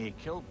told me he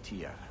killed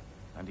Tyr,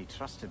 and he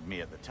trusted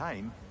me at the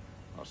time,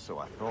 or so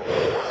I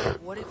thought.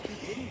 What if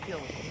he didn't kill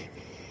him?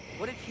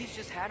 What if he's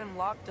just had him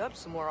locked up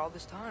somewhere all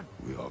this time?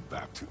 We are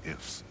back to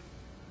ifs.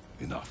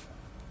 Enough.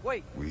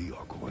 Wait, We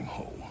are going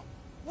home.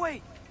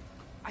 wait!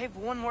 I have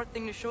one more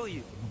thing to show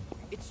you.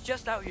 It's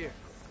just out here.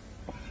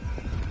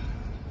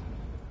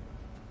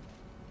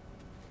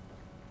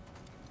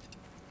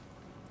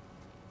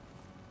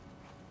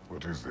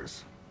 What is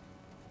this?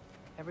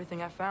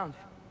 Everything I found.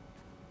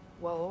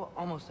 Well,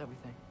 almost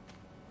everything.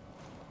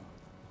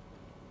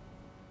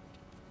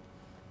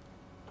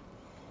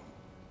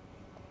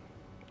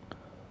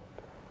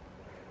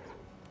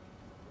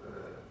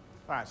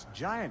 That's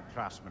giant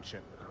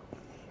craftsmanship.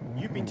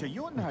 You've been to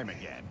Jotunheim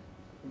again?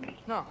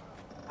 No,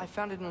 I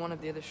found it in one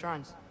of the other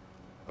shrines.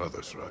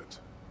 Other shrines.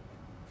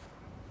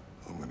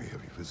 How many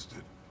have you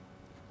visited?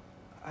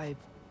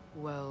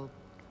 Well,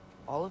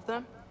 all of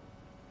them?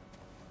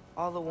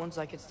 All the ones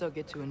I could still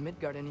get to in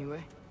Midgard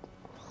anyway.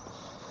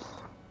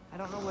 I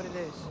don't know what it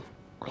is.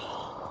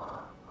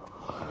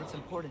 But it's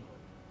important.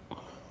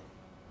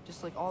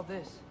 Just like all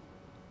this.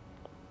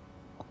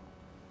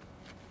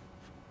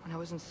 When I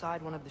was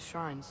inside one of the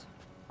shrines,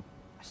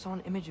 I saw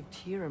an image of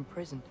Tyr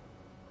imprisoned.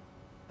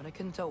 But I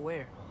couldn't tell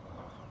where.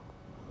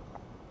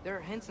 There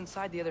are hints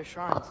inside the other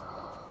shrines.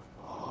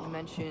 You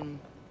mention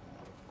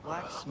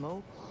black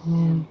smoke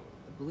and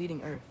the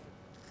bleeding earth.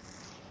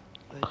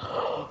 But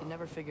we could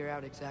never figure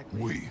out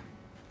exactly. We.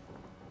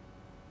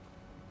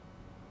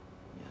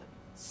 Yeah,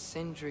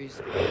 Sindri's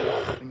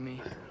helping me.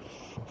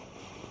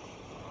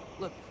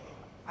 Look,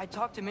 I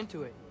talked him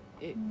into it.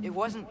 It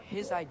wasn't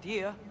his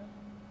idea.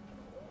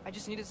 I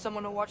just needed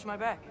someone to watch my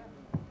back.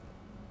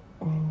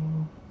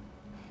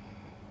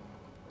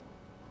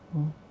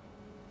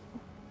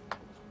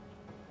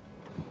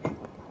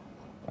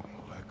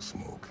 Black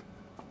smoke.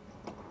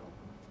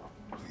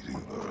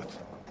 Bleeding earth.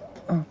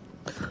 The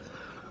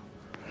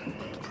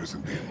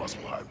prison being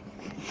must lie.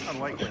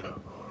 Unlikely.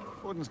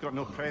 Odin's got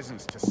no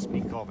presence to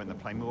speak of in the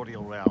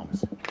primordial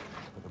realms.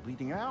 But the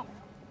bleeding out?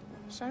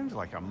 Sounds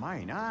like a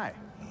mine, aye.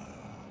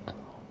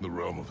 The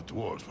realm of the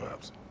dwarves,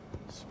 perhaps.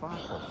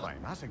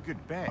 Svartalfheim, that's a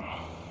good bet.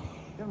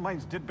 Their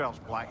mines did belch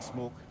black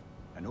smoke,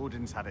 and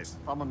Odin's had his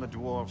thumb on the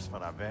dwarves for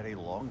a very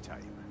long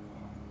time.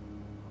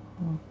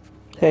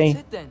 Hey.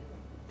 That's it then.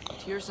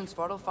 Tyr's in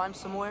Svartalfheim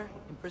somewhere,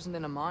 imprisoned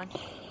in a mine.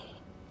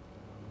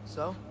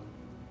 So,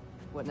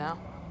 what now?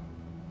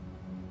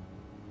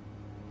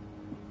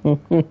 This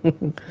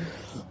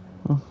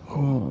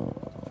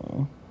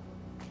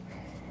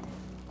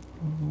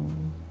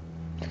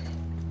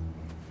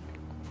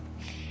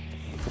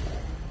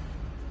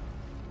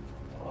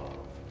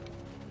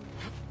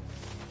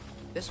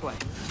way.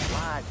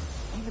 Lad,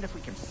 even if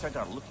we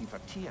consider looking for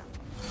Tyr,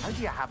 how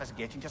do you have us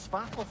getting to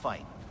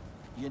Svartalfheim?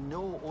 You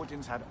know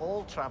Odin's had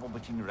all travel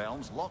between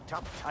realms locked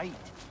up tight.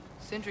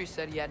 Sindri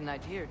said he had an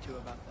idea or two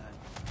about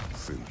that.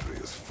 Sindri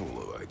is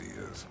full of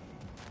ideas.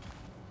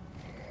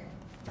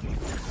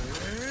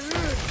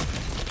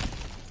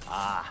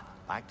 Ah,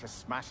 back to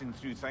smashing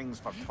through things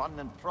for fun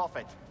and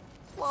profit.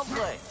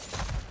 Lovely.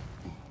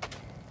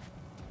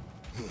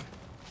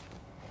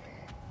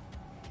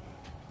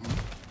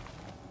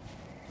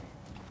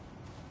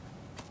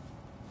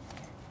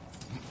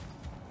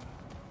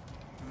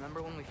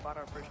 Remember when we fought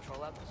our first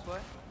troll out this way?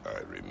 I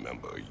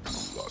remember you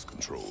lost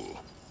control.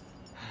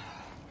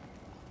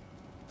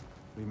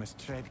 We must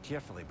tread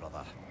carefully,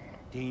 brother.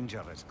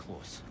 Danger is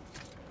close.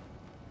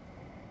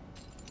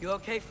 You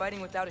okay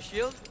fighting without a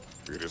shield?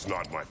 It is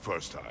not my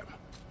first time.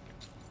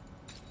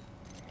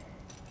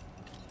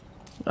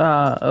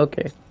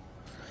 Okay.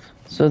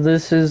 So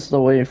this is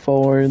the way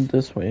forward,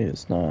 this way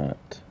is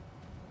not.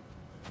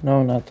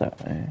 No, not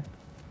that way.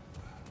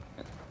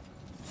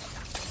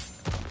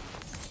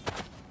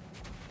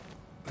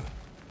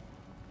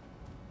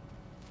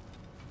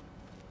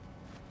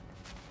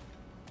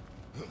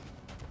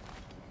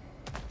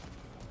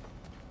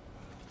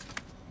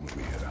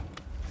 Mimir,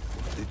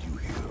 what did you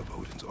hear of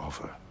Odin's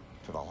offer?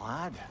 To the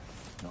lad?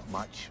 Not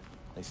much.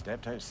 They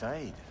stepped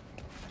outside.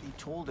 But he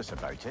told us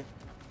about it.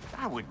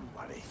 I wouldn't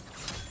worry.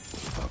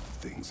 What about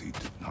the things he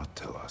did not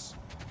tell us?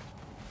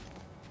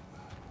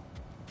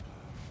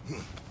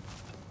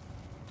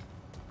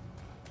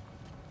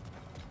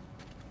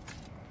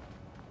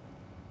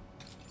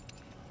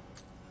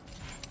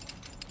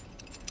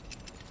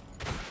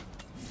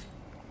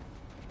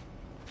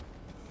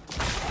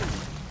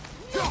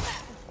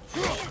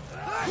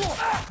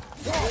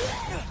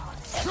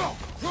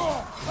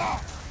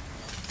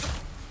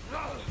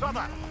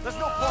 Brother, there's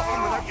no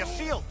blocking without your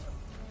shield.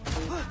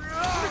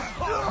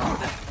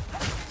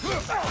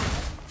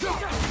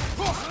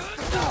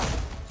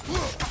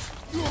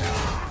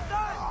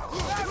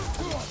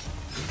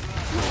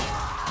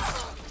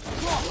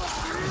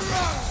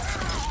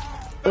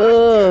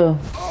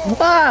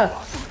 Ah!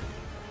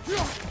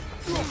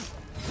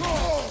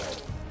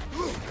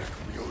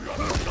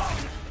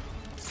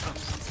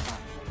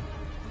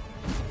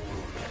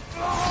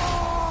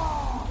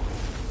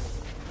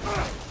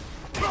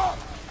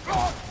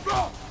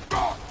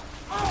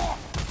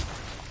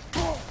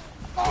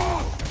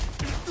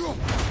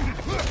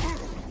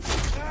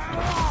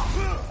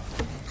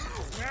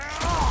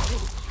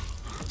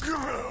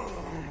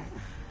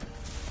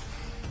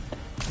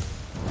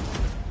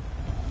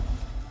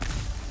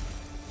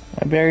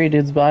 I buried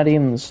his body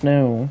in the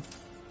snow.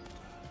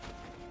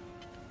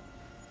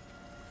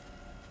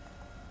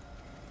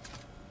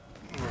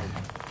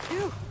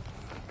 Phew.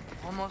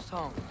 Almost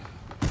home.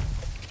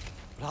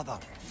 Brother,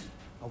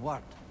 a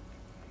word.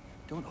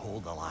 Don't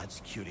hold the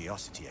lad's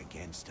curiosity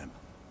against him.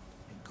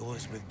 It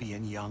goes with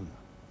being young.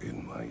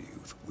 In my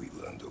youth, we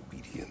learned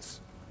obedience.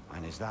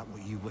 And is that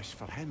what you wish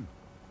for him?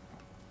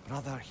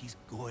 Brother, he's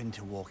going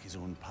to walk his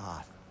own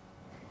path.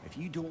 If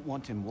you don't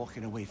want him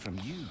walking away from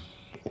you,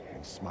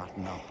 then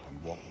smarten up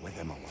and walk with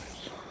him a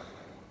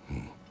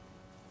while.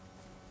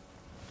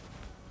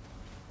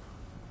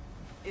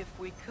 If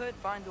we could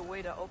find a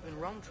way to open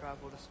roam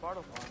travel to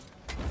Svartalfheim,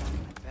 I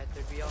bet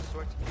there'd be all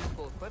sorts of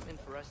useful equipment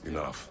for us to...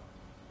 Enough.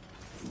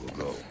 We will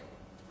go.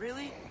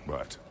 Really?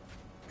 But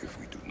if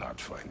we do not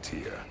find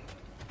Tyr,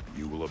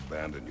 you will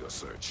abandon your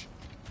search.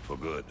 For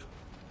good.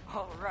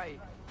 All right.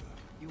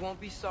 You won't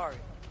be sorry.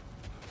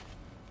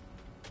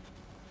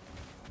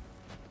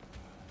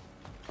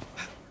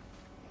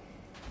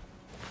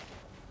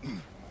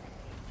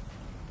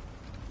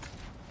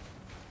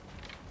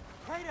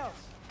 Kratos!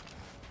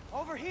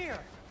 Over here!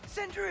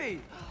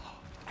 Sindri!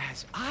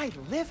 As I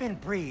live and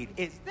breathe,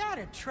 is that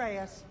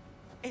Atreus?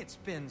 It's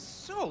been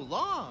so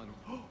long!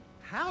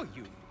 How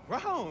you've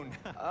grown!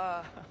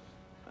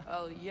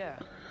 Oh, yeah.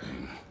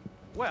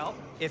 Well,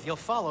 if you'll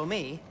follow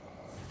me,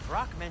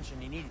 Brock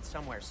mentioned you needed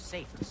somewhere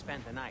safe to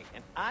spend the night,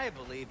 and I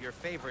believe your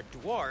favorite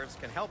dwarves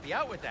can help you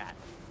out with that.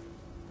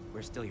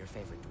 We're still your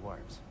favorite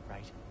dwarves,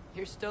 right?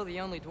 You're still the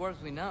only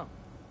dwarves we know.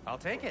 I'll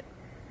take it.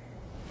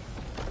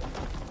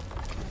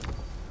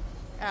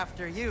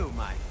 After you,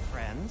 my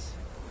friends.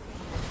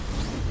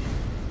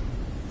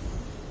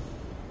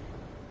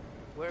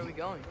 Where are we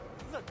going?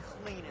 The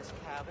cleanest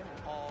cabin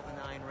in all the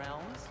 9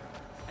 realms.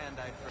 And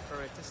I'd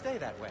prefer it to stay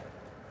that way.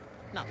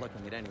 Not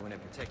looking at anyone in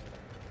particular.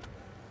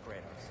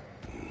 Kratos.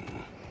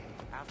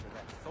 After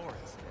that Thor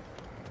incident,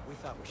 we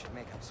thought we should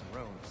make up some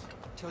rooms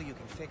till you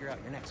can figure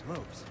out your next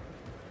moves.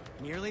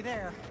 Nearly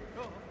there.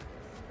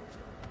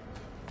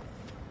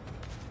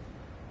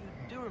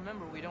 You do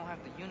remember we don't have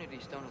the Unity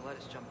Stone to let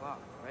us jump off,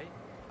 right?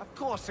 Of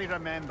course he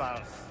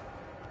remembers.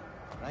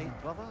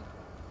 Right, brother?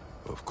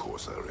 Of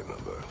course I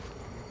remember.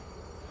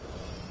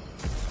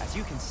 As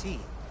you can see,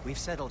 We've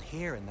settled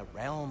here in the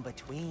realm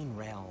between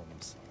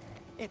realms.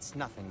 It's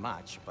nothing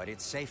much, but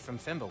it's safe from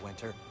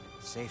Fimbulwinter,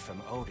 safe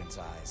from Odin's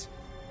eyes.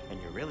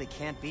 And you really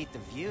can't beat the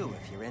view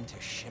if you're into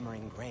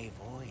shimmering gray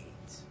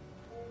voids.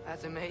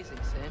 That's amazing,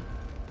 Sin.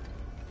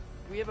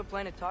 We have a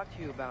plan to talk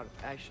to you about,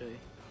 actually.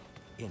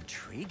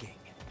 Intriguing.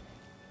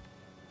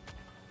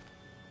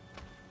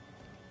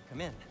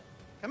 Come in.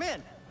 Come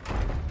in!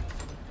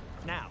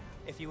 Now,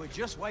 if you would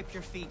just wipe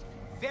your feet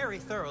very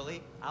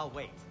thoroughly, I'll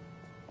wait.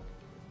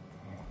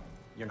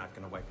 You're not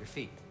gonna wipe your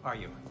feet, are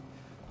you?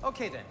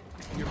 Okay then.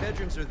 Your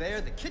bedrooms are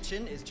there, the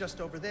kitchen is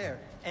just over there.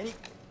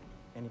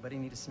 Anybody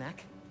need a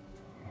snack?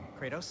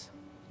 Kratos?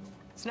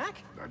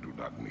 Snack? I do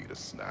not need a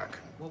snack.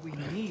 What we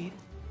need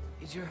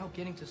is your help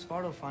getting to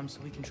Svartalfheim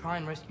so we can try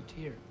and rescue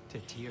Tyr. To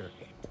Tyr?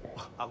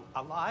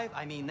 Alive?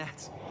 I mean,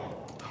 that's...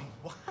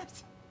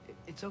 What?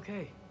 It's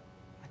okay.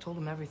 I told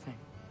him everything.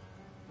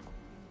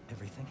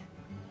 Everything?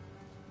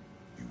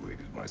 You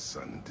aided my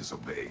son and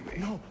disobeyed me.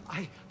 No,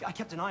 I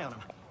kept an eye on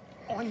him.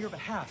 On your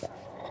behalf.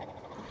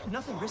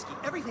 Nothing risky,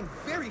 everything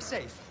very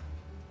safe.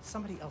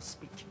 Somebody else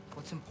speak.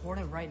 What's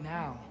important right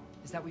now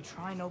is that we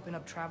try and open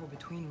up travel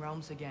between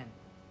realms again.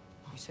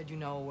 You said you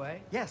know a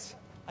way? Yes,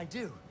 I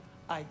do.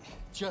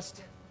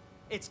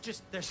 It's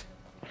just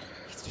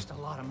a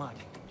lot of mud.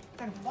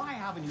 Then why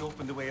haven't you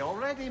opened the way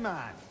already,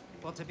 man?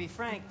 Well, to be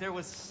frank, there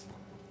was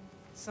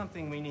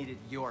something we needed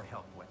your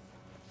help with.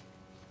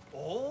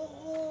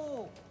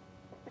 Oh!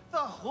 The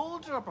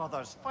Holder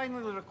brothers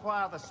finally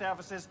require the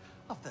services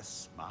of the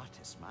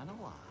smartest man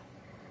alive.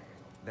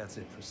 That's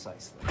it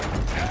precisely.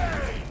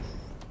 Hey!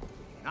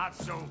 Not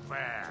so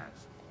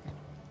fast.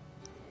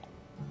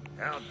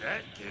 How'd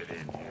that get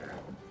in here?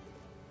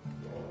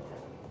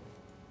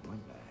 What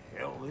the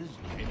hell is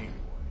it anyway?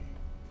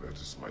 That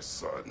is my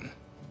son.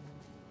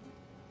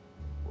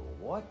 Well,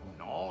 what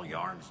in all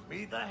yarns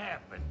be the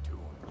happened to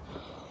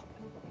him?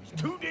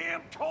 He's too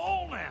damn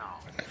tall now.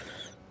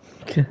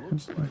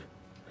 Looks like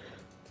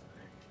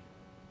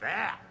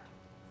that.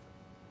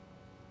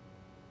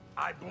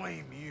 I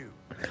blame you.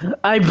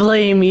 I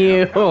blame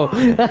you.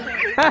 Something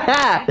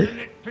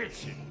that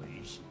fits at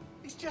least.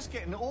 He's just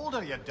getting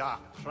older, you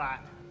dark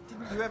prat.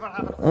 Didn't you ever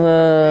have an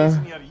older face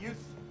in your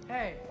youth?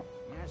 Hey,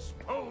 I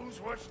suppose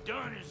what's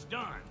done is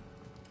done.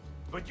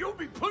 But you'll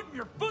be putting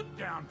your foot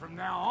down from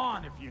now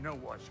on if you know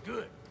what's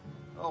good.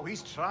 Oh,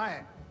 he's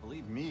trying.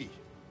 Believe me.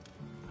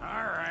 All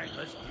right,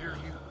 let's gear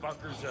you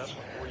fuckers up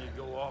before you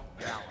go off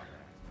galloping.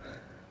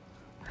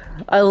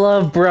 I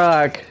love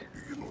Brock.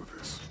 Begin with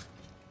this.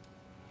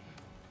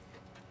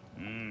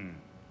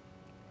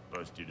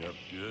 Busted up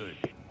good.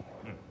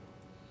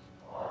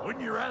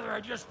 Wouldn't you rather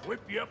I just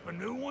whip you up a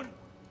new one?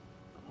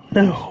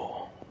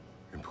 No.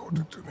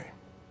 Important to me.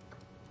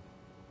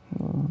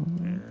 Well,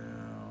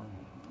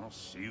 I'll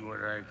see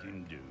what I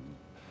can do.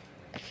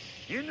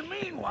 In the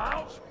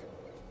meanwhile,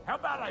 how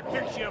about I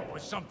fix you up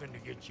with something to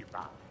get you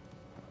by?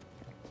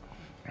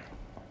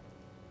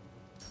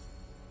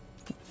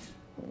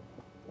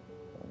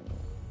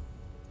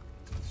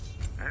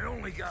 I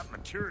only got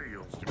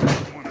materials to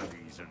make one of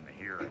these in the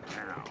here and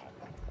now.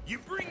 You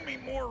bring me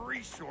more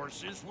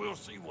resources, we'll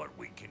see what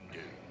we can do.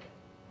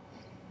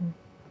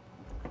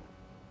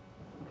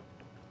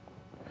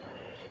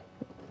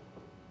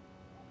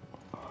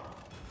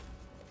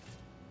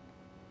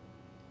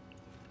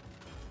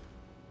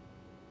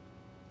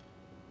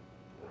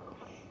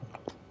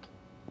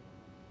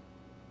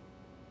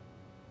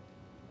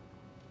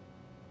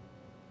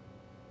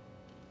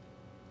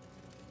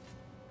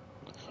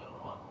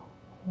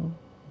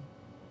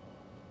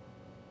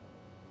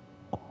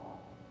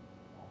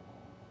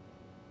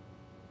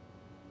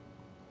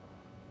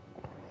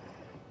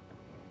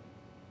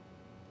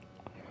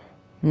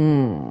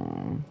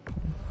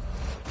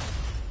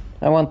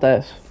 I want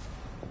this.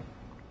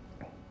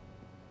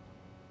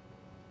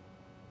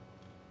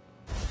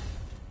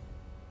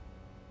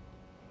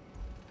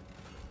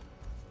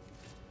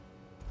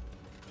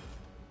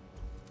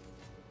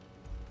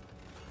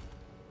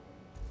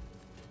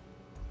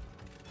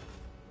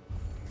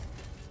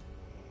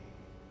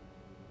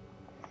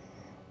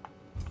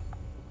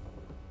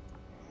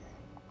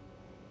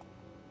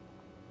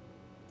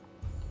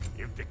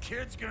 If the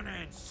kid's gonna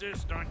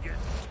insist on getting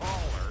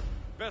taller,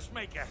 best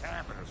make a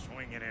habit of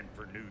swinging in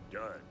for new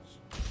duds.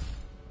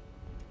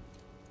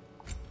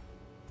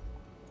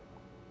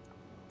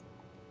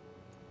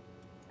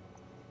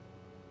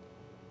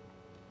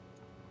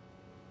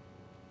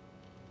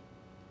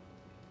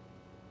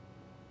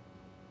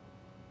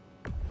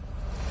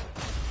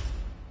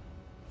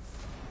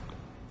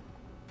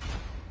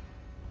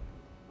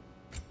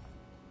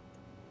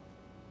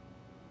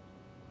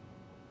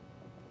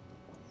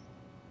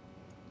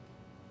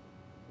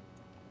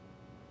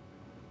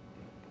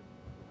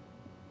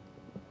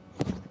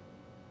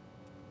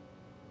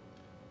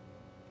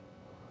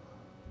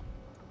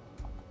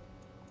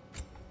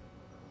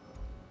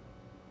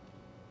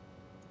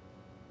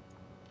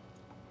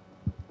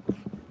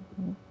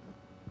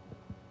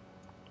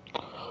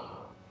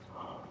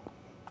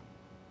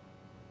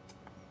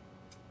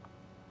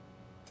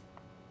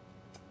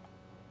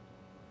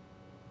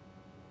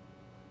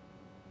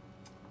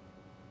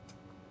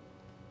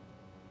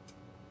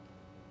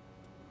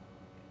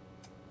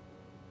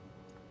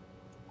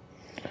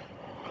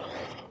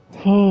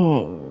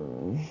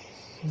 I'll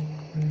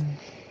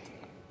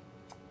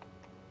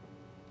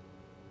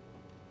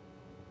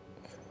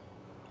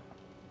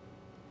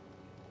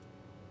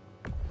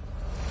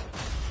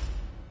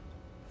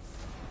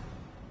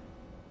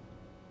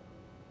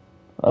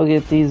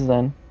get these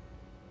then.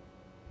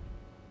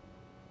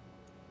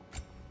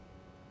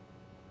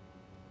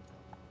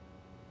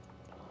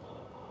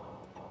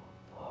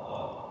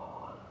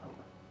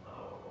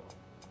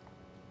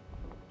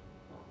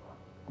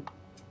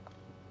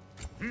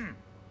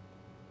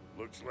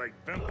 Looks like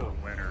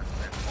Winter's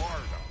been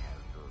hard on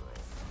our girl.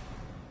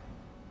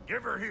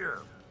 Give her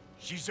here.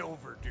 She's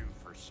overdue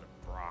for some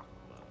Brock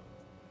love.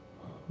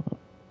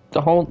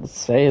 Don't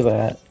say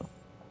that.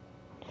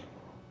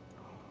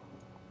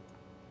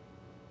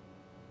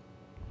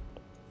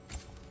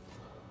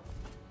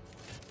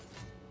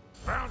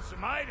 Found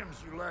some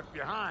items you left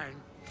behind.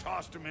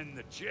 Tossed them in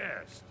the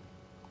chest.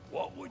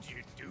 What would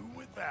you do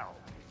without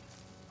me?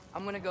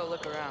 I'm gonna go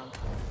look around.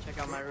 Check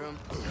out my room.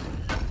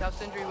 Tell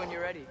Sindri when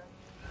you're ready.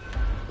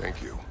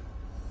 Thank you.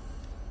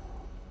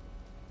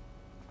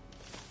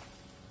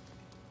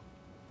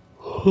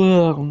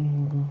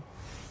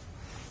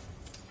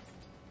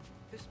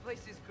 This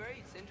place is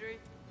great, Sindri.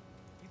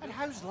 And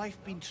how's life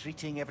been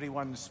treating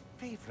everyone's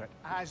favorite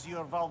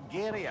Azure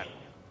Vulgarian?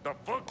 The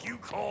fuck you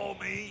call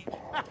me?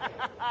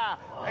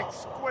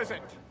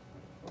 Exquisite.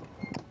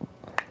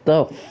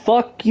 The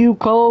fuck you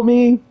call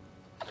me?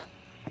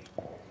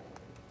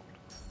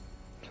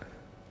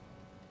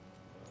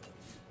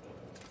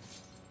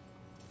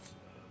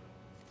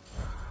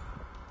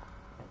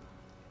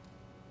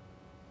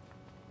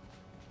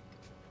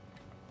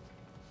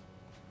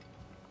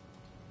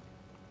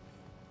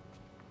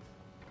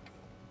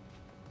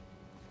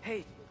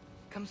 Hey,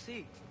 come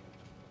see.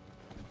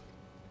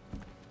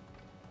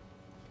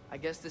 I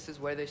guess this is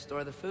where they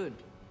store the food.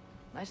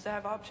 Nice to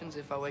have options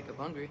if I wake up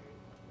hungry.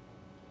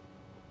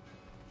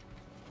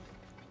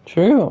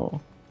 True.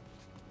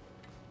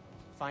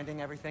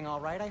 Finding everything all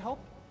right, I hope?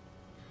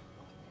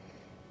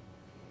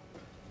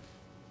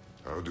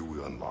 How do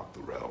we unlock the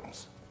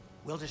realms?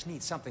 We'll just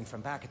need something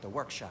from back at the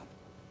workshop.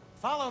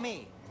 Follow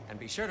me, and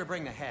be sure to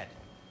bring the head.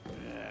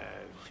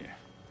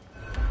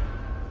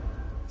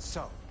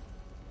 So,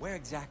 where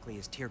exactly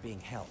is Tyr being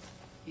held?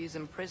 He's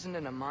imprisoned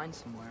in a mine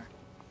somewhere.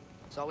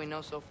 That's all we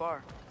know so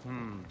far.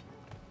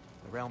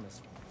 The realm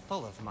is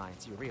full of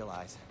mines, you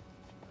realize.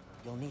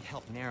 You'll need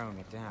help narrowing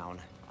it down.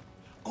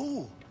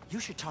 Oh, you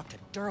should talk to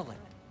Durlin.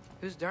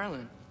 Who's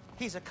Darlin?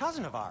 He's a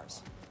cousin of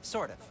ours.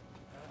 Sort of.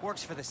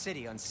 Works for the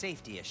city on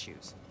safety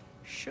issues.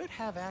 Should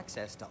have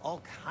access to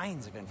all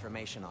kinds of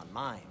information on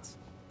mines.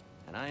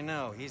 And I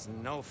know he's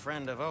no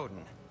friend of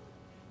Odin.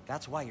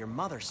 That's why your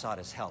mother sought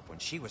his help when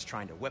she was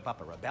trying to whip up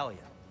a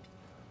rebellion.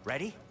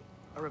 Ready?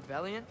 A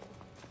rebellion?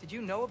 Did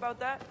you know about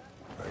that?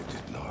 I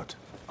did not.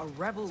 A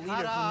rebel leader who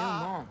knew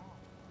Mom.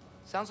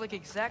 Sounds like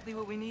exactly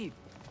what we need.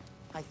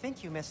 I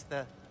think you missed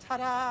the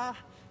ta-da.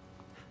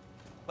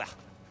 Well,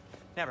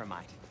 never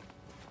mind.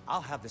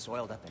 I'll have this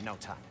oiled up in no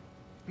time.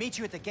 Meet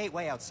you at the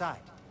gateway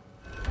outside.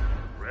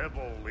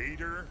 Rebel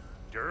leader?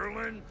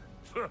 Durlin?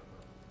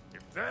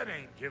 If that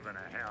ain't giving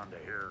a hound a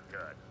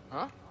haircut.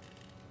 Huh?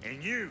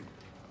 And you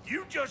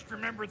just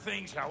remember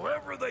things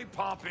however they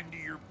pop into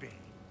your being,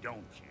 don't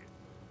you?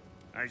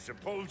 I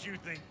suppose you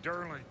think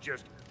Durlin's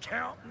just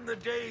counting the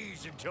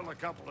days until a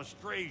couple of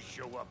strays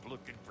show up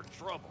looking for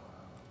trouble.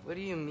 What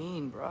do you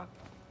mean, Brock?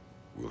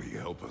 Will he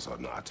help us or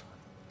not?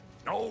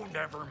 Oh,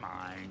 never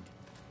mind.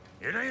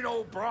 It ain't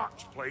old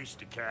Brock's place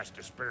to cast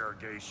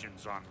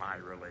aspersions on my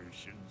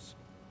relations.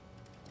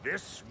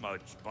 This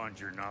smudge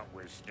sponger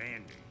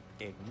notwithstanding.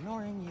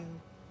 Ignoring you.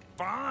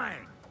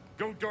 Fine.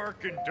 Go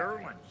darken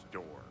Durlin's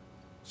door.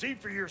 See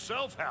for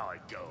yourself how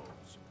it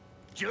goes.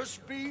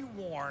 Just be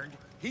warned,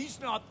 he's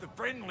not the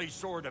friendly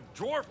sort of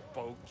dwarf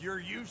folk you're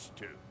used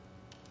to.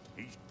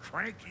 He's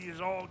cranky as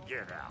all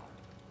get out.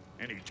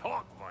 And he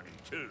talk funny,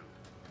 too.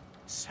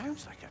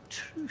 Sounds like a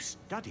true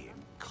study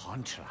in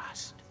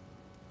contrast.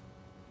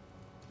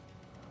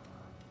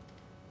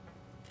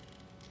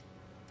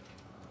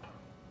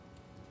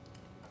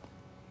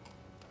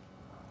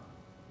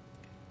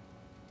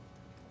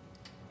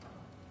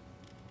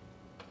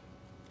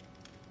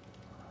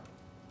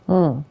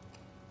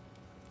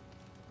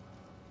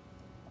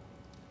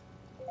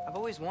 I've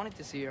always wanted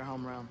to see your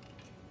home realm.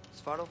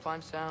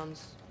 Svartalfheim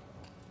sounds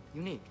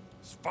unique.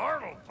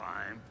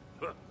 Svartalfheim?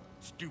 Huh,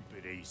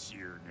 stupid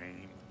Aesir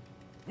name.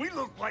 We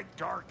look like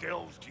dark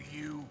elves to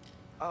you.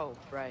 Oh,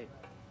 right.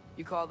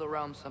 You call the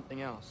realm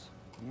something else.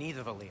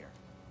 Nidavellir,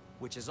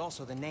 which is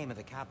also the name of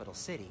the capital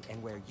city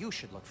and where you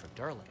should look for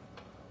Durlin.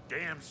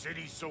 Damn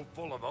city's so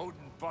full of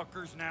Odin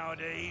fuckers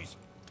nowadays.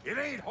 It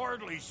ain't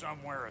hardly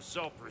somewhere a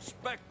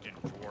self-respecting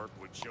dwarf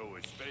would show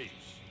his face.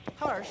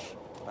 Harsh,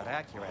 but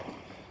accurate.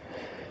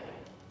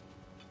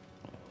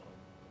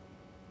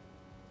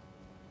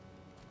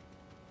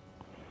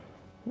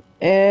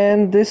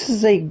 And this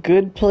is a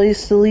good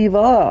place to leave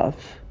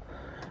off.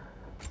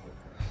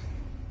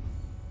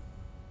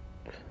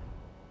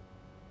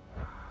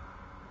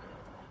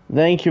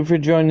 Thank you for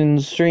joining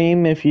the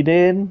stream if you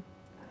did.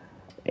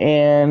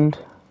 And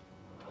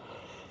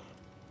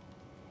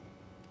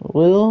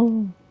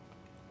we'll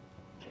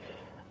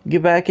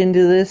get back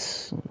into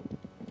this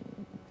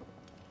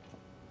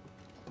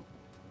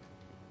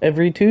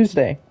every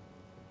Tuesday.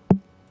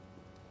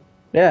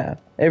 Yeah,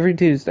 every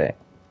Tuesday.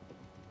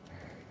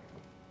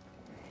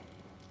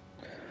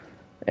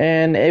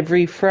 And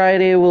every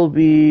Friday will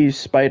be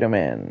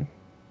Spider-Man.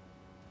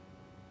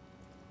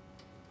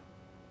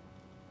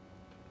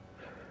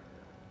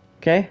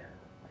 Okay?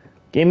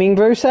 Gaming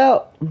Verse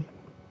out.